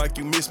fuck me like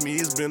you miss me,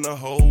 it's been a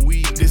whole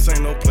week. This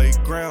ain't no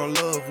playground,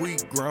 love, we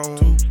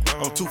grown.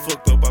 I'm too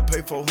fucked up, I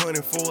pay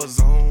 400 for a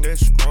zone.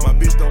 That's strong. My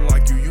bitch don't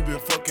like you, you been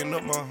fucking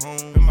up my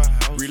home. In my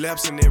house.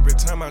 Relapsing every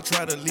time I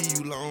try to leave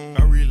you alone.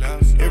 I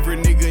relapse. Every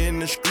nigga in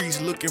the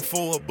streets looking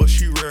for her, but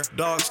she rare.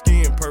 Dark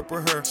skin,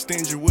 purple hair,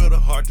 stingy with a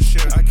heart to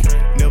share. I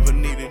can't never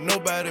needed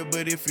nobody,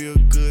 but it feel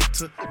good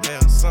to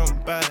have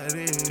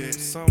somebody.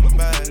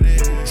 Somebody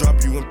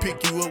drop you and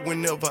pick you up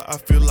whenever I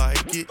feel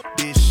like it.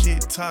 This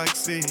shit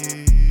toxic.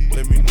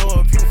 Let me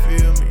know if you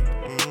feel me.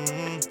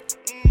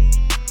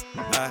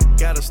 I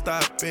gotta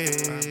stop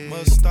it,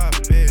 must stop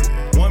it.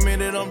 1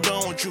 minute I'm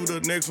done with you,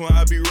 the next one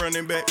I be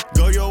running back.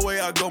 Go your way,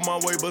 I go my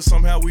way, but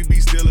somehow we be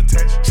still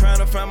attached. Trying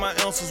to find my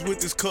ounces with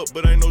this cup,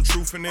 but ain't no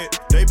truth in it.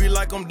 They be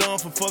like I'm done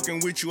for fucking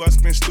with you, I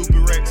spend stupid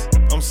racks.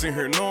 I'm sitting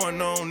here knowing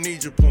I don't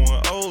need you,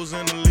 pouring O's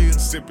in the lid.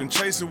 Sipping,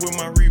 chasing with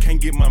my reef, can't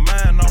get my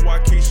mind on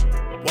Waukesha.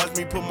 Watch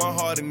me put my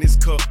heart in this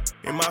cup.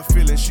 In my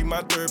feelings, she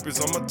my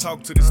therapist, I'ma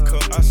talk to this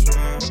cup, I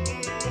swear.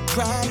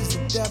 Pride is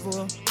the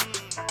devil.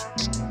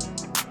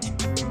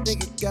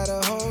 Think it got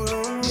a hold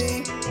on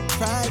me.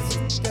 Pride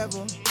is the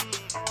devil.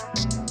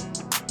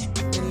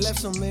 It left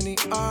so many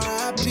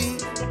R.I.P.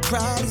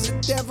 Pride is the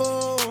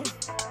devil.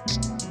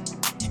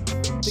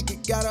 Think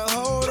it got a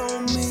hold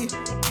on me.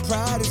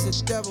 Pride is the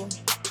devil.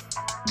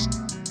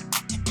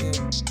 Yeah.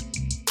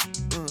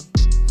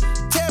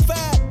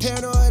 Terrified,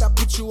 paranoid, I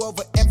put you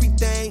over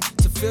everything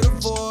to fill the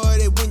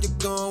void. And when you're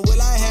gone,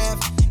 will I have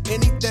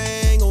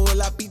anything or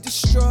will I be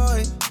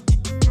destroyed?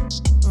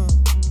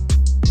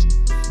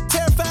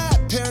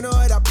 Terrified,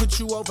 paranoid, I put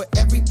you over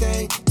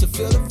everything to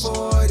fill the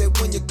void. And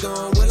when you're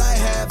gone, will I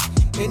have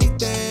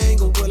anything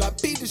or will I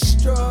be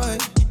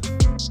destroyed?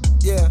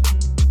 Yeah.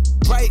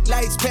 Bright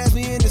lights pass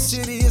me in the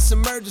city, it's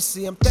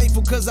emergency. I'm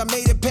thankful cause I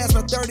made it past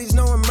my 30s,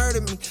 no one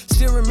murdered me.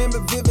 Still remember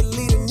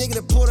vividly the nigga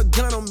that pulled a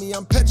gun on me.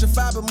 I'm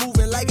petrified but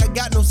moving like I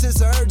got no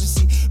sense of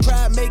urgency.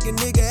 Pride make a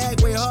nigga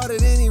act way harder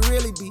than he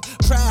really be.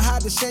 Pride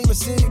hide the shame of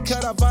city,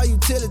 cut off all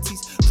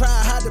utilities.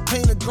 Pride hide the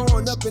pain of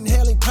growing up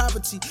inhaling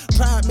poverty.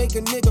 Pride make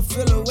a nigga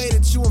feel a way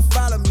that you won't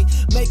follow me.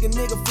 Make a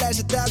nigga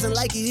flash 1,000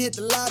 like he hit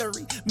the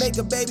lottery.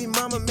 Make a baby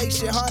mama make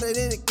shit harder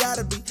than it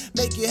gotta be.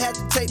 Make you have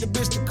to take the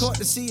bitch to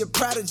court to see a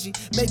prodigy.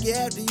 Make you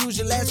have to use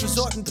your last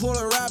resort and pull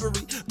a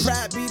robbery.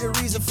 Pride be the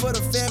reason for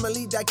the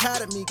family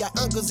dichotomy. Got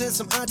uncles and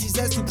some aunties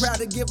that's too proud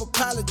to give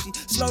apology.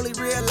 Slowly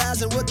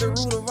realizing what the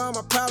root of all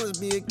my problems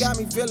be. It got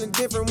me feeling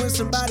different when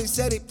somebody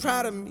said they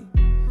proud of me.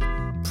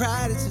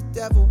 Pride is the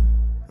devil.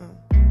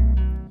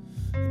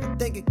 I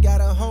think it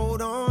got a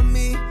hold on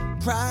me.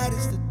 Pride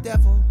is the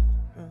devil.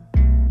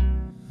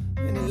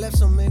 And it left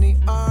so many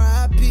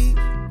R.I.P.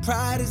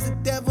 Pride is the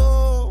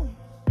devil.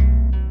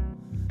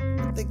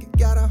 I think it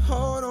got a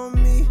hold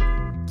on me.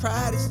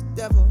 Pride is the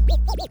devil.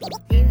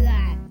 You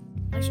got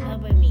push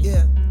over me.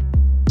 Yeah.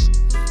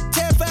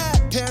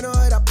 Terrified,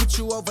 paranoid, I put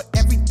you over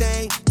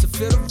everything to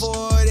fill the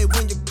void. And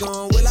when you're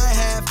gone, will I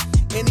have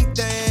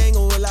anything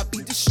or will I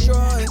be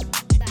destroyed?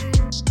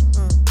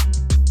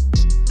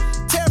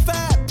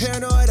 Terrified,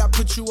 paranoid, I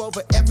put you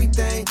over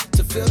everything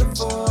to fill the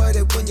void.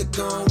 And when you're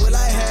gone, will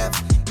I have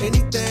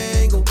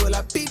anything or will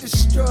I be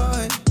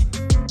destroyed?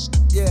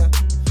 Yeah.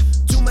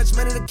 Too much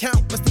money to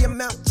count, what's the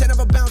amount? 10 of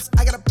a bounce,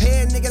 I gotta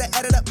pay a nigga to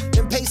add it up.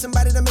 Then pay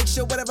somebody to make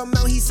sure whatever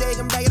amount he say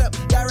can back it up.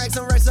 Got racks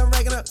on racks, I'm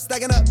racking up.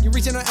 stacking up. You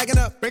reaching or acting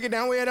up. Break it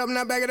down, weigh it up,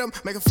 not back it up.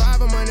 Make a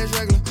 5 a month, that's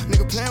regular.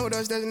 Nigga playing with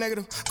us, that's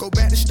negative. Go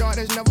back to start,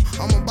 that's never.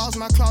 I'm a boss,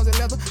 my closet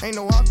leather. Ain't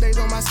no off days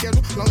on my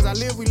schedule. Long as I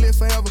live, we live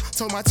forever.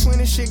 Told my twin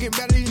and shit get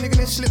better. These niggas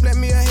that slip, let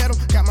me ahead them.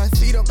 Got my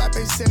feet up, I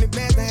pay 70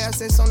 bands to have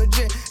sex on the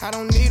jet. I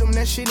don't need them,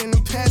 that shit in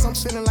the past. I'm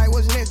feeling like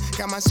what's next.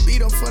 Got my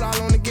speed up, foot all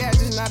on the gas,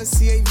 just not a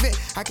CA vet.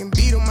 I can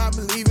beat them, I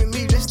believe in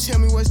me. Just tell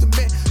me what's the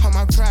bet. All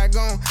my pride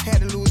gone,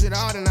 had to lose it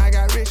all, then I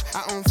got rich.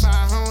 I own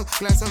 5 homes.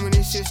 Glad some of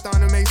this shit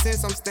starting to make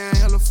sense. I'm staying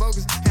hella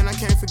focused, and I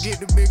can't forget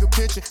the bigger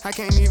picture. I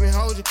can't even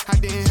hold you. I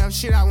didn't have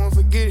shit, I won't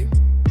forget it.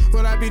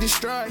 Will I be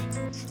destroyed?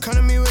 Come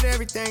to me with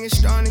everything, it's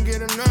starting to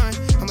get annoying.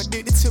 I'm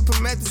addicted to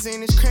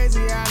promethazine, it's crazy,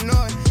 yeah, I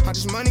know it. All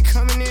this money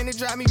coming in, it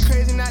drive me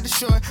crazy, not to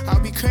show it. I'll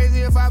be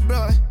crazy if I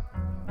blow it.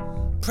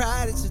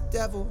 Pride is the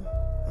devil,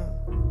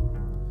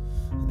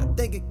 and I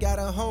think it got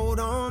a hold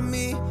on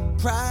me.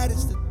 Pride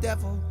is the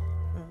devil,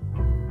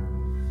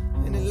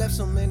 and it left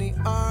so many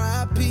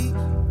R.I.P.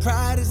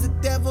 Pride is the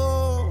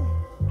devil,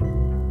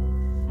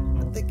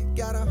 I think it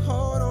got a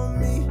hold on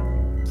me.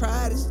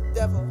 Pride is the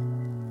devil.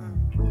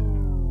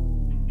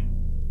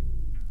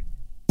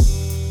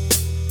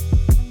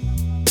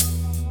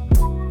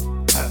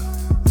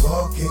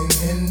 Walking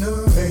in the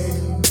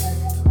rain,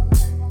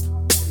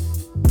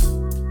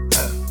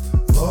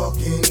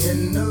 walking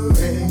in the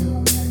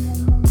rain,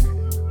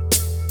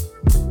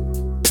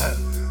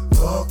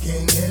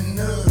 walking in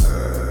the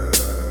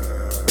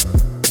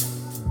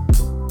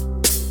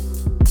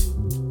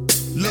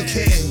Look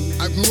here,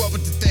 I grew up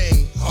with the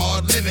thing,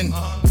 hard living.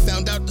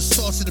 Found out the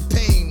source of the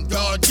pain,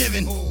 God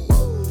given.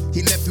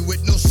 He left me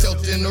with no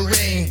shelter in the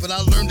rain, but I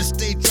learned to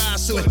stay dry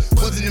so it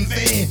wasn't in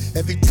vain.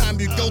 Every time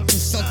you go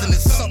through something,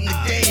 it's something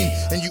to gain,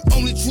 and you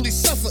only truly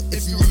suffer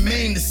if you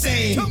remain the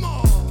same.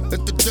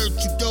 Let the dirt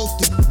you go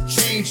through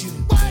change you.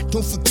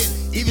 Don't forget,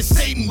 even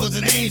Satan was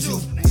an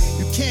angel.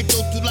 You can't go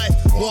through life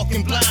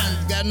walking blind.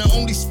 You gotta not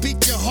only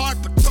speak your heart,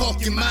 but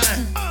talk your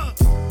mind.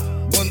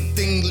 One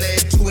thing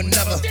led to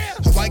another.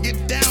 How I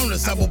get down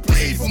is I will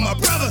bleed for my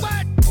brother.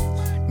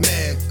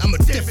 Man, I'm a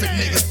different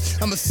nigga.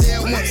 I'ma say I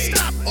won't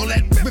stop all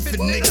that riffing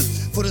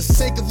niggas. For the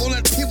sake of all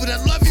that people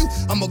that love you,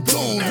 I'ma go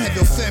and have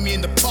your family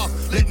in the park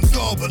letting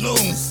go of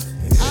balloons.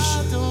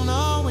 I don't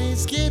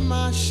always get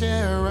my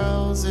share of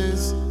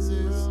roses.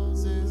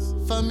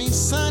 For me,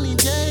 sunny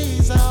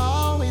days are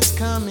always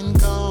come and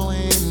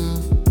going.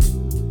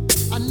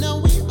 I know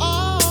we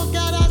all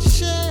got our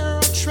share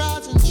of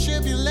trials and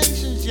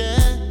tribulations,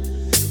 yeah.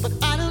 But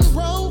I done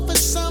roll for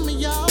some of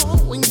y'all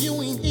when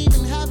you ain't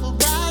even have a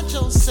ride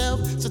yourself.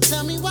 So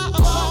tell me why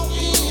I'm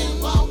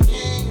walking,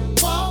 walking,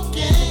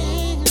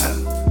 walking,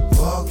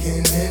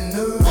 walking in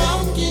the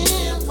rain,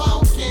 walking,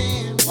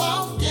 walking,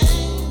 walking,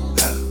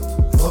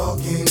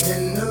 walking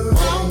in the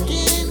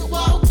rain,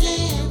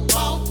 walking,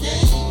 walking,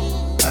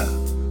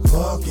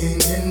 walking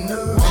in the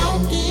rain,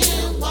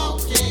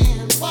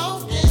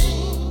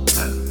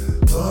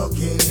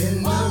 walking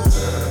in the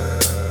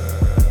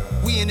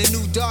We in the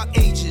new dark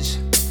ages.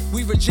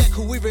 We reject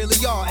who we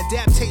really are,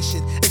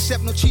 adaptation.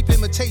 Accept no cheap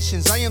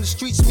imitations. I am the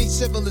streets meet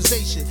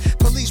civilization.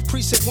 Police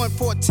precinct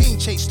 114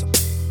 chased them.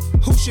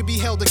 Who should be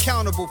held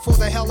accountable for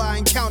the hell I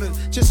encountered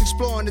just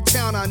exploring the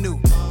town I knew?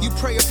 You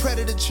pray a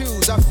predator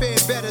choose. I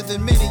fared better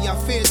than many. I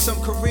feared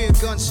some career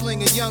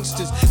gunslinging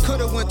youngsters.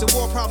 Could've went to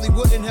war, probably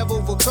wouldn't have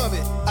overcome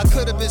it. I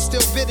could've been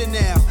still bitter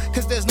now,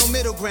 cause there's no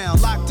middle ground.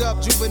 Locked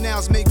up,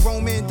 juveniles make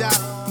grown men die.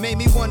 Made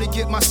me wanna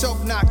get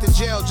myself knocked in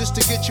jail just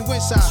to get you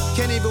inside.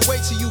 Can't even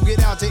wait till you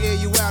get out to air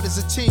you out as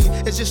a teen.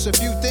 It's just a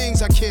few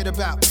things I cared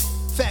about.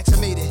 Facts, I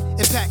made it.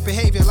 Impact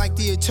behavior like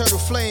the eternal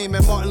flame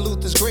at Martin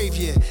Luther's grave,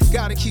 yeah.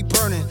 Gotta keep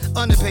burning,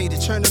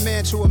 unabated. Turn a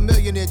man to a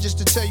millionaire just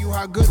to tell you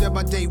how good that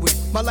my day went.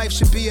 My life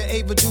should be an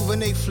Ava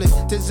DuVernay flick.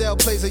 Denzel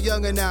plays a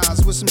younger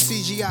Nas with some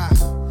CGI.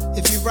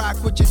 If you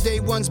rock with your day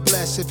one's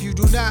blessed. If you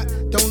do not,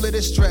 don't let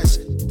it stress.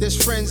 There's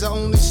friends I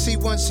only see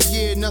once a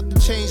year. Nothing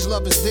changed,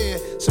 love is there.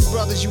 Some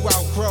brothers you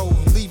outgrow,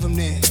 leave them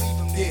there.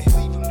 Yeah,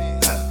 leave them there.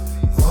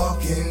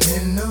 walking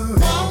in the rain,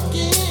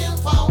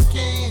 walking,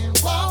 walking,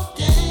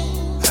 walking.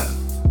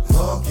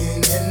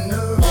 Walking in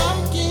the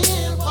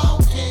rain,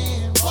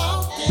 walking,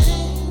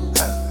 walking,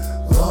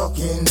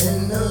 walking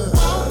in the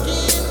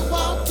walking,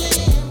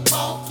 walking,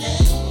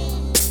 walking.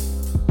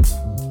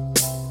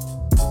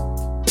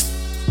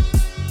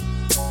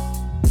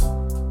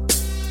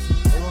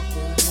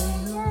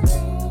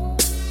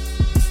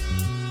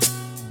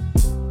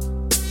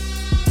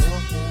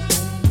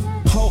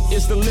 Ho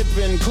is the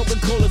living,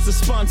 Coca-Cola's the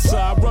sponsor.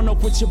 I run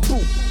up with your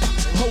boot.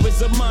 Ho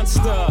is a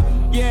monster,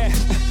 yeah.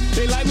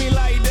 They like me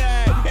like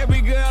that.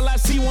 Every girl I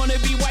see wanna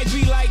be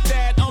wifey like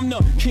that. I'm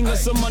the king of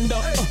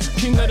Samunda,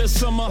 king of the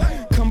summer.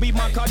 Come be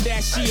my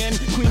Kardashian,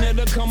 queen of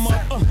the come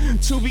up.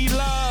 To be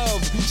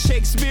loved,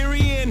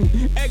 Shakespearean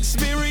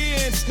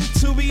experience.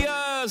 To be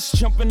us,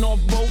 jumping off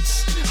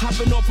boats,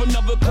 hopping off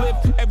another cliff.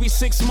 Every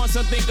 6 months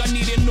I think I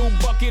need a new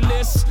bucket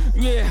list.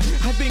 Yeah,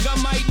 I think I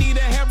might need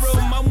a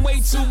harem. I'm way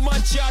too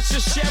much, y'all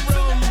should share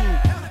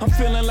 'em. I'm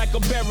feeling like a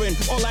baron.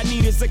 All I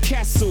need is a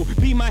castle.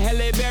 Be my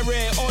helle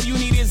baron. All you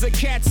need is a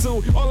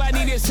castle. All I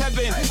need is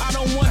heaven. I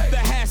don't want the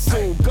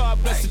hassle.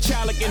 God bless the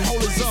child that can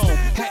hold his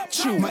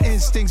own. My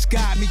instincts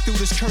guide me through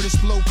this Curtis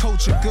Blow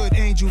culture. Good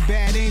angel,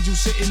 bad angel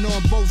sitting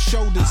on both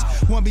shoulders.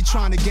 One be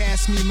trying to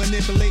gas me,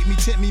 manipulate me,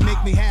 tempt me,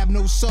 make me have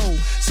no soul.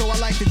 So I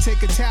like to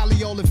take a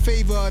tally all in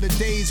favor of the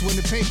days when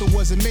the paper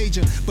wasn't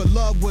major, but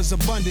love was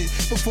abundant.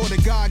 Before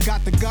the God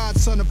got the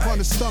godson upon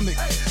the stomach.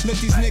 Let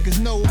these niggas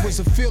know it was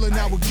a feeling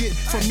I would get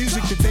from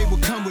music that they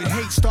would come with.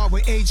 Hate start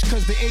with H,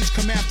 cause the H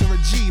come after a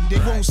G. They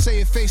won't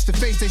say it face to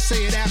face, they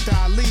say it after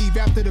I leave.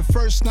 After the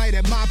first night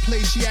at my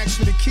place, she asked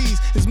for the keys.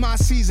 It's my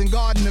season,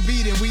 Garden of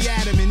Eden, we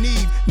Adam and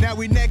Eve. Now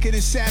we naked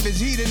in savage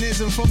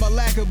hedonism from a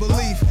lack of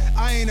belief.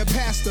 I ain't a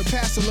pastor,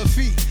 Pastor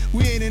Lafitte.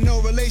 We ain't in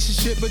no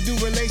relationship, but do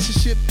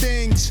relationship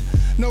things.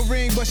 No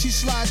ring, but she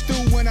slides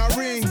through when I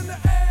ring.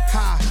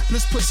 Ha,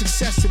 let's put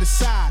success to the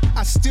side.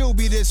 I still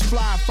be this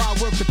fly if I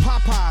work the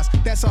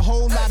Popeyes. That's a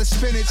whole lot of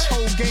spinach,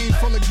 whole game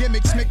full of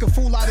gimmicks. Make a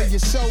fool out of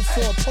yourself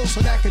for a post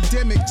on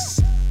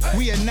academics.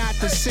 We are not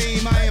the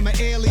same, I am an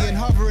alien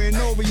hovering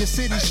over your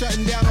city,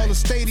 shutting down all the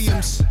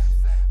stadiums.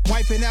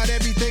 Wiping out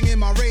everything in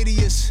my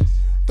radius.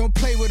 Don't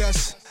play with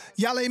us.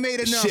 Y'all ain't made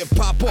enough. Shit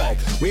pop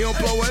off. We don't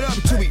blow it up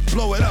till we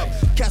blow it up.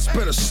 Cats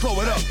better slow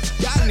it up.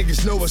 Y'all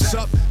niggas know what's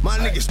up. My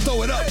niggas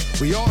throw it up.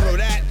 We all know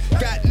that.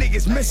 Got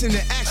niggas missing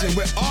the action.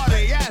 Where are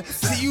they at?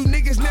 See, you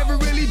niggas never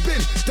really been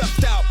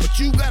stuffed out, but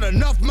you got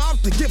enough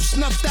mouth to get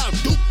snuffed out.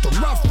 Duke the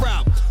rough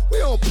route. We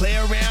don't play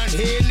around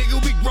here,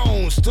 nigga, we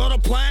grown. Start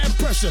applying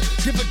pressure,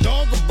 give a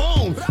dog a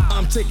bone.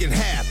 I'm taking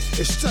half,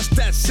 it's just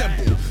that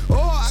simple.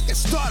 Or I can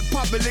start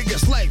popping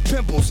niggas like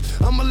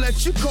pimples. I'ma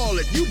let you call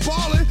it, you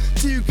ballin'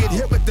 till you get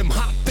hit with them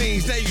hot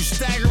things. Now you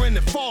staggering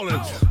and falling.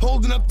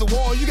 Holding up the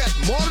wall, you got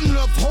more than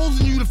enough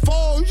holding you to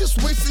fall. You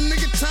just wasting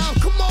nigga time,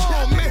 come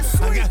on, man.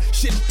 I got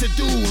shit to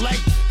do, like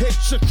hit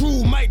your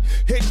crew, might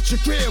hit your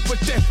crib. What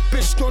that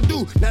bitch gon'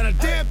 do? Not a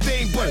damn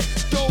thing, but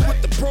go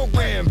with the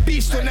program.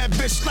 Beast on that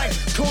bitch like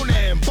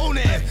Conan,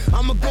 Bonan.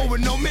 I'ma go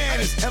with no man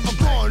is ever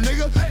gone,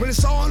 nigga. When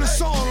it's all in the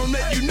song, I'll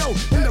let you know.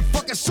 In the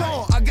fucking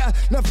song, I got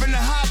nothing to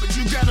hide, but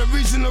you got a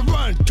reason to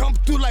run. Come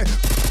through like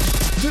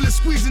till the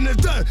squeezing is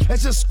done.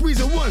 Let's just squeeze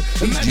a one.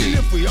 Imagine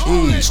if we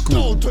all let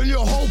go, turn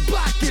your whole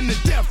block into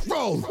death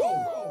row.